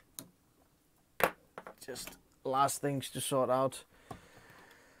worry. Just last things to sort out.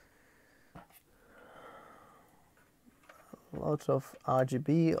 A lot of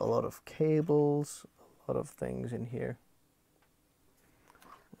RGB, a lot of cables, a lot of things in here.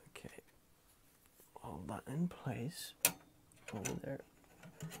 Okay. Hold that in place over there.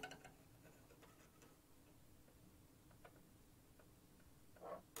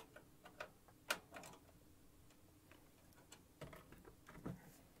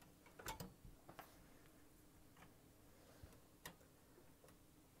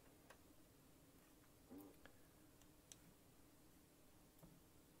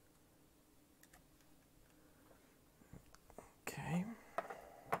 Okay.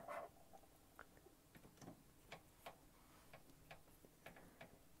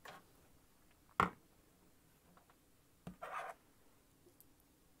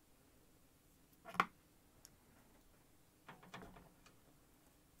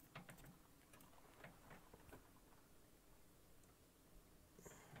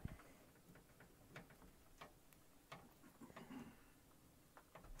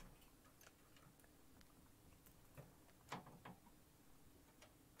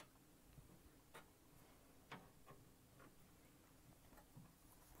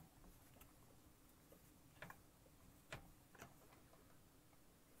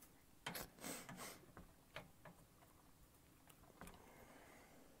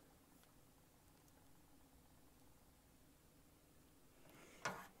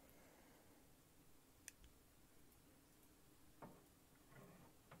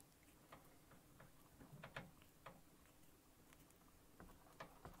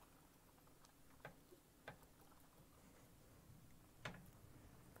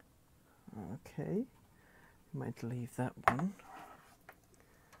 Okay, might leave that one.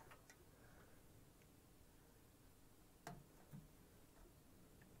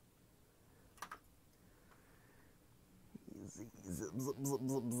 Easy, zip, zip, zip,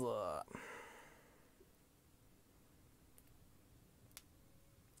 zip, zip.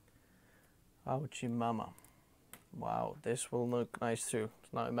 Ouchie mama. Wow, this will look nice too.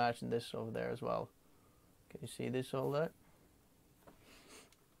 Now imagine this over there as well. Can you see this all there?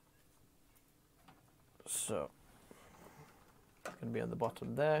 So it's going to be on the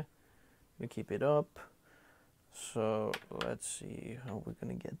bottom there. We keep it up. So let's see how we're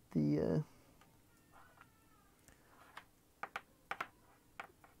going to get the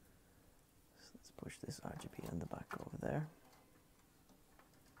so let's push this RGB on the back over there.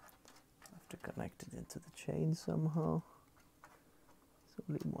 Have to connect it into the chain somehow. It's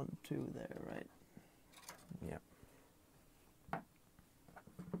only 1, 2 there, right? Yep.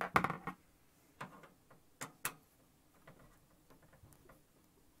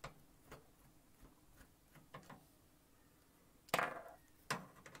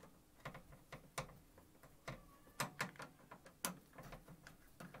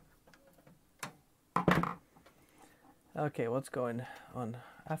 Okay, what's going on?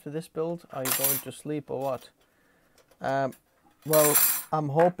 After this build, are you going to sleep or what? Well, I'm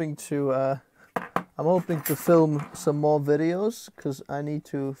hoping to film some more videos, because I need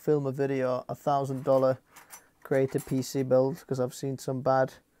to film a video, $1,000 create a PC build, because I've seen some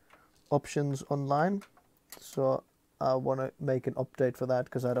bad options online. So I want to make an update for that,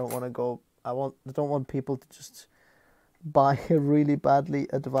 because I don't want to go. I don't want people to just buy a really badly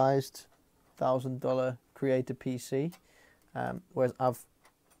advised $1,000 create a PC. Whereas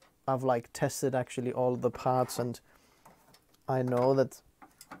I've like tested actually all the parts, and I know that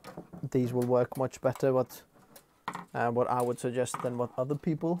these will work much better what I would suggest than what other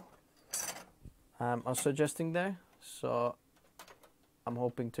people are suggesting there. So I'm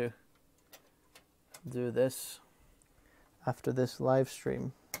hoping to do this after this live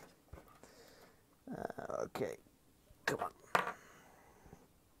stream. Okay, come on.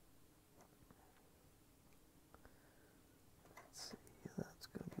 Let's see, that's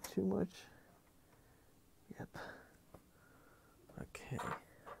going to be too much. Yep. Okay. Oh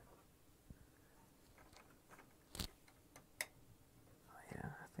yeah,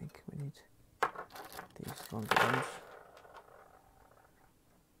 I think we need these longer ones.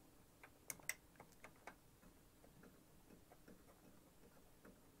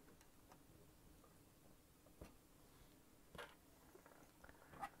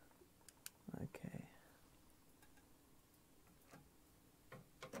 Okay.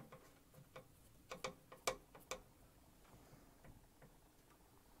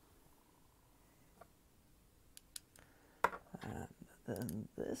 And then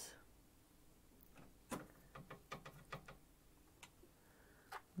this.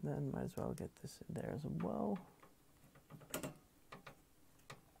 Then might as well get this in there as well.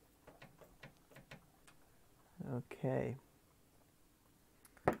 Okay.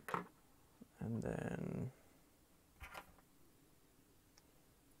 And then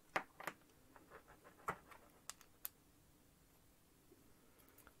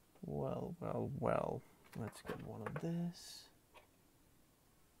well, let's get one of this.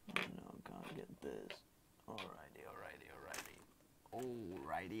 No, can't get this. Alrighty.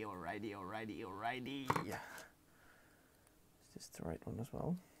 Yeah. Is this the right one as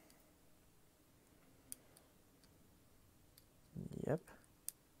well? Yep.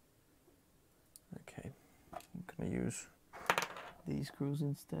 Okay. I'm gonna use these screws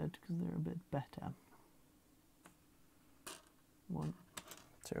instead, because they're a bit better. 1,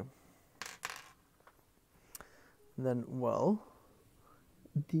 2. Then, well,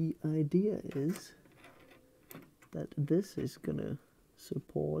 the idea is that this is gonna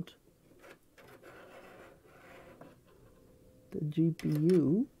support the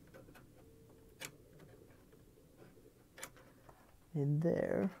GPU in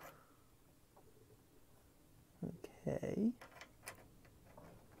there. Okay.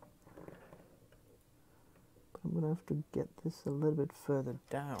 But I'm gonna have to get this a little bit further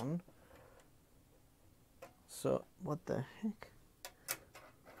down. So what the heck?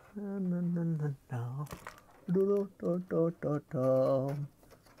 No.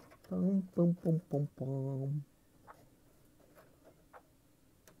 Bum.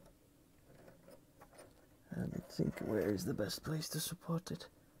 And I think where is the best place to support it?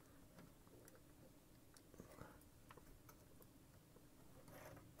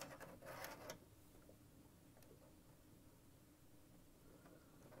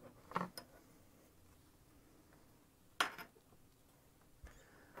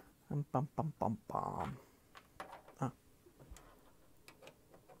 Bum. Ah.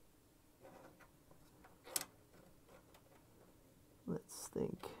 Let's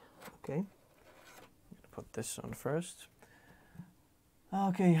think. Okay. I'm gonna put this on first.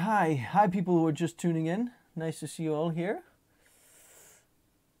 Okay, hi people who are just tuning in. Nice to see you all here.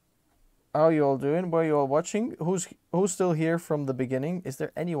 How are you all doing? Where are you all watching? Who's still here from the beginning? Is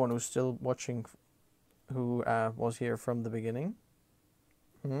there anyone who's still watching who was here from the beginning?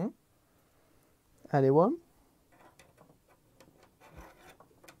 Anyone?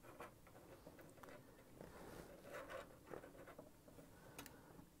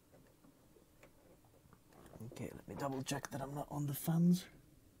 Okay, let me double check that I'm not on the fans.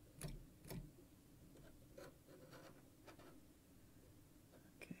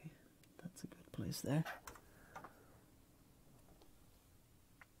 Okay, that's a good place there.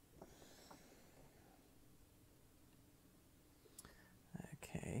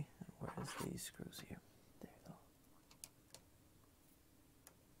 Okay, where's these screws here? There you go.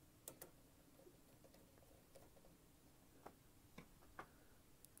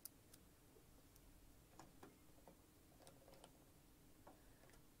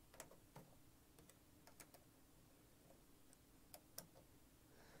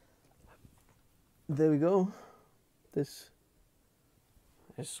 there we go. This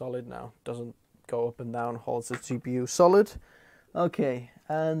is solid now. Doesn't go up and down, holds the GPU solid. Okay,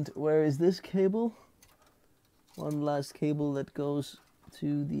 and where is this cable? One last cable that goes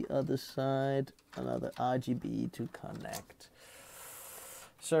to the other side, another RGB to connect.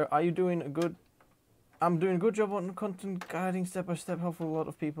 So are you doing a good... I'm doing a good job on content guiding step by step, helpful a lot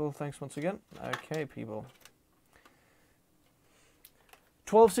of people. Thanks once again. Okay, people.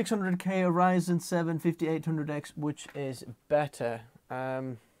 12600K, a Ryzen 7 5800X, which is better.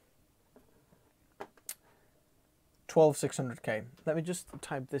 12600K. Let me just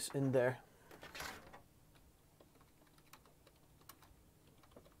type this in there.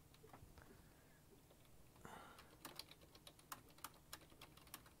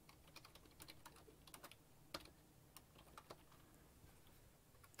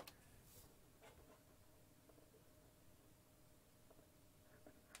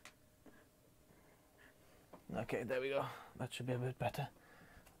 Okay, there we go. That should be a bit better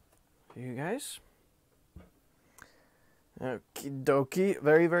for you guys. Okie dokie.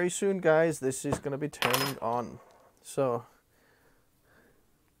 Very, very soon, guys, this is going to be turning on. So,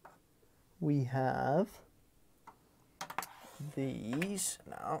 we have these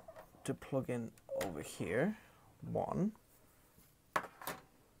now to plug in over here. One.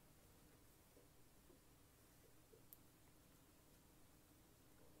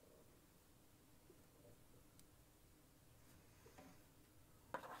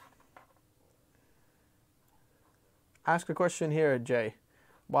 Ask a question here, Jay.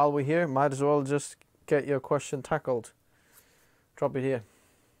 While we're here, might as well just get your question tackled. Drop it here.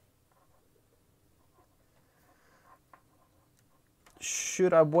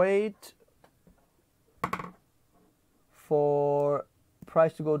 Should I wait for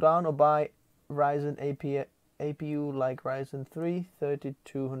price to go down or buy Ryzen APU like Ryzen 3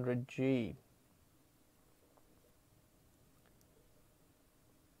 3200G?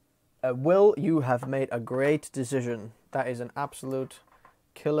 Will, you have made a great decision. That is an absolute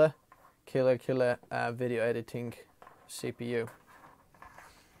killer video editing CPU.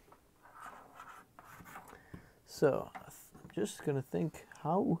 So I'm just gonna think,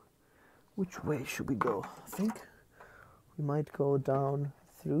 which way should we go? I think we might go down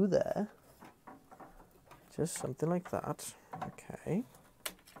through there. Just something like that. Okay.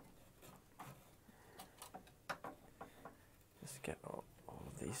 Just get all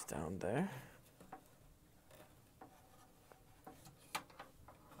of these down there.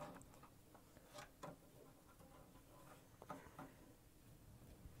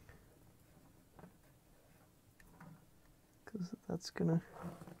 Because that's gonna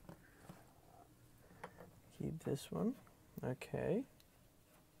keep this one. Okay.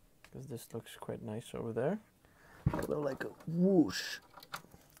 Because this looks quite nice over there. Well, like a whoosh.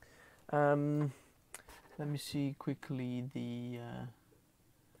 Let me see quickly the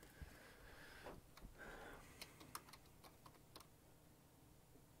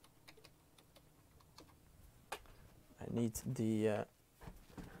I need the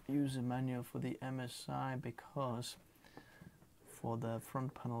user manual for the MSI, because for the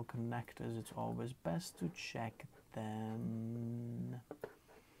front panel connectors it's always best to check them.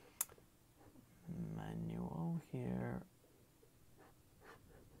 Manual here.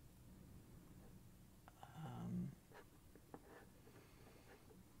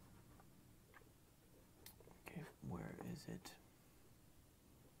 Okay, where is it?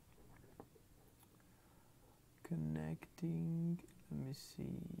 Connecting, let me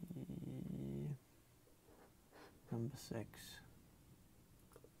see, number 6.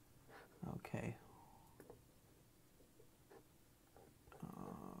 Okay.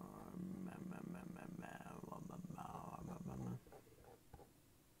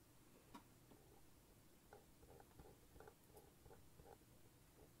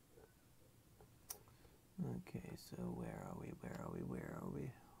 Okay, so where are we?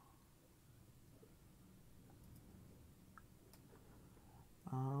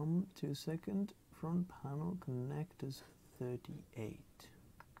 2 seconds. Front panel connectors 38.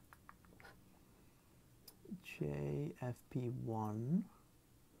 JFP1.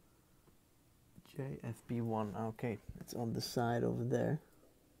 JFP1. Okay, it's on the side over there.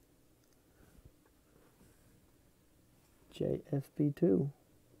 JFP2.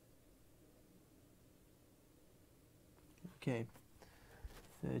 Okay,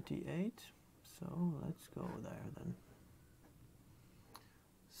 38. So let's go there then.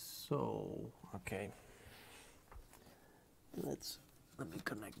 So, okay. Let me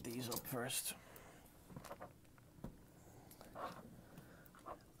connect these up first.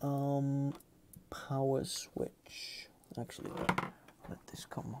 Power switch. Actually, let this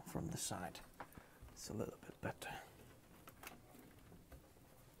come from the side. That's a little bit better.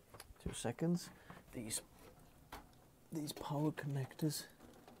 2 seconds. These power connectors.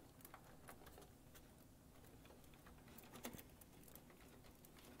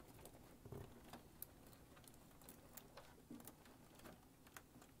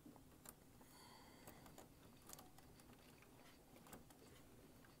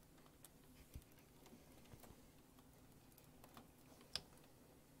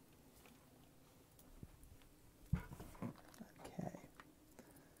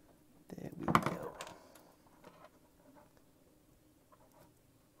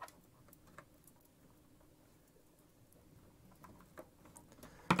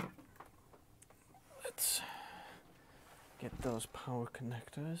 Let's get those power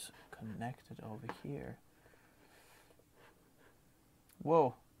connectors connected over here.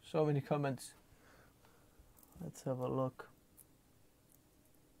 Whoa, so many comments. Let's have a look.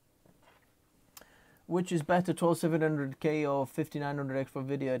 Which is better, 12700K or 5900X for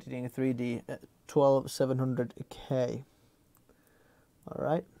video editing 3D? 12700K.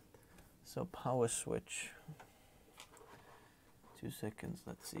 Alright, so power switch. 2 seconds,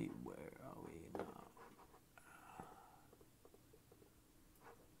 let's see, where are we now?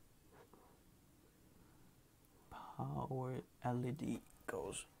 Power LED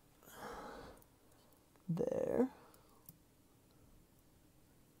goes there.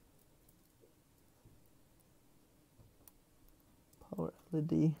 Power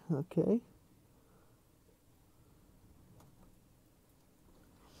LED, okay.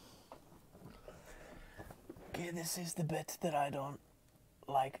 Okay, this is the bit that I don't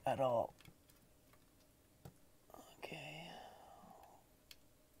like at all. Okay.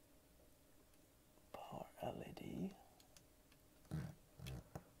 Power LED.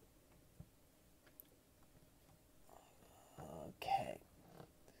 Okay.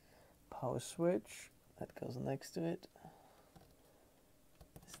 Power switch, that goes next to it.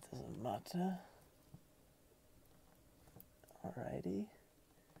 This doesn't matter. Alrighty.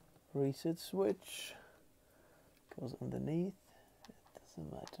 Reset switch goes underneath. It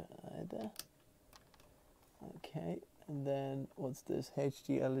doesn't matter either. Okay, and then what's this?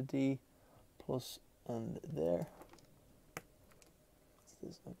 HD LED plus and there. What's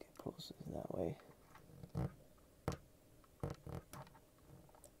this? Okay, closes that way.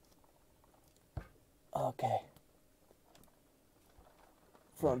 Okay.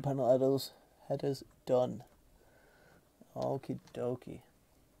 Front panel headers done. Okie dokie.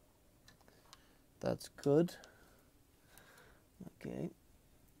 That's good. Okay.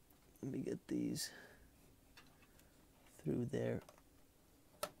 Let me get these through there.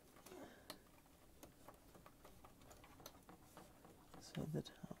 So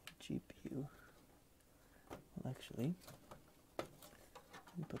that our GPU will actually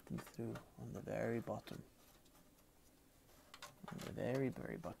put them through on the very bottom. On the very,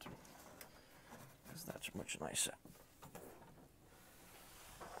 very bottom. Because that's much nicer.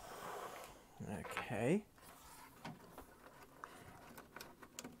 Okay.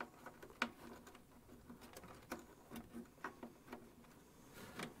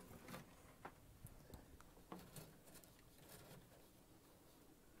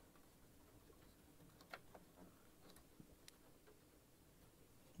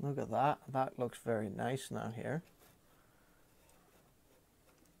 Look at that. That looks very nice now here.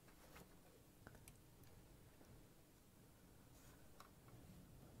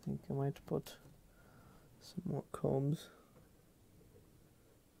 I think I might put some more combs.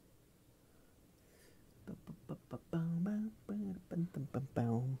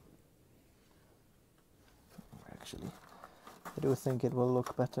 Actually, I do think it will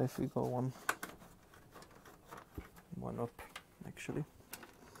look better if we go one up, actually.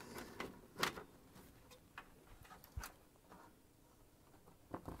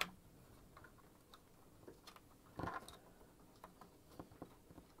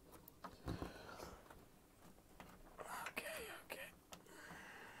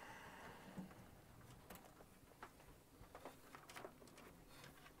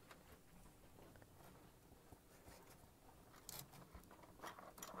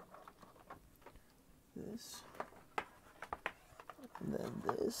 This, and then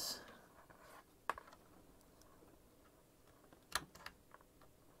this.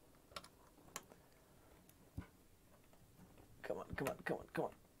 Come on, come on, come on, come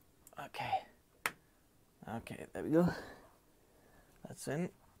on. Okay. Okay, there we go. That's in.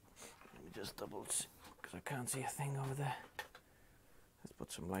 Let me just double check, because I can't see a thing over there. Let's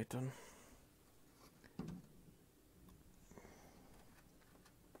put some light on.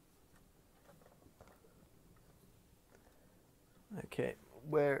 Okay,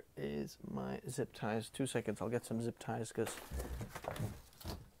 where is my zip ties? 2 seconds, I'll get some zip ties because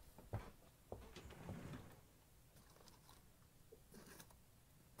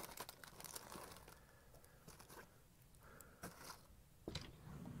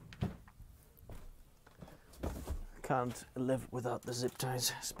can't live without the zip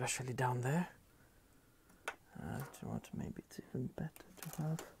ties, especially down there. Do you know what? Maybe it's even better to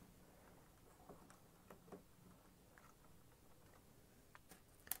have.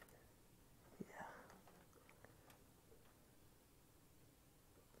 Yeah.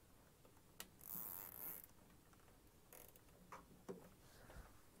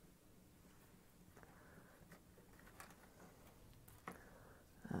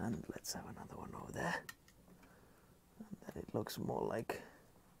 And let's have another one over there. And then it looks more like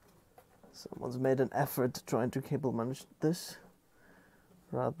someone's made an effort trying to cable manage this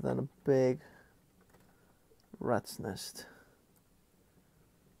rather than a big rat's nest.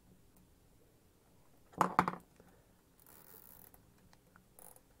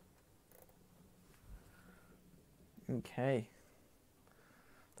 Okay,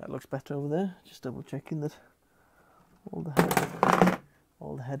 that looks better over there. Just double checking that all the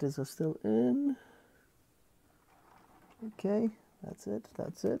headers are still in. Okay, that's it,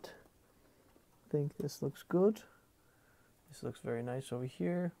 that's it. I think this looks good. This looks very nice over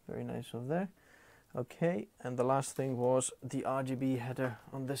here, very nice over there. Okay, and the last thing was the RGB header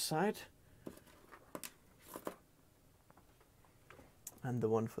on this side. And the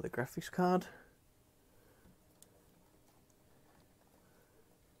one for the graphics card.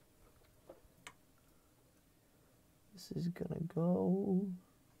 This is gonna go.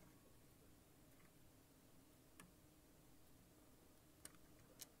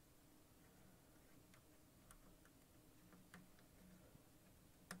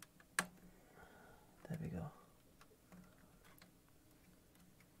 There we go.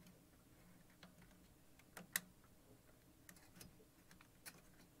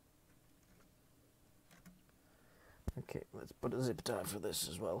 Okay, let's put a zip tie for this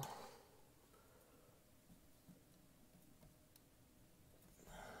as well.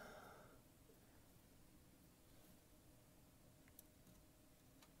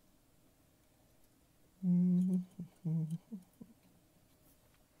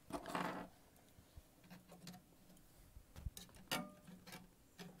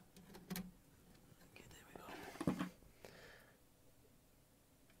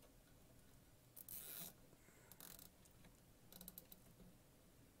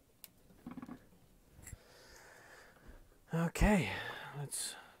 Okay,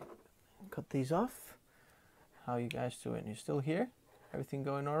 let's cut these off. How you guys doing? You still here? Everything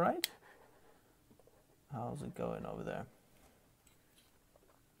going all right? How's it going over there?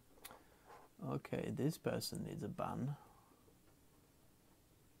 Okay, this person needs a ban.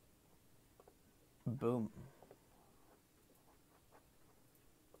 Boom.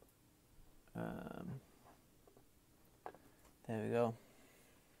 There we go.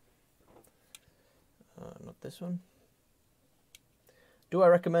 Not this one. Do I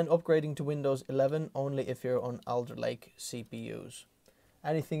recommend upgrading to Windows 11 only if you're on Alder Lake CPUs?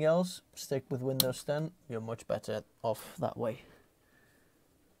 Anything else, stick with Windows 10. You're much better off that way.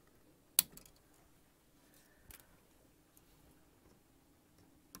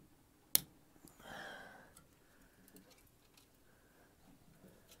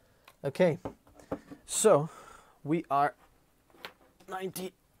 Okay, so we are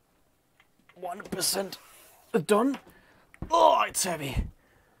 91% done. Oh, it's heavy.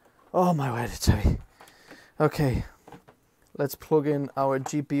 Oh my word, it's heavy. Okay, let's plug in our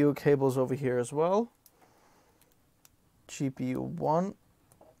GPU cables over here as well. GPU 1.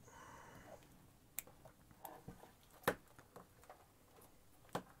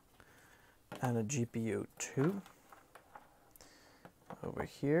 And a GPU 2 over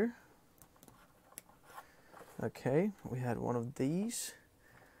here. Okay, we had one of these.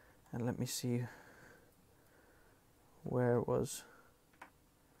 And let me see, where was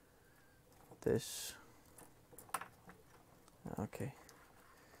this? Okay,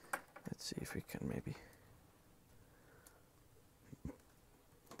 let's see if we can maybe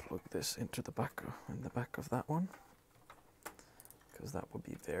plug this into the back of that one, because that would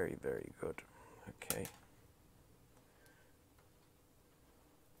be very, very good. Okay.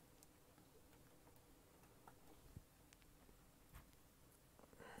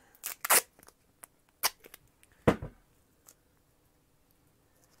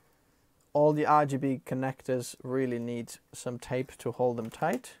 All the RGB connectors really need some tape to hold them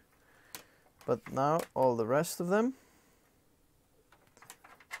tight, but now all the rest of them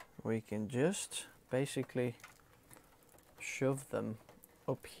we can just basically shove them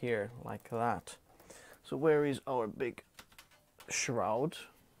up here like that. So where is our big shroud?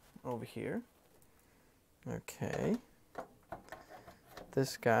 Over here. Okay.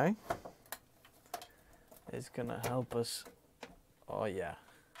 This guy is gonna help us. Oh yeah.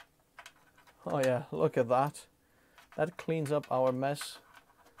 Oh yeah, look at that. That cleans up our mess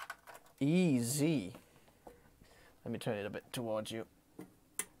easy. Let me turn it a bit towards you.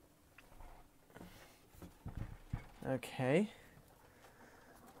 Okay.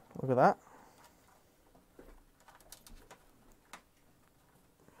 Look at that.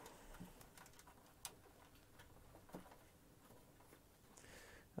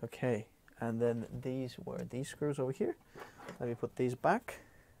 Okay, and then these were these screws over here. Let me put these back.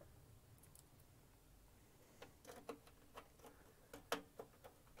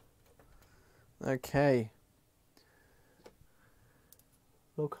 Okay.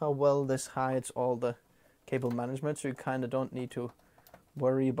 Look how well this hides all the cable management, so you kind of don't need to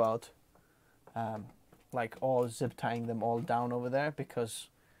worry about like all zip tying them all down over there, because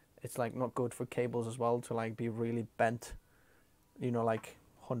it's like not good for cables as well to like be really bent, you know, like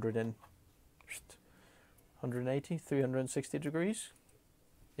 180, 360 degrees.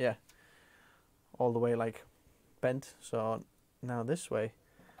 Yeah, all the way like bent. So now this way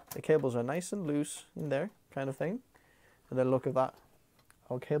the cables are nice and loose in there, kind of thing. And then look at that,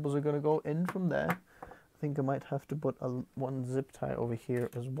 our cables are going to go in from there. I think I might have to put one zip tie over here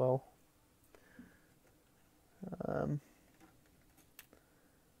as well.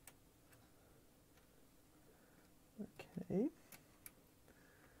 Okay,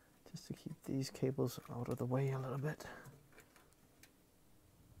 just to keep these cables out of the way a little bit.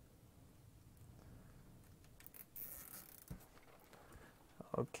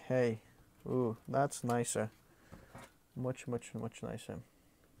 Okay, ooh, that's nicer. Much nicer.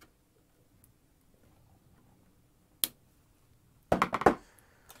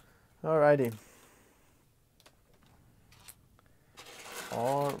 Alrighty.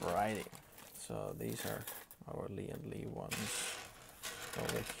 Alrighty. So these are our Lee and Lee ones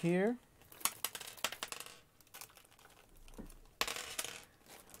over here.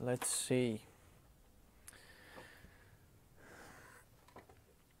 Let's see.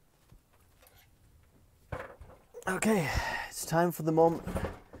 Okay, it's time for the moment.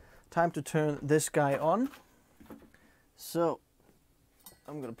 Time to turn this guy on. So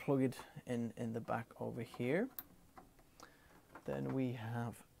I'm gonna plug it in the back over here. Then we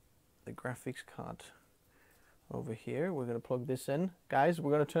have the graphics card over here. We're gonna plug this in. Guys,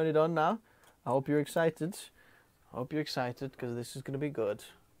 we're gonna turn it on now. I hope you're excited. I hope you're excited, because this is gonna be good.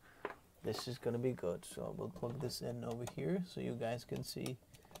 This is gonna be good. So we'll plug this in over here so you guys can see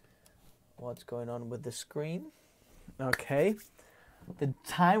what's going on with the screen. Okay, the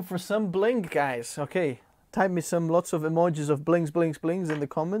time for some blink, guys. Okay, type me lots of emojis of blinks in the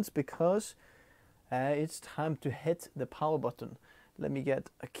comments, because it's time to hit the power button. Let me get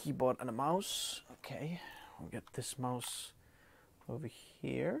a keyboard and a mouse. Okay, we'll get this mouse over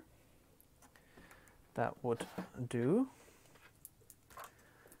here. That would do.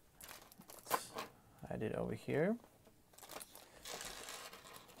 Let's add it over here.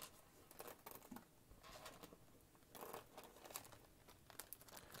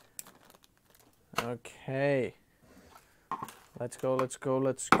 Okay, let's go.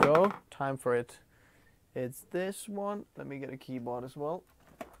 Time for it. It's this one. Let me get a keyboard as well.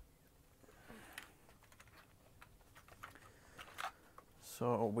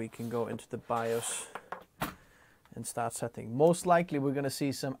 So we can go into the BIOS and start setting. Most likely we're gonna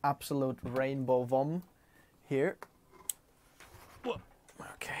see some absolute rainbow vom here.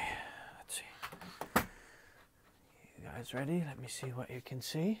 Okay, let's see. You guys ready? Let me see what you can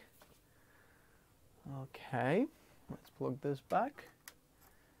see. Okay, let's plug this back.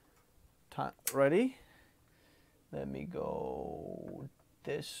 Ready? Let me go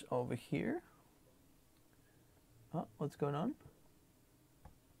this over here. Oh, what's going on?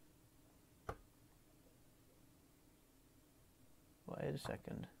 Wait a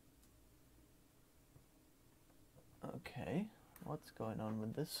second. Okay, what's going on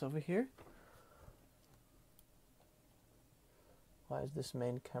with this over here? Why is this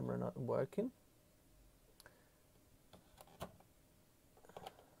main camera not working?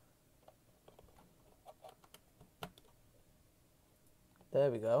 There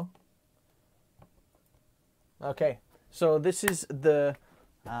we go. Okay, so this is the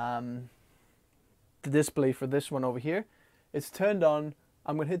display for this one over here. It's turned on.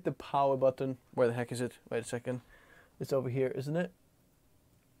 I'm gonna hit the power button. Where the heck is it? Wait a second. It's over here, isn't it?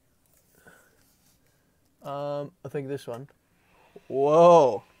 I think this one.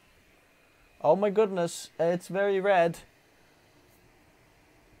 Whoa! Oh my goodness, it's very red.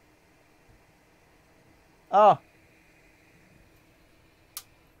 Ah.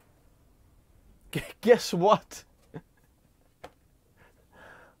 Guess what?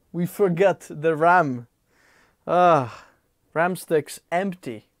 We forgot the RAM. Ah, RAM stick's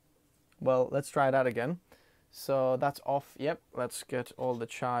empty. Well, let's try that again. So that's off. Yep, let's get all the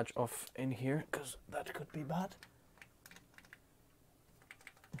charge off in here, because that could be bad.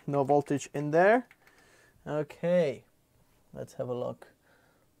 No voltage in there. Okay, let's have a look.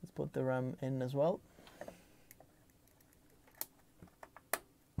 Let's put the RAM in as well.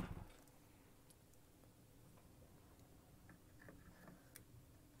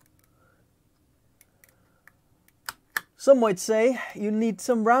 Some might say you need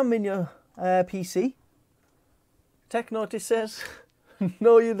some RAM in your PC. Tech Notice says,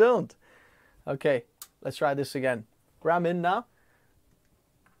 no you don't. Okay, let's try this again. RAM in now.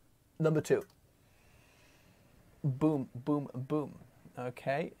 Number 2. Boom, boom, boom.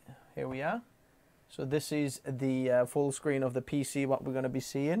 Okay, here we are. So this is the full screen of the PC, what we're going to be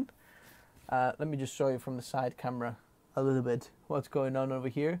seeing. Let me just show you from the side camera a little bit what's going on over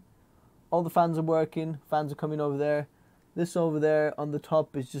here. All the fans are working, fans are coming over there. This over there on the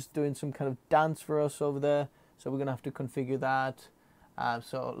top is just doing some kind of dance for us over there. So we're going to have to configure that.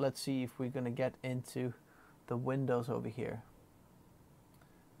 So let's see if we're going to get into the windows over here.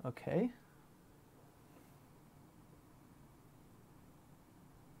 Okay.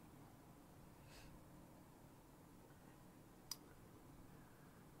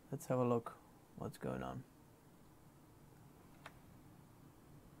 Let's have a look what's going on.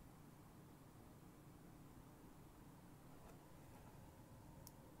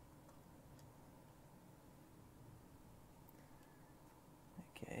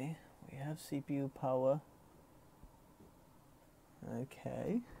 Okay, we have CPU power.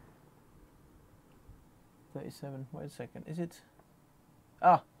 Okay. 37, wait a second, is it?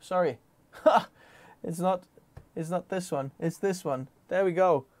 Ah, sorry. It's not this one, it's this one. There we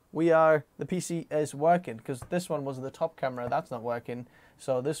go. The PC is working, because this one was the top camera, that's not working.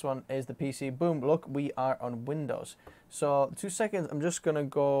 So this one is the PC. Boom, look, we are on Windows. So 2 seconds, I'm just gonna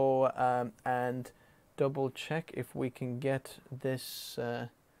go and double check if we can get this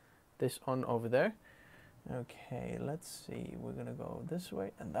this on over there. Okay, let's see, we're gonna go this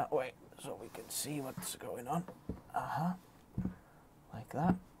way and that way so we can see what's going on. Like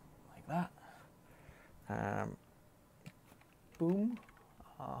that, like that. Boom.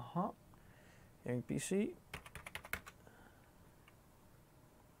 Young PC.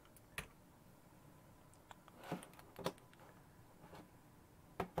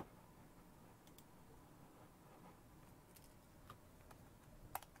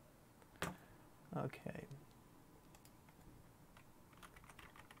 Okay.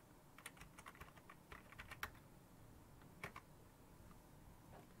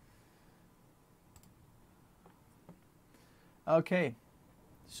 Okay.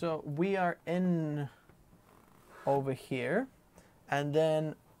 So we are in over here, and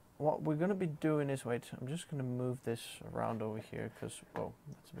then what we're going to be doing is, wait, I'm just going to move this around over here because, whoa,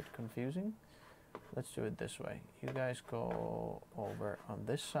 that's a bit confusing. Let's do it this way. You guys go over on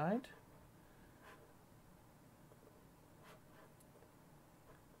this side.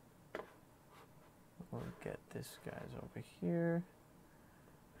 We'll get this guys over here,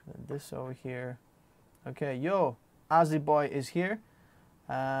 and this over here. Okay, yo, Ozzy boy is here.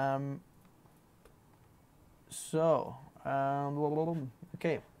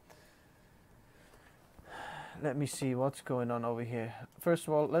 Okay, let me see what's going on over here. First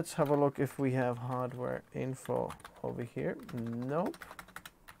of all, let's have a look if we have hardware info over here. Nope.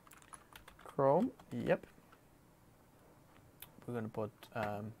 Chrome, yep. We're gonna put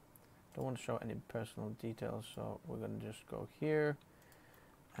don't want to show any personal details, so we're gonna just go here,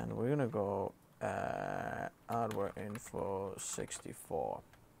 and we're gonna go hardware info 64.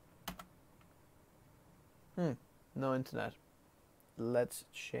 No internet. Let's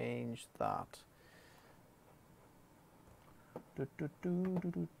change that.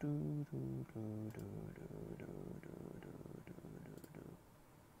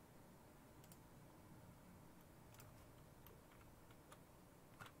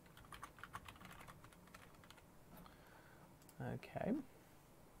 Okay.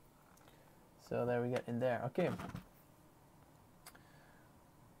 So there we get in there. Okay.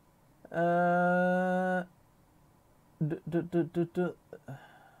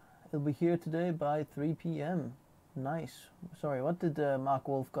 It'll be here today by 3 p.m. Nice. Sorry, what did Mark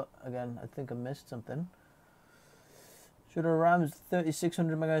Wolf got again? I think I missed something. Should our RAM is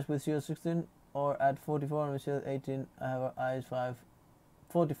 3600 megahertz with CO16 or at 44 with CO18? I have IS5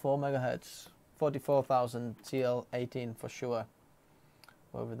 44 megahertz, 44,000 TL18 for sure.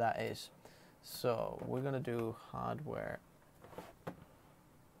 Whatever that is. So we're gonna do hardware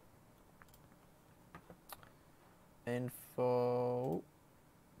info.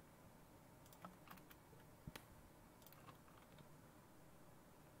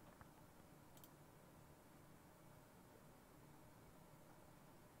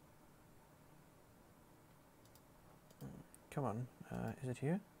 Come on, is it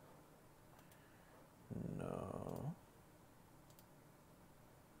here? No.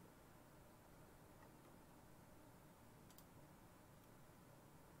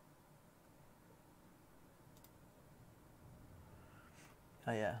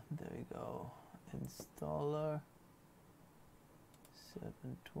 Oh yeah, there we go. Installer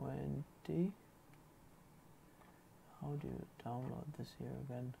 720. How do you download this here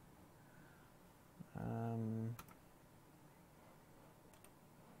again?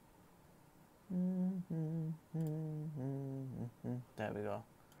 There we go.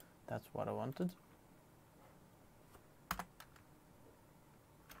 That's what I wanted.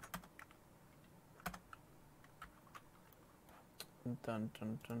 Dun,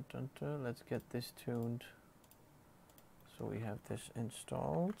 dun, dun, dun, dun. Let's get this tuned. So we have this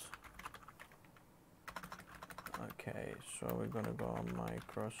installed. Okay, so we're gonna go on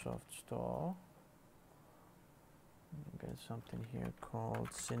Microsoft Store. Get something here called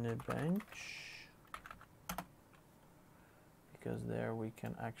Cinebench, because there we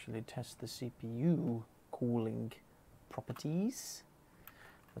can actually test the CPU cooling properties.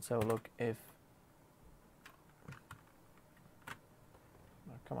 Let's have a look if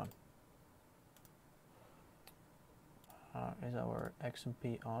come on. Is our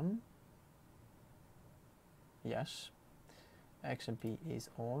XMP on? Yes. XMP is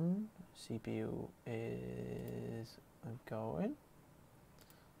on. CPU is going.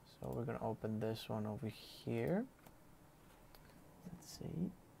 So we're going to open this one over here. Let's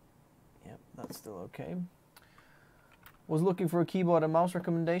see. Yep, that's still okay. Was looking for a keyboard and mouse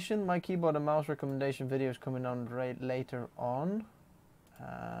recommendation. My keyboard and mouse recommendation video is coming on later on.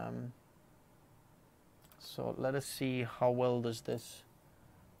 So let us see how well does this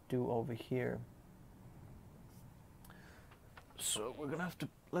do over here. So we're gonna have to,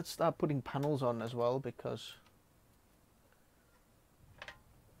 let's start putting panels on as well, because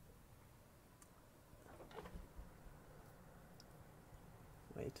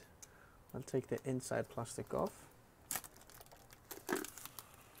wait, I'll take the inside plastic off.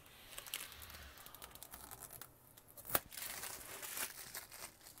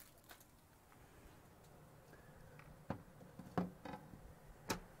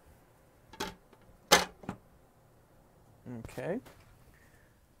 Okay.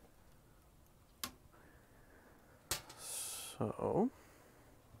 So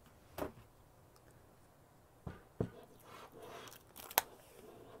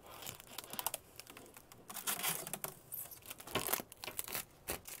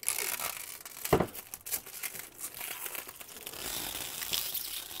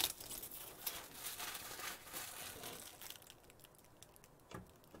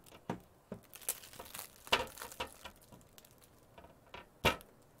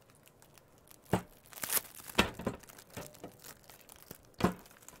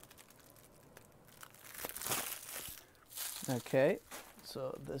okay,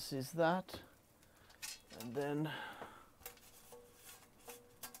 so this is that, and then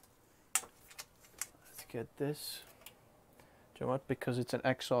let's get this. Do you know what? Because it's an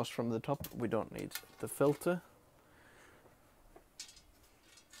exhaust from the top, we don't need the filter.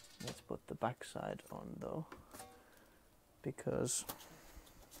 Let's put the back side on though, because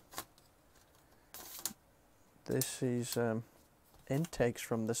this is intakes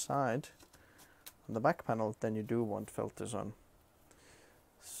from the side. On the back panel, then you do want filters on.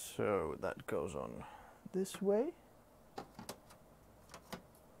 So that goes on this way.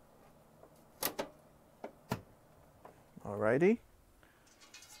 Alrighty.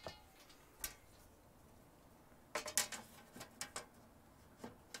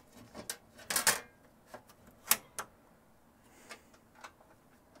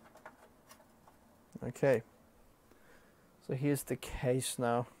 Okay. So here's the case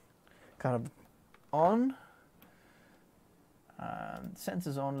now. Kind of on, and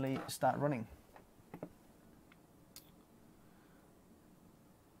sensors only, start running.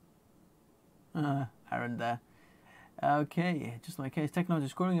 Aaron there. Okay, just my case. Technology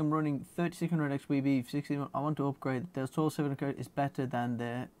scoring, I'm running 3600X VB 16. I want to upgrade. The 12700K is better than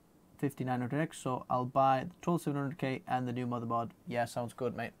the 5900X, so I'll buy the 12700K and the new motherboard. Yeah, sounds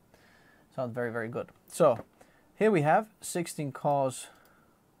good, mate. Sounds very, very good. So here we have 16 cores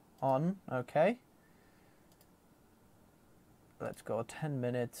on. Okay. Let's go 10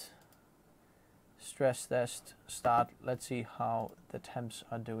 minutes. Stress test, start. Let's see how the temps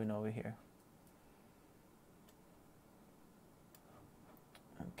are doing over here.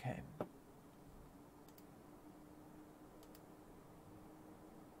 Okay.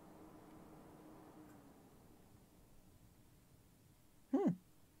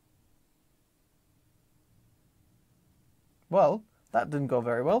 Well, that didn't go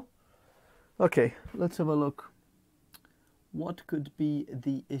very well. Okay, let's have a look. What could be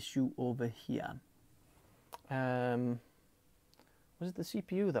the issue over here? Was it the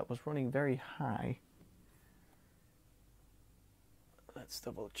CPU that was running very high? Let's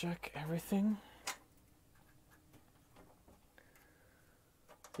double check everything.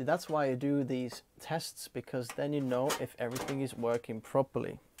 See, that's why I do these tests, because then you know if everything is working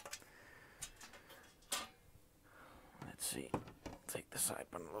properly. Let's see, take the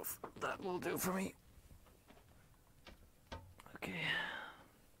side panel off. That will do for me. Okay,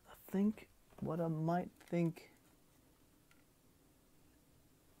 I think what I might think,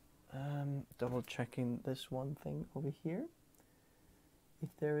 double checking this one thing over here. If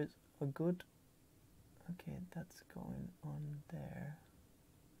there is a good, okay, that's going on there.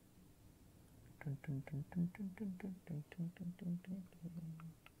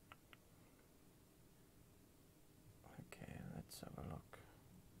 Okay, let's have a look.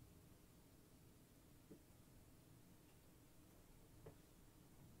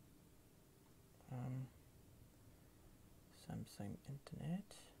 Samsung Internet.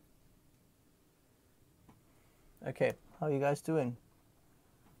 Okay, how are you guys doing?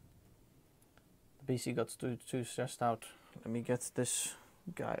 The PC got too stressed out. Let me get this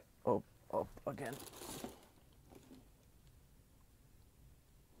guy up again.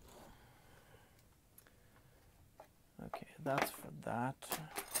 Okay, that's for that.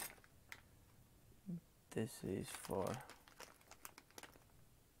 This is for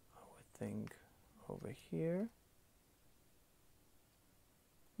our thing over here.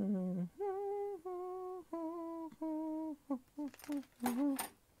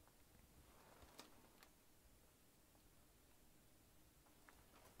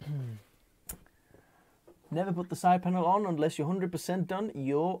 Never put the side panel on unless you're 100% done.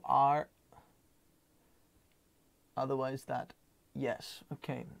 You are. Otherwise that, yes.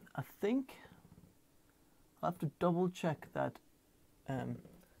 Okay, I think I'll have to double check that.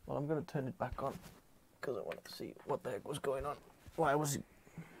 Well, I'm going to turn it back on because I wanted to see what the heck was going on. Why was it?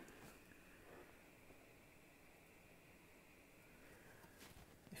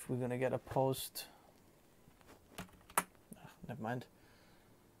 If we're going to get a post. Never mind.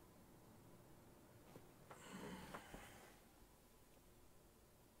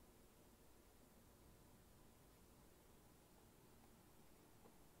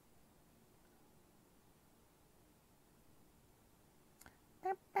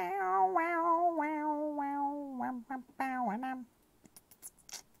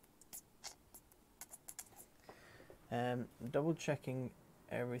 Double checking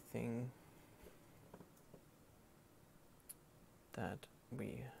everything that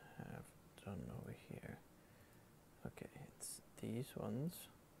we have done over here. Okay, it's these ones.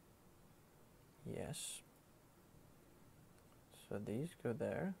 Yes. So these go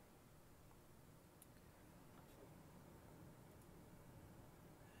there.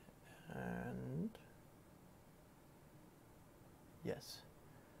 And yes,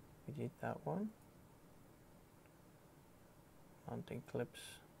 we did that one. Mounting clips,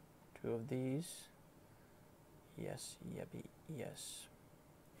 2 of these. Yes, yabby, yes.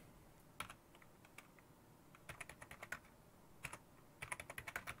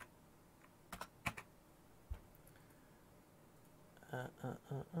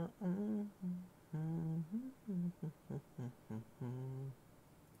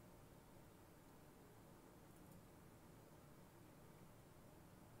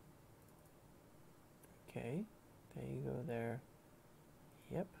 Okay, there you go there.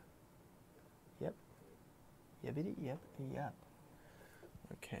 Yep. Yep. Yibbity, yep, yep.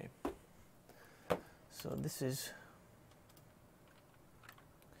 Okay. So this is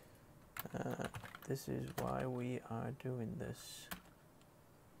why we are doing this.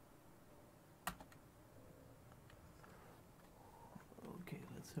 Okay,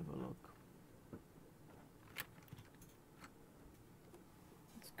 let's have a look.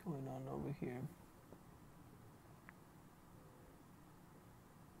 What's going on over here?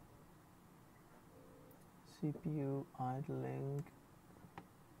 CPU idling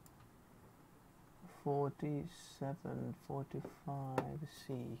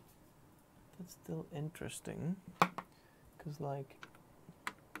 4745C. That's still interesting, because like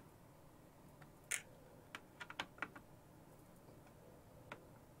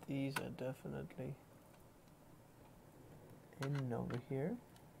these are definitely in over here.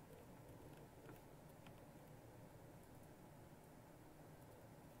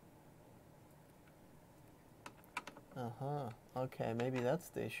 Okay, maybe that's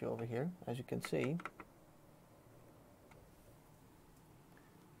the issue over here. As you can see,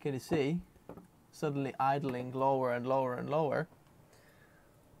 suddenly idling lower and lower and lower.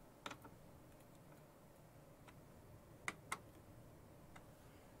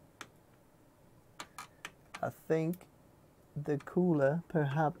 I think the cooler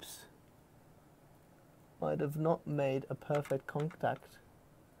perhaps might have not made a perfect contact.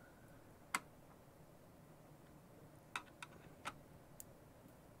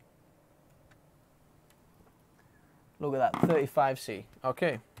 Look at that, 35C.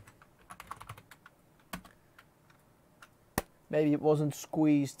 Okay. Maybe it wasn't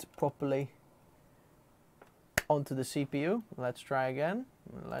squeezed properly onto the CPU. Let's try again.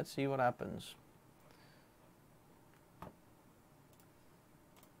 Let's see what happens.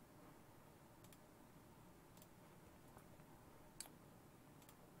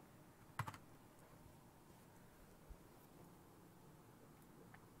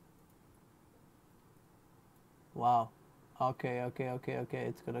 Wow. Okay,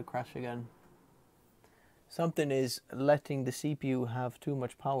 it's gonna crash again. Something is letting the CPU have too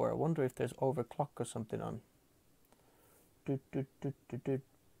much power. I wonder if there's overclock or something on. Because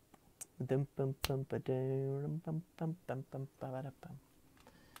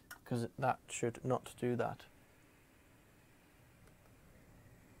that should not do that.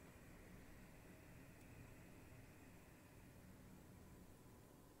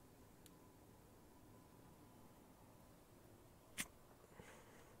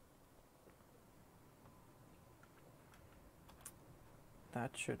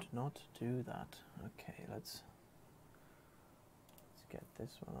 That should not do that. Okay, let's get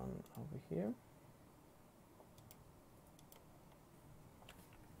this one on over here.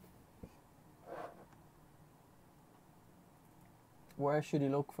 Where should you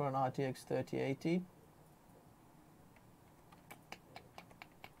look for an RTX 3080?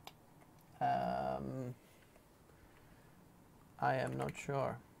 I am not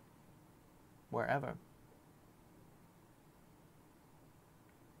sure. Wherever.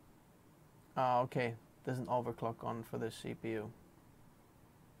 Ah, okay. There's an overclock on for this CPU.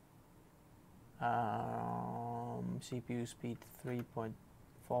 CPU speed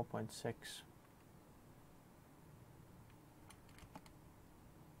 4.6.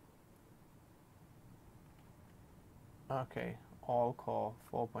 Okay, all core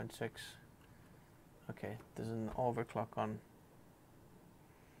 4.6. Okay, there's an overclock on.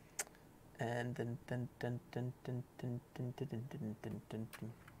 And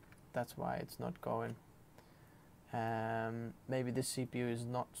that's why it's not going. Maybe this CPU is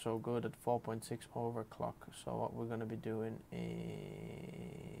not so good at 4.6 overclock. So what we're going to be doing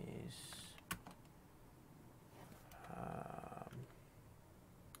is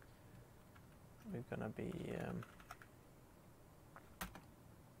we're going to be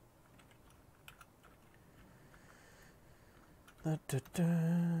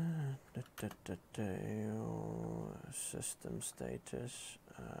system status.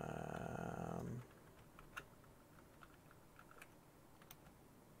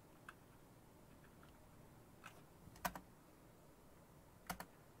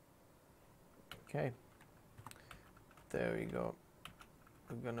 Okay, there we go.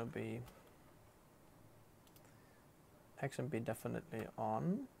 We're gonna be XMP definitely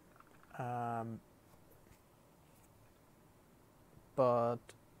on, but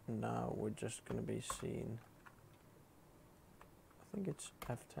now we're just gonna be seeing, I think it's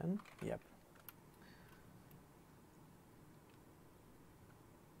F10, yep.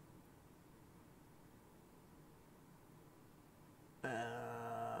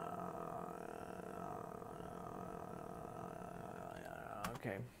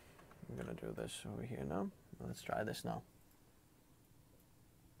 Okay, I'm gonna do this over here now. Let's try this now.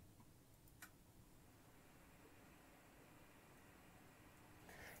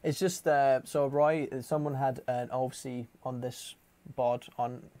 It's just so Roy, someone had an OC on this board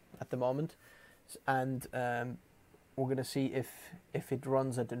on at the moment, and we're gonna see if it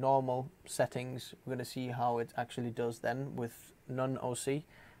runs at the normal settings. We're gonna see how it actually does then with non-OC,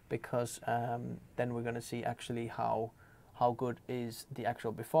 because then we're gonna see actually how good is the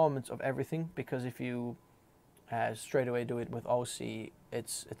actual performance of everything. Because if you straight away do it with OC,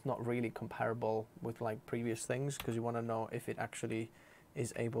 it's not really comparable with like previous things, because you want to know if it actually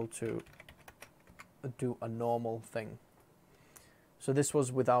is able to do a normal thing. So this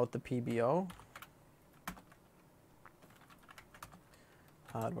was without the PBO.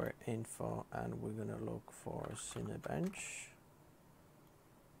 hardware info, and we're gonna look for Cinebench.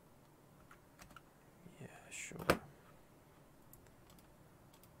 Yeah, sure.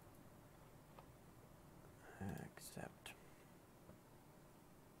 Accept.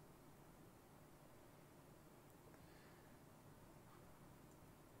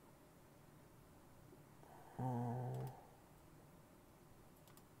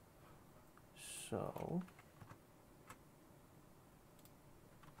 So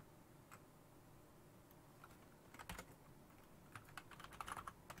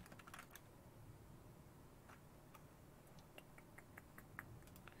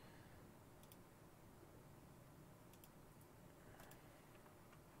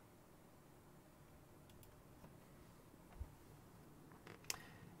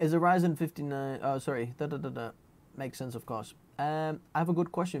is a Ryzen 59, oh sorry, makes sense of course. I have a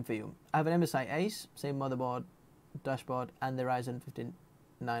good question for you. I have an MSI Ace, same motherboard, dashboard, and the Ryzen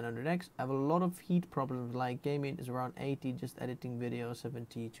 5900X. I have a lot of heat problems, like gaming is around 80, just editing video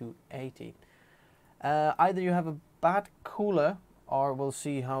 70 to 80. Either you have a bad cooler, or we'll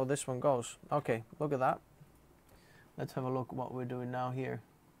see how this one goes. Okay, look at that. Let's have a look what we're doing now here.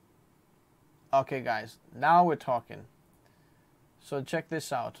 Okay guys, now we're talking. So check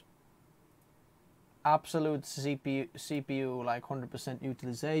this out. Absolute CPU like 100%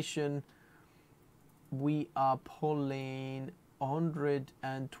 utilization. We are pulling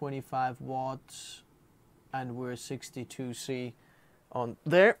 125 watts and we're 62C on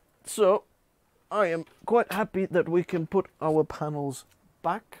there. So I am quite happy that we can put our panels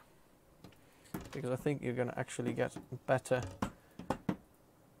back, because I think you're gonna actually get better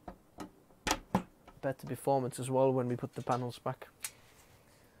performance as well when we put the panels back,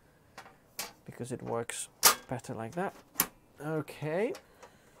 because it works better like that. Okay,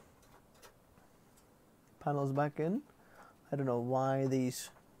 panels back in. I don't know why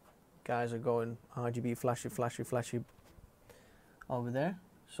these guys are going RGB flashy over there,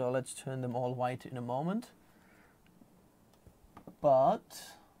 so let's turn them all white in a moment.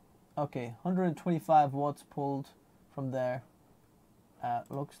 But okay, 125 watts pulled from there.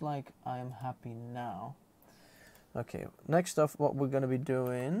 Looks like I am happy now. Okay, next up, what we're going to be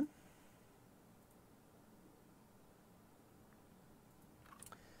doing.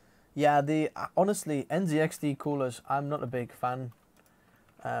 Yeah, honestly, NZXT coolers, I'm not a big fan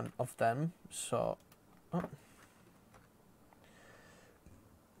of them. So,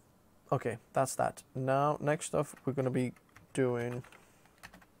 okay, that's that. Now, next up, we're going to be doing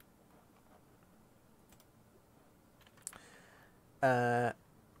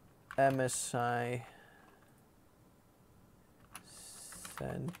MSI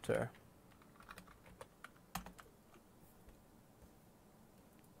center.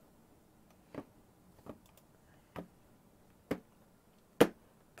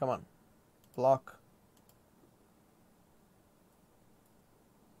 Come on, block.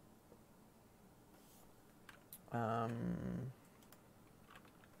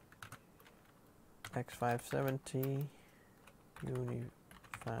 X570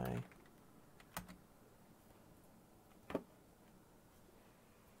 unify.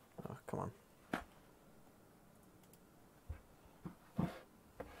 Oh, come on.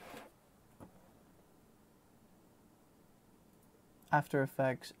 After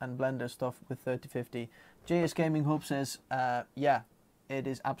Effects and Blender stuff with 3050. JS Gaming Hub says, yeah, it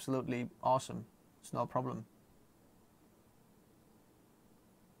is absolutely awesome. It's no problem.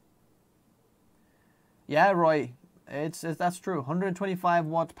 Yeah, Roy, that's true. 125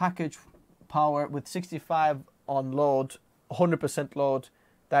 watt package power with 65 on load, 100% load.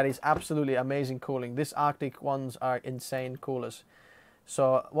 That is absolutely amazing cooling. This Arctic ones are insane coolers.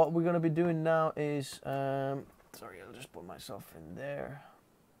 So what we're going to be doing now is, sorry, I'll just put myself in there.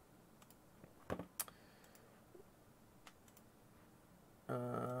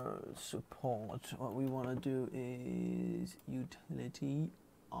 Support. What we want to do is utility.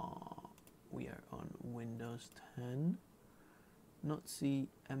 We are on Windows 10. Not see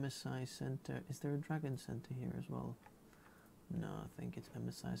MSI Center. Is there a Dragon Center here as well? No, I think it's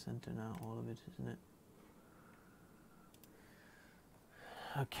MSI Center now, all of it, isn't it?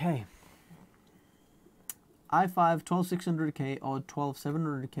 Okay. i5 12600K or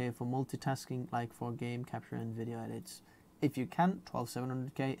 12700K for multitasking, like for game capture and video edits. If you can,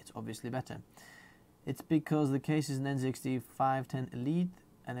 12700K, it's obviously better. It's because the case is an NZXT 510 Elite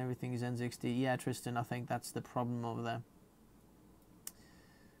and everything is NZXT. Yeah, Tristan, I think that's the problem over there.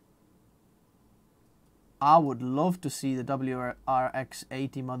 I would love to see the WRX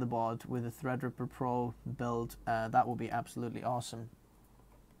 80 motherboard with a Threadripper Pro build. That would be absolutely awesome.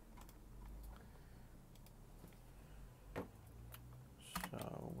 So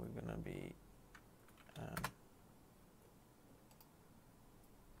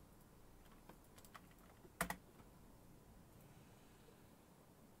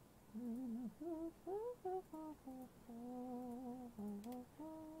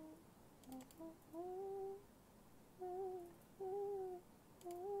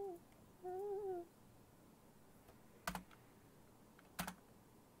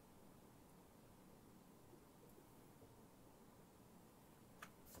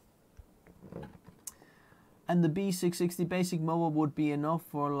And the B660 basic mobile would be enough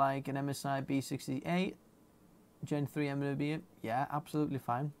for like an MSI B68 Gen 3 MWB. Yeah, absolutely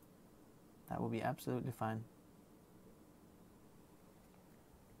fine. That would be absolutely fine.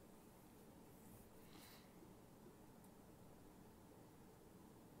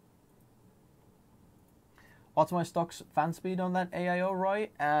 What's my stocks fan speed on that AIO, Roy?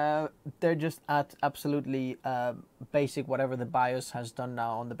 They're just at absolutely basic, whatever the BIOS has done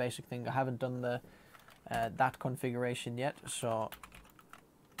now on the basic thing. I haven't done the that configuration yet, so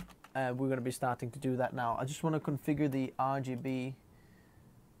we're going to be starting to do that now. I just want to configure the RGB.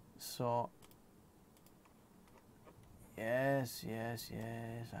 So yes,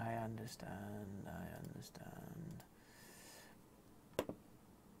 I understand.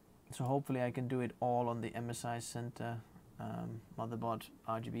 So hopefully I can do it all on the MSI Center motherboard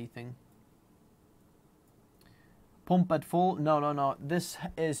RGB thing. Pump at full? No. This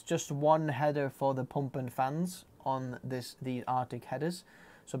is just one header for the pump and fans on the Arctic headers.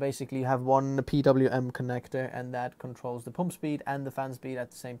 So basically you have one PWM connector and that controls the pump speed and the fan speed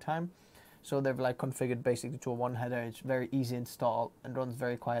at the same time. So they've like configured basically to a one header. It's very easy to install and runs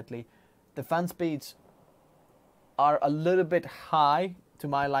very quietly. The fan speeds are a little bit high to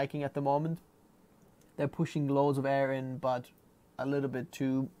my liking at the moment. They're pushing loads of air in, but a little bit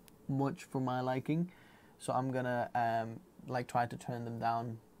too much for my liking. So I'm gonna like try to turn them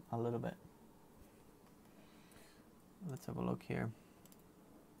down a little bit. Let's have a look here.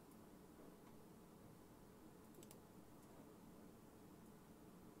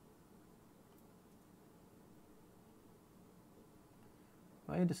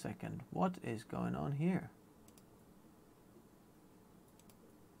 Wait a second, what is going on here?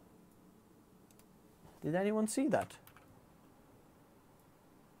 Did anyone see that?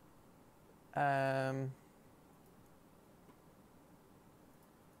 And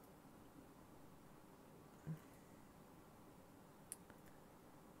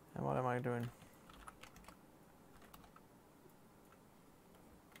what am I doing?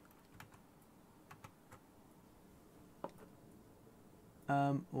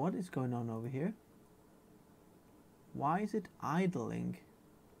 What is going on over here? Why is it idling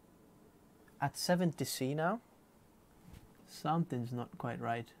at 70C now? Something's not quite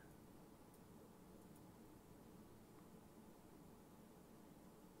right.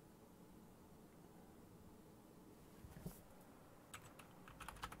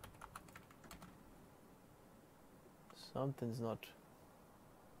 Something's not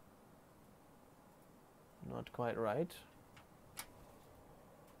quite right.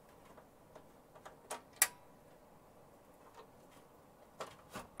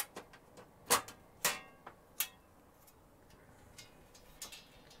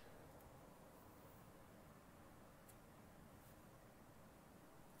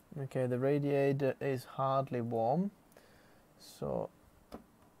 Okay, the radiator is hardly warm, so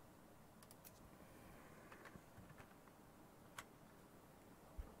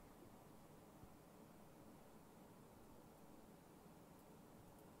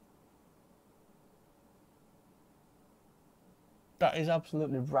that is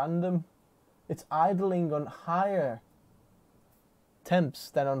absolutely random. It's idling on higher temps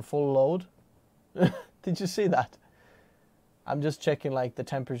than on full load. Did you see that? I'm just checking like the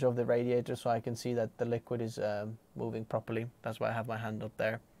temperature of the radiator so I can see that the liquid is moving properly. That's why I have my hand up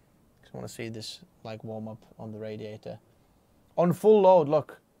there. I want to see this like warm up on the radiator. On full load,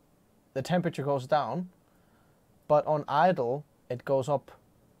 look, the temperature goes down, but on idle it goes up.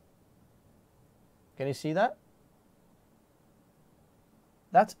 Can you see that?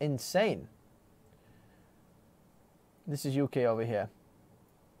 That's insane. This is UK over here.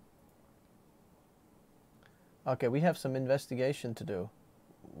 Okay, we have some investigation to do.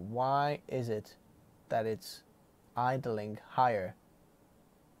 Why is it that it's idling higher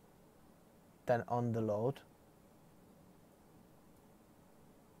than on the load?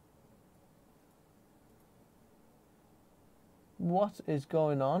 What is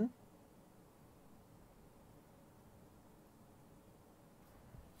going on?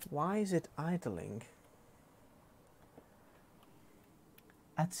 Why is it idling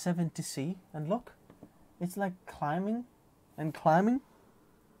at 70C? And look, it's like climbing and climbing.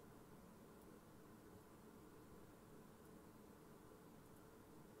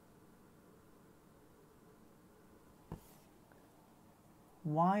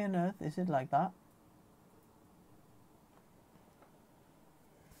 Why on earth is it like that?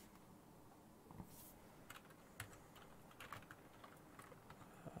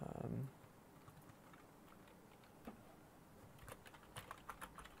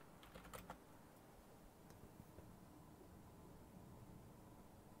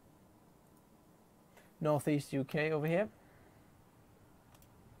 Northeast UK over here.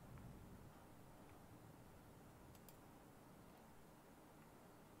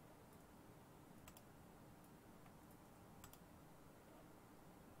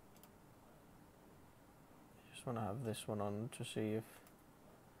 Just want to have this one on to see if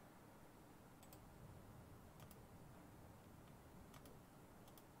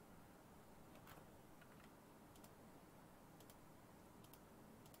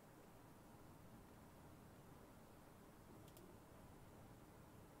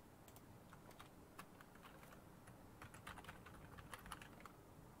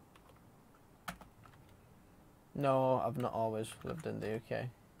no, I've not always lived in the UK.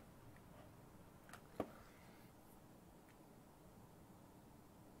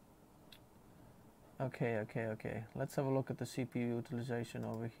 Okay. Let's have a look at the CPU utilization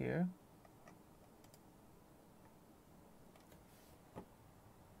over here.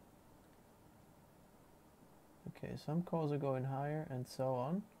 Okay, some cores are going higher and so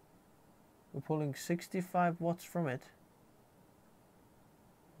on. We're pulling 65 watts from it.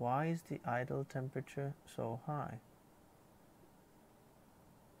 Why is the idle temperature so high?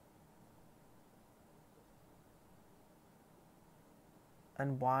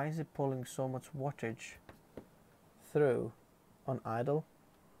 And why is it pulling so much wattage through on idle?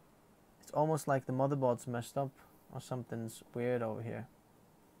 It's almost like the motherboard's messed up or something's weird over here.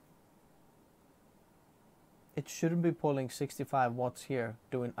 It shouldn't be pulling 65 watts here,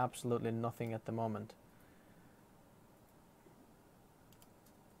 doing absolutely nothing at the moment.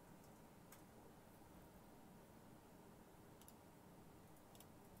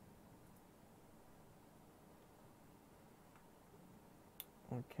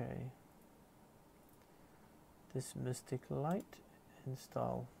 Okay, this Mystic Light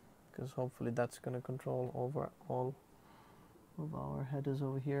install, because hopefully that's going to control over all of our headers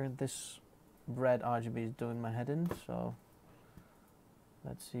over here. This red RGB is doing my head in, so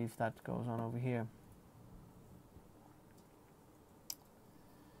let's see if that goes on over here.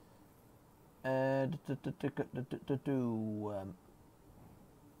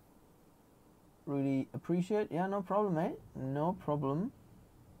 Really appreciate, yeah, no problem, mate, no problem.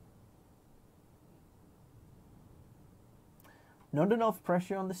 Not enough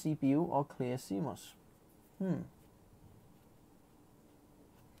pressure on the CPU or clear CMOS.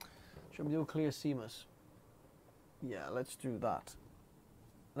 Should we do clear CMOS? Yeah, let's do that.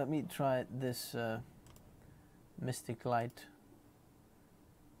 Let me try this Mystic Light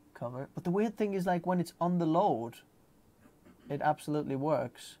cover. But the weird thing is, like, when it's on the load, it absolutely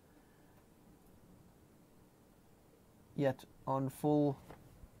works. Yet on full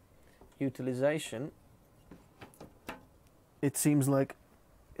utilization, it seems like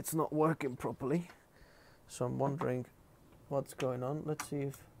it's not working properly. So I'm wondering what's going on. Let's see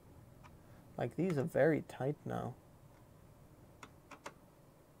if, like, these are very tight now.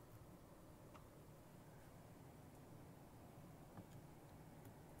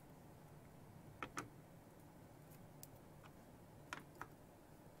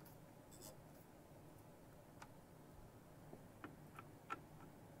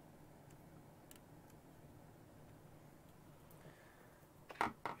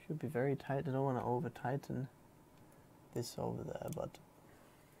 Should be very tight. I don't want to over tighten this over there, but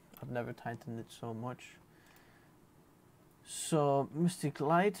I've never tightened it so much. So Mystic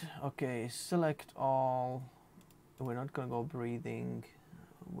Light, okay, select all. We're not gonna go breathing.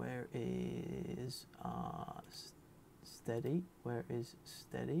 Where is steady? Where is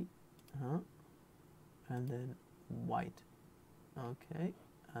steady? And then white. Okay,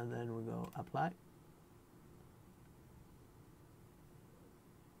 and then we go apply.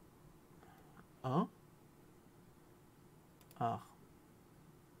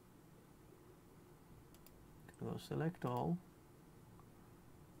 Go select all.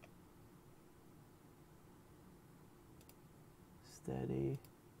 Steady.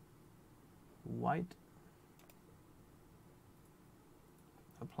 White.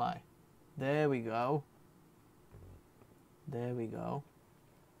 Apply. There we go. There we go.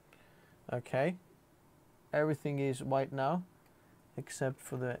 Okay. Everything is white now, except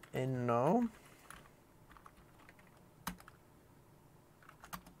for the no.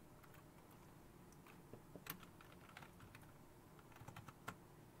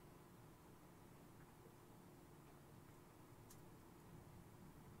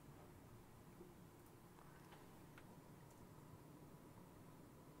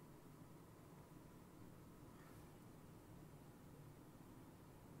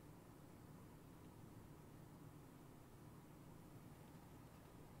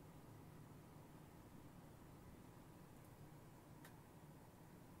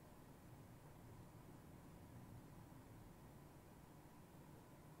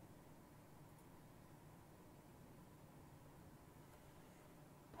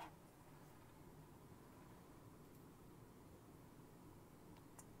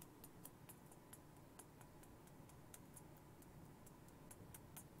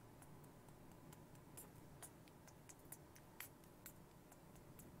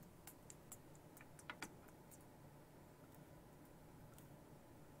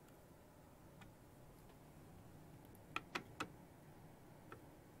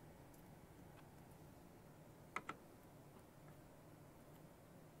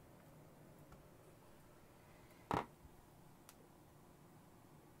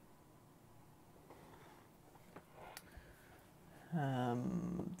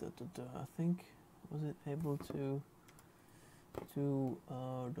 I think, was it able to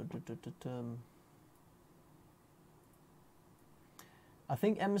I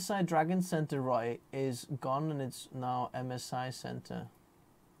think MSI Dragon Center, right, is gone and it's now MSI Center,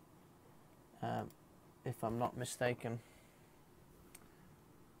 if I'm not mistaken.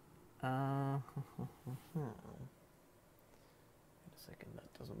 Wait a second,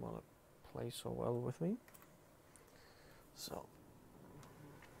 that doesn't want to play so well with me. So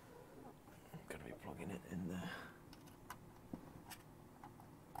I'm gonna be plugging it in there.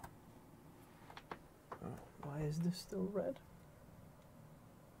 Oh, why is this still red?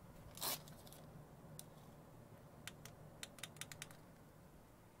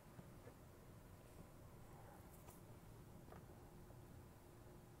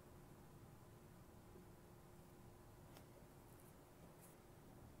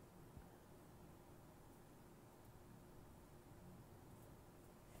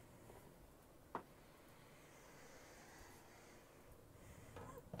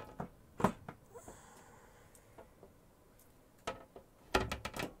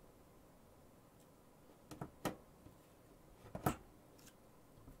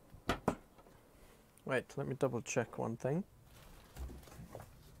 Wait, let me double check one thing.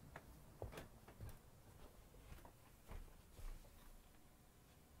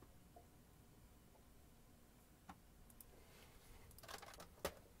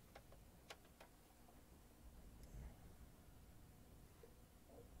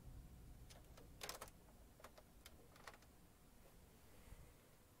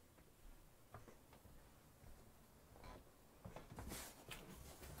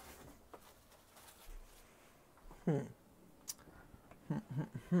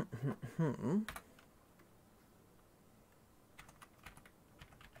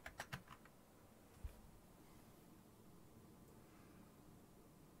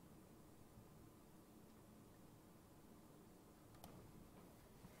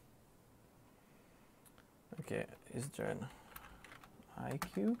 Okay, is there an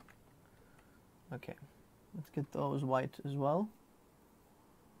IQ? Okay, let's get those white as well.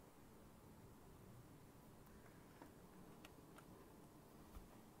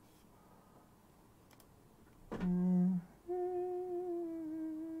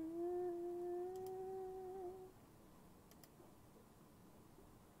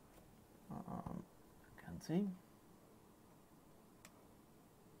 Can't see.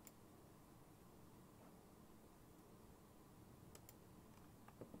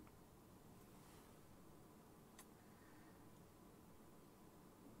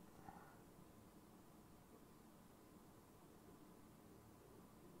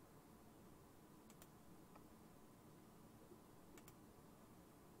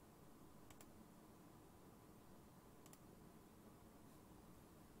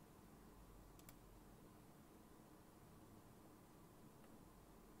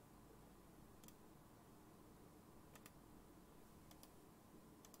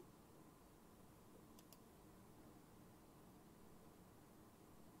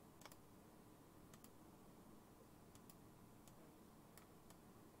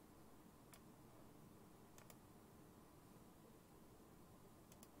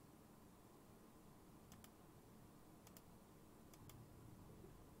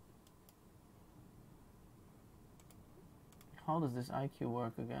 How does this IQ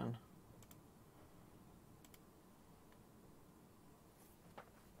work again?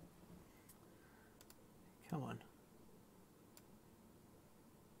 Come on.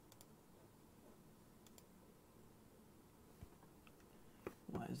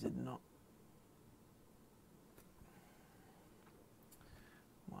 Why is it not?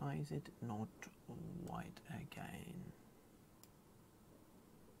 Why is it not white again?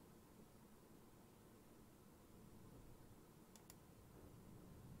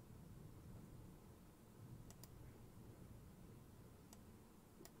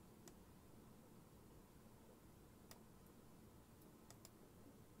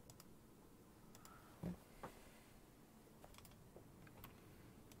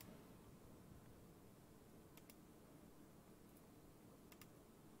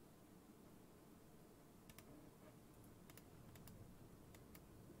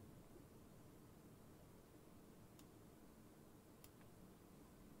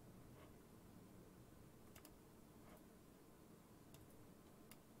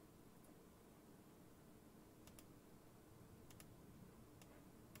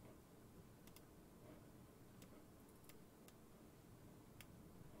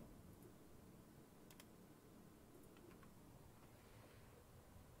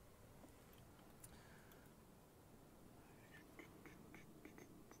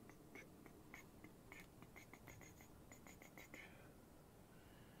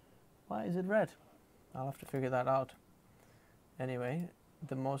 Why is it red? I'll have to figure that out. Anyway,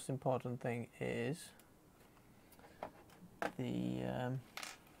 the most important thing is the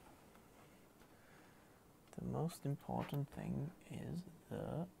most important thing is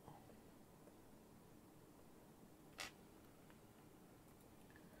the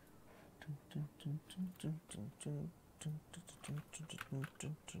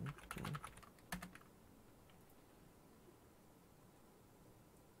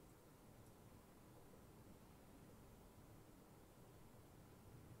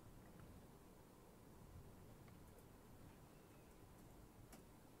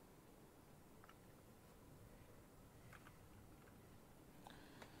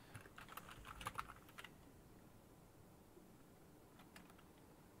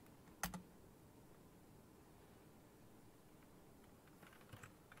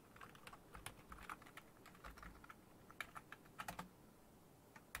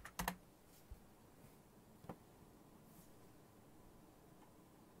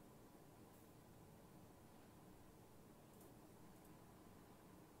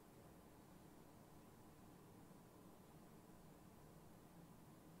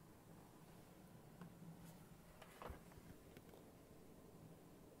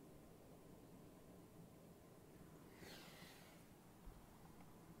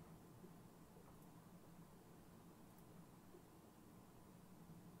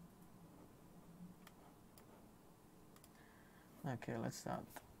Okay, let's start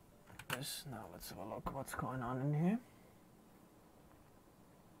this. Now let's have a look what's going on in here.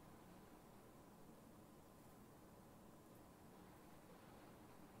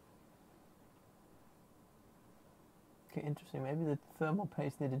 Okay, interesting. Maybe the thermal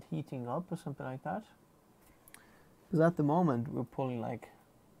paste needed heating up or something like that. Because at the moment we're pulling like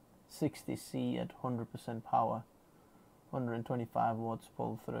 60 C at 100% power, 125 watts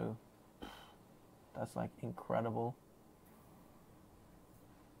pull through. That's like incredible.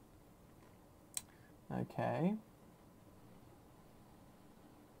 Okay,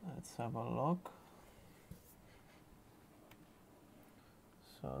 let's have a look.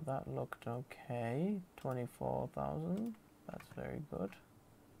 So that looked okay, 24,000, that's very good.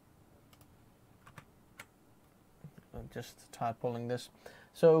 I'll just try pulling this.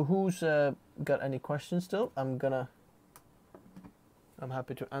 So who's got any questions still? I'm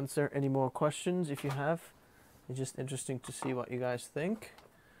happy to answer any more questions if you have. It's just interesting to see what you guys think.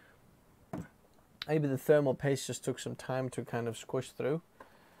 Maybe the thermal paste just took some time to kind of squish through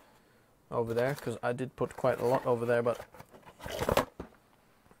over there, because I did put quite a lot over there, but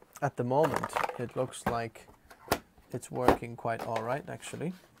at the moment it looks like it's working quite all right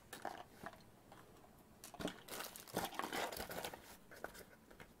actually.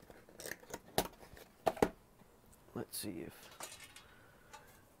 Let's see if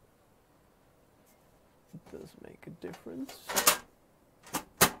it does make a difference.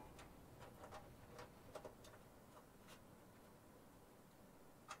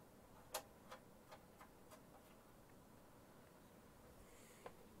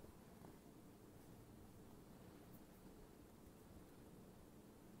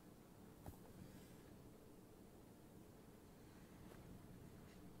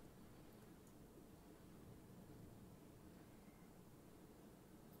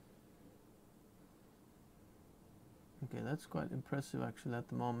 Okay, that's quite impressive actually at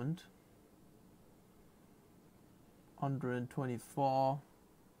the moment. 124.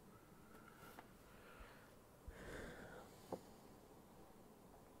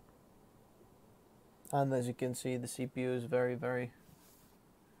 And as you can see, the CPU is very, very,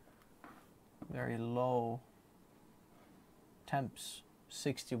 very low temps.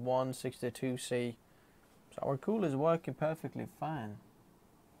 61, 62 C. So our cooler is working perfectly fine.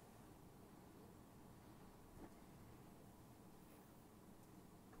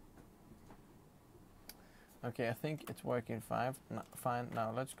 Okay, I think it's working fine.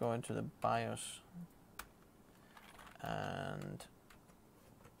 Now let's go into the BIOS and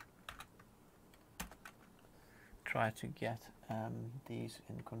try to get these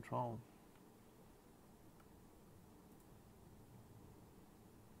in control.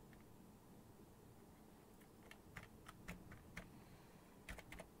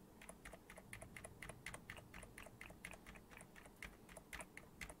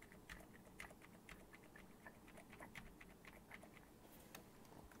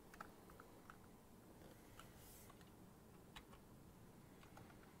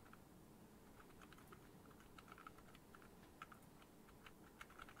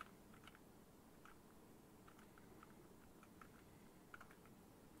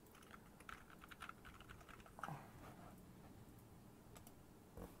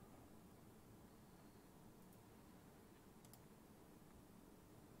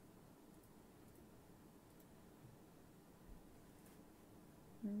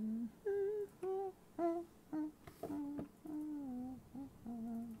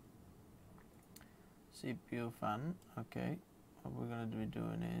 CPU fan. Okay, what we're gonna be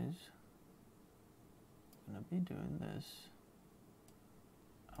doing is this.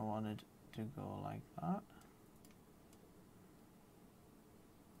 I want it to go like that.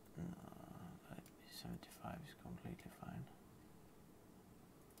 No, 75 is completely fine.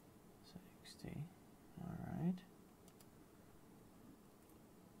 60. All right.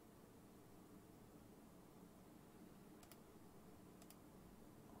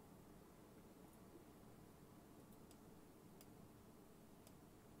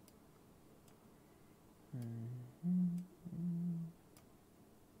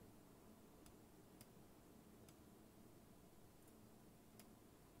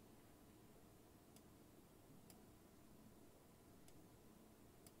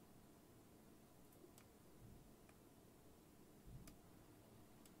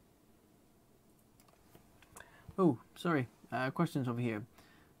 Oh, sorry. Questions over here.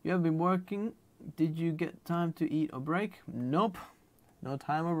 You have been working. Did you get time to eat or break? Nope. No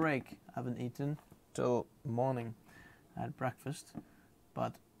time or break. I haven't eaten till morning. I had breakfast,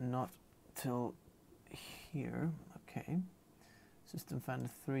 but not till here. Okay. System fan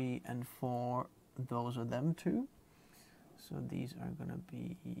 3 and 4. Those are them two. So these are gonna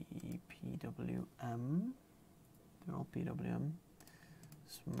be PWM. They're all PWM.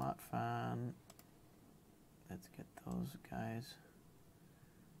 Smart fan. Let's get those guys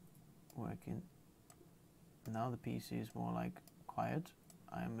working. Now the PC is more like quiet.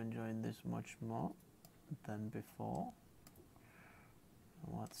 I am enjoying this much more than before.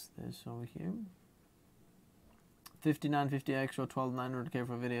 What's this over here? 5950X or 12900K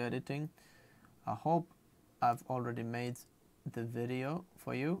for video editing. I hope I've already made the video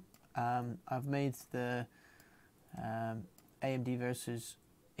for you. I've made the AMD versus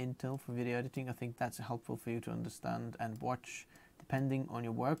Intel for video editing. I think that's helpful for you to understand and watch depending on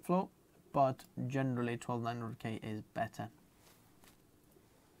your workflow, but generally 12900K is better.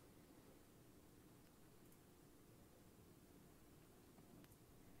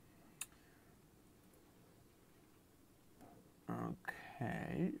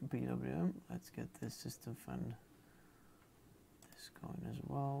 Okay, BWM, let's get this system fan this going as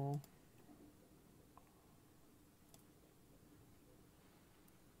well.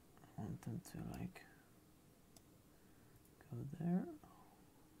 I want them to like go there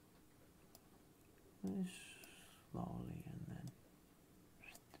very slowly and then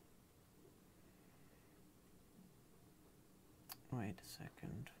wait a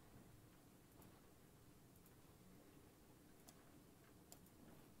second.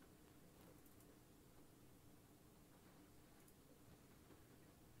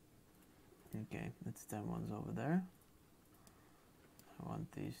 Okay, that's them ones over there. I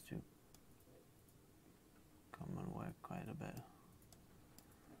want these to come and work quite a bit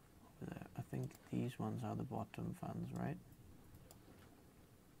over there. I think these ones are the bottom fans, right?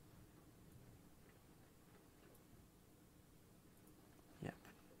 Yep.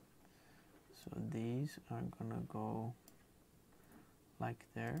 So these are gonna go like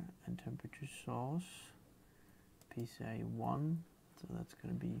there, and temperature source PCIe 1, so that's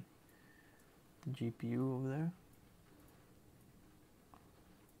gonna be the GPU over there.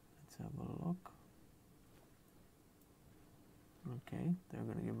 Let's have a look. Okay, they're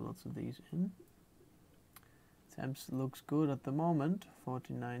going to give lots of these in. Temps looks good at the moment,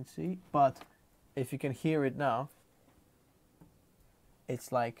 49C, but if you can hear it now,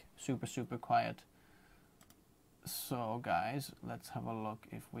 it's like super, super quiet. So guys, let's have a look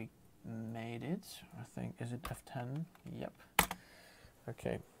if we made it. I think, is it F10? Yep.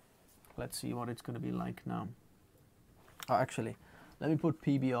 Okay. Let's see what it's going to be like now. Oh, actually, let me put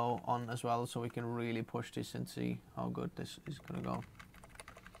PBO on as well so we can really push this and see how good this is going to go.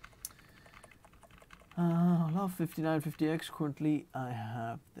 I love 5950X. Currently, I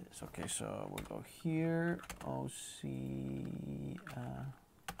have this. Okay, so we'll go here. OC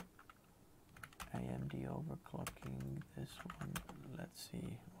AMD overclocking this one. Let's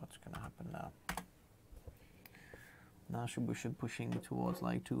see what's going to happen now. Now we should pushing towards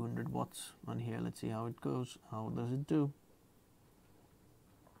like 200 watts on here. Let's see how it goes. How does it do?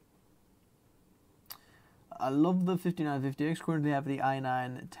 I love the 5950X. Currently have the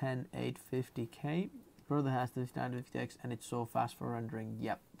i9 10850K. Brother has the 5950X and it's so fast for rendering.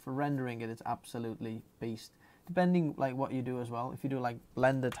 Yep, for rendering it's absolutely beast. Depending like what you do as well. If you do like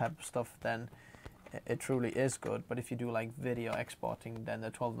Blender type of stuff, then it truly is good. But if you do like video exporting, then the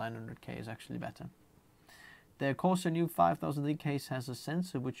 12900K is actually better. The Corsair new 5000D case has a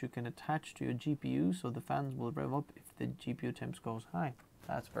sensor which you can attach to your GPU, so the fans will rev up if the GPU temps goes high.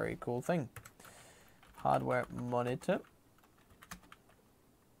 That's a very cool thing. Hardware monitor.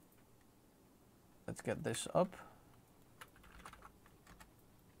 let's get this up.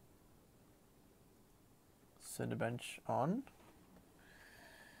 Set the bench on.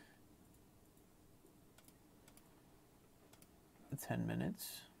 It's 10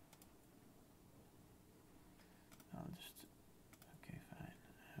 minutes. I'll just, okay, fine.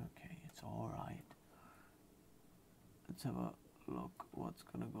 Okay, it's all right. Let's have a look what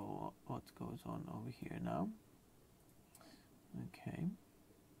goes on over here now. Okay,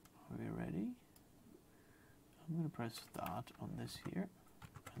 are we ready? I'm going to press start on this here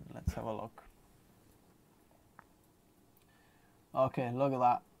and let's have a look. Okay, look at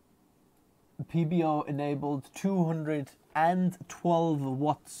that. PBO enabled 212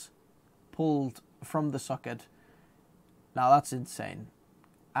 watts pulled from the socket. Now that's insane.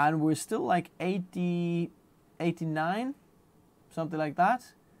 And we're still like 80, 89, something like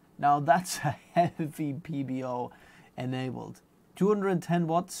that. Now that's a heavy PBO enabled. 210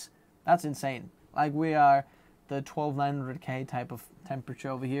 watts, that's insane. Like we are the 12900K type of temperature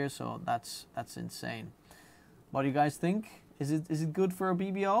over here, so that's insane. What do you guys think? Is it good for a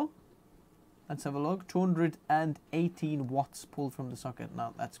PBO? Let's have a look. 218 watts pulled from the socket.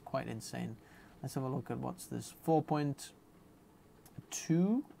 Now that's quite insane. Let's have a look at what's this.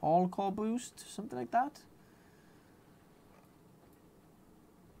 4.2 all-core boost, something like that.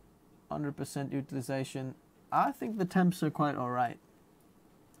 100% utilization. I think the temps are quite alright.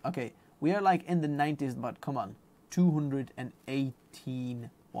 Okay, we are like in the 90s, but come on. 218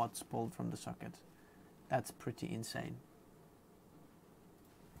 watts pulled from the socket. That's pretty insane.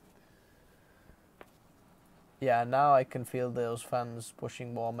 Yeah, now I can feel those fans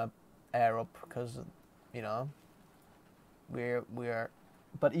pushing warm air up because, you know, we're,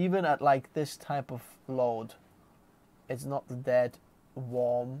 but even at like this type of load, it's not dead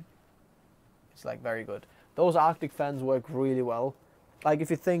warm. It's like very good. Those Arctic fans work really well. Like if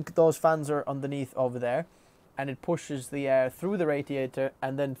you think those fans are underneath over there, and it pushes the air through the radiator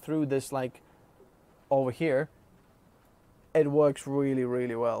and then through this like over here, it works really,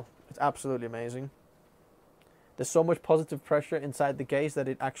 really well. It's absolutely amazing. There's so much positive pressure inside the case that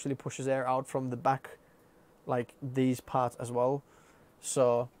it actually pushes air out from the back, like these parts as well.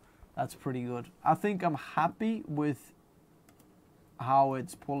 So that's pretty good. I think I'm happy with how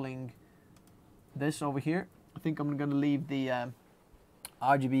it's pulling this over here. I think I'm going to leave the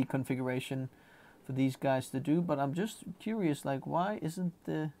RGB configuration for these guys to do, but I'm just curious, like why isn't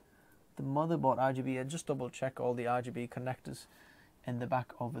the motherboard RGB? I just double check all the RGB connectors in the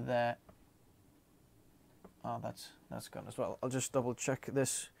back over there. Oh, that's gone as well. I'll just double check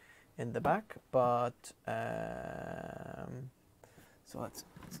this in the back, but so let's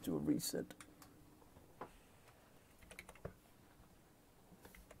do a reset.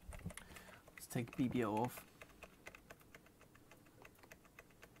 Let's take PBO off.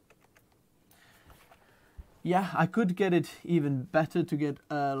 Yeah, I could get it even better to get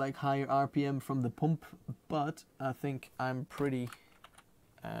like higher RPM from the pump, but I think I'm pretty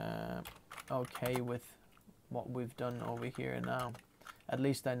okay with what we've done over here now. At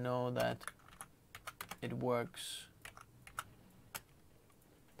least I know that it works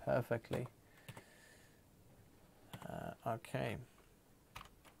perfectly. Okay.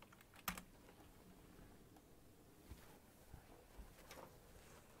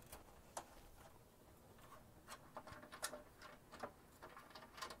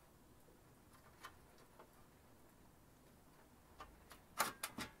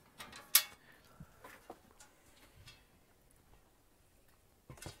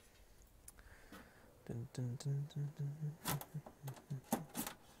 Dun, dun, dun, dun, dun.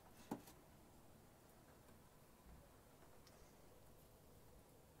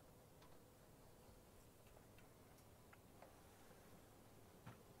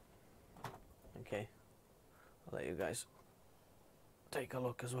 Okay, I'll let you guys take a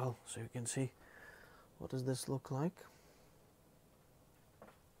look as well so you can see what does this look like.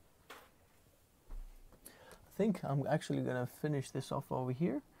 I think I'm actually gonna finish this off over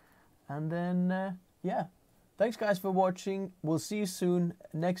here, and then yeah, thanks guys for watching. We'll see you soon.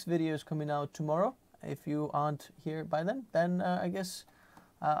 Next video is coming out tomorrow. If you aren't here by then I guess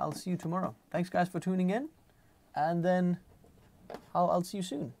I'll see you tomorrow. Thanks guys for tuning in, and then I'll see you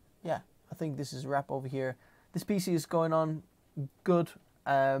soon. Yeah, I think this is a wrap over here. This PC is going on good.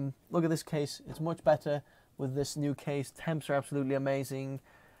 Look at this case. It's much better with this new case. Temps are absolutely amazing.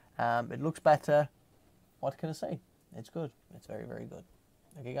 It looks better. What can I say? It's good. It's very, very good.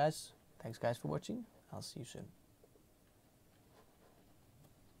 Okay guys, thanks guys for watching. I'll see you soon.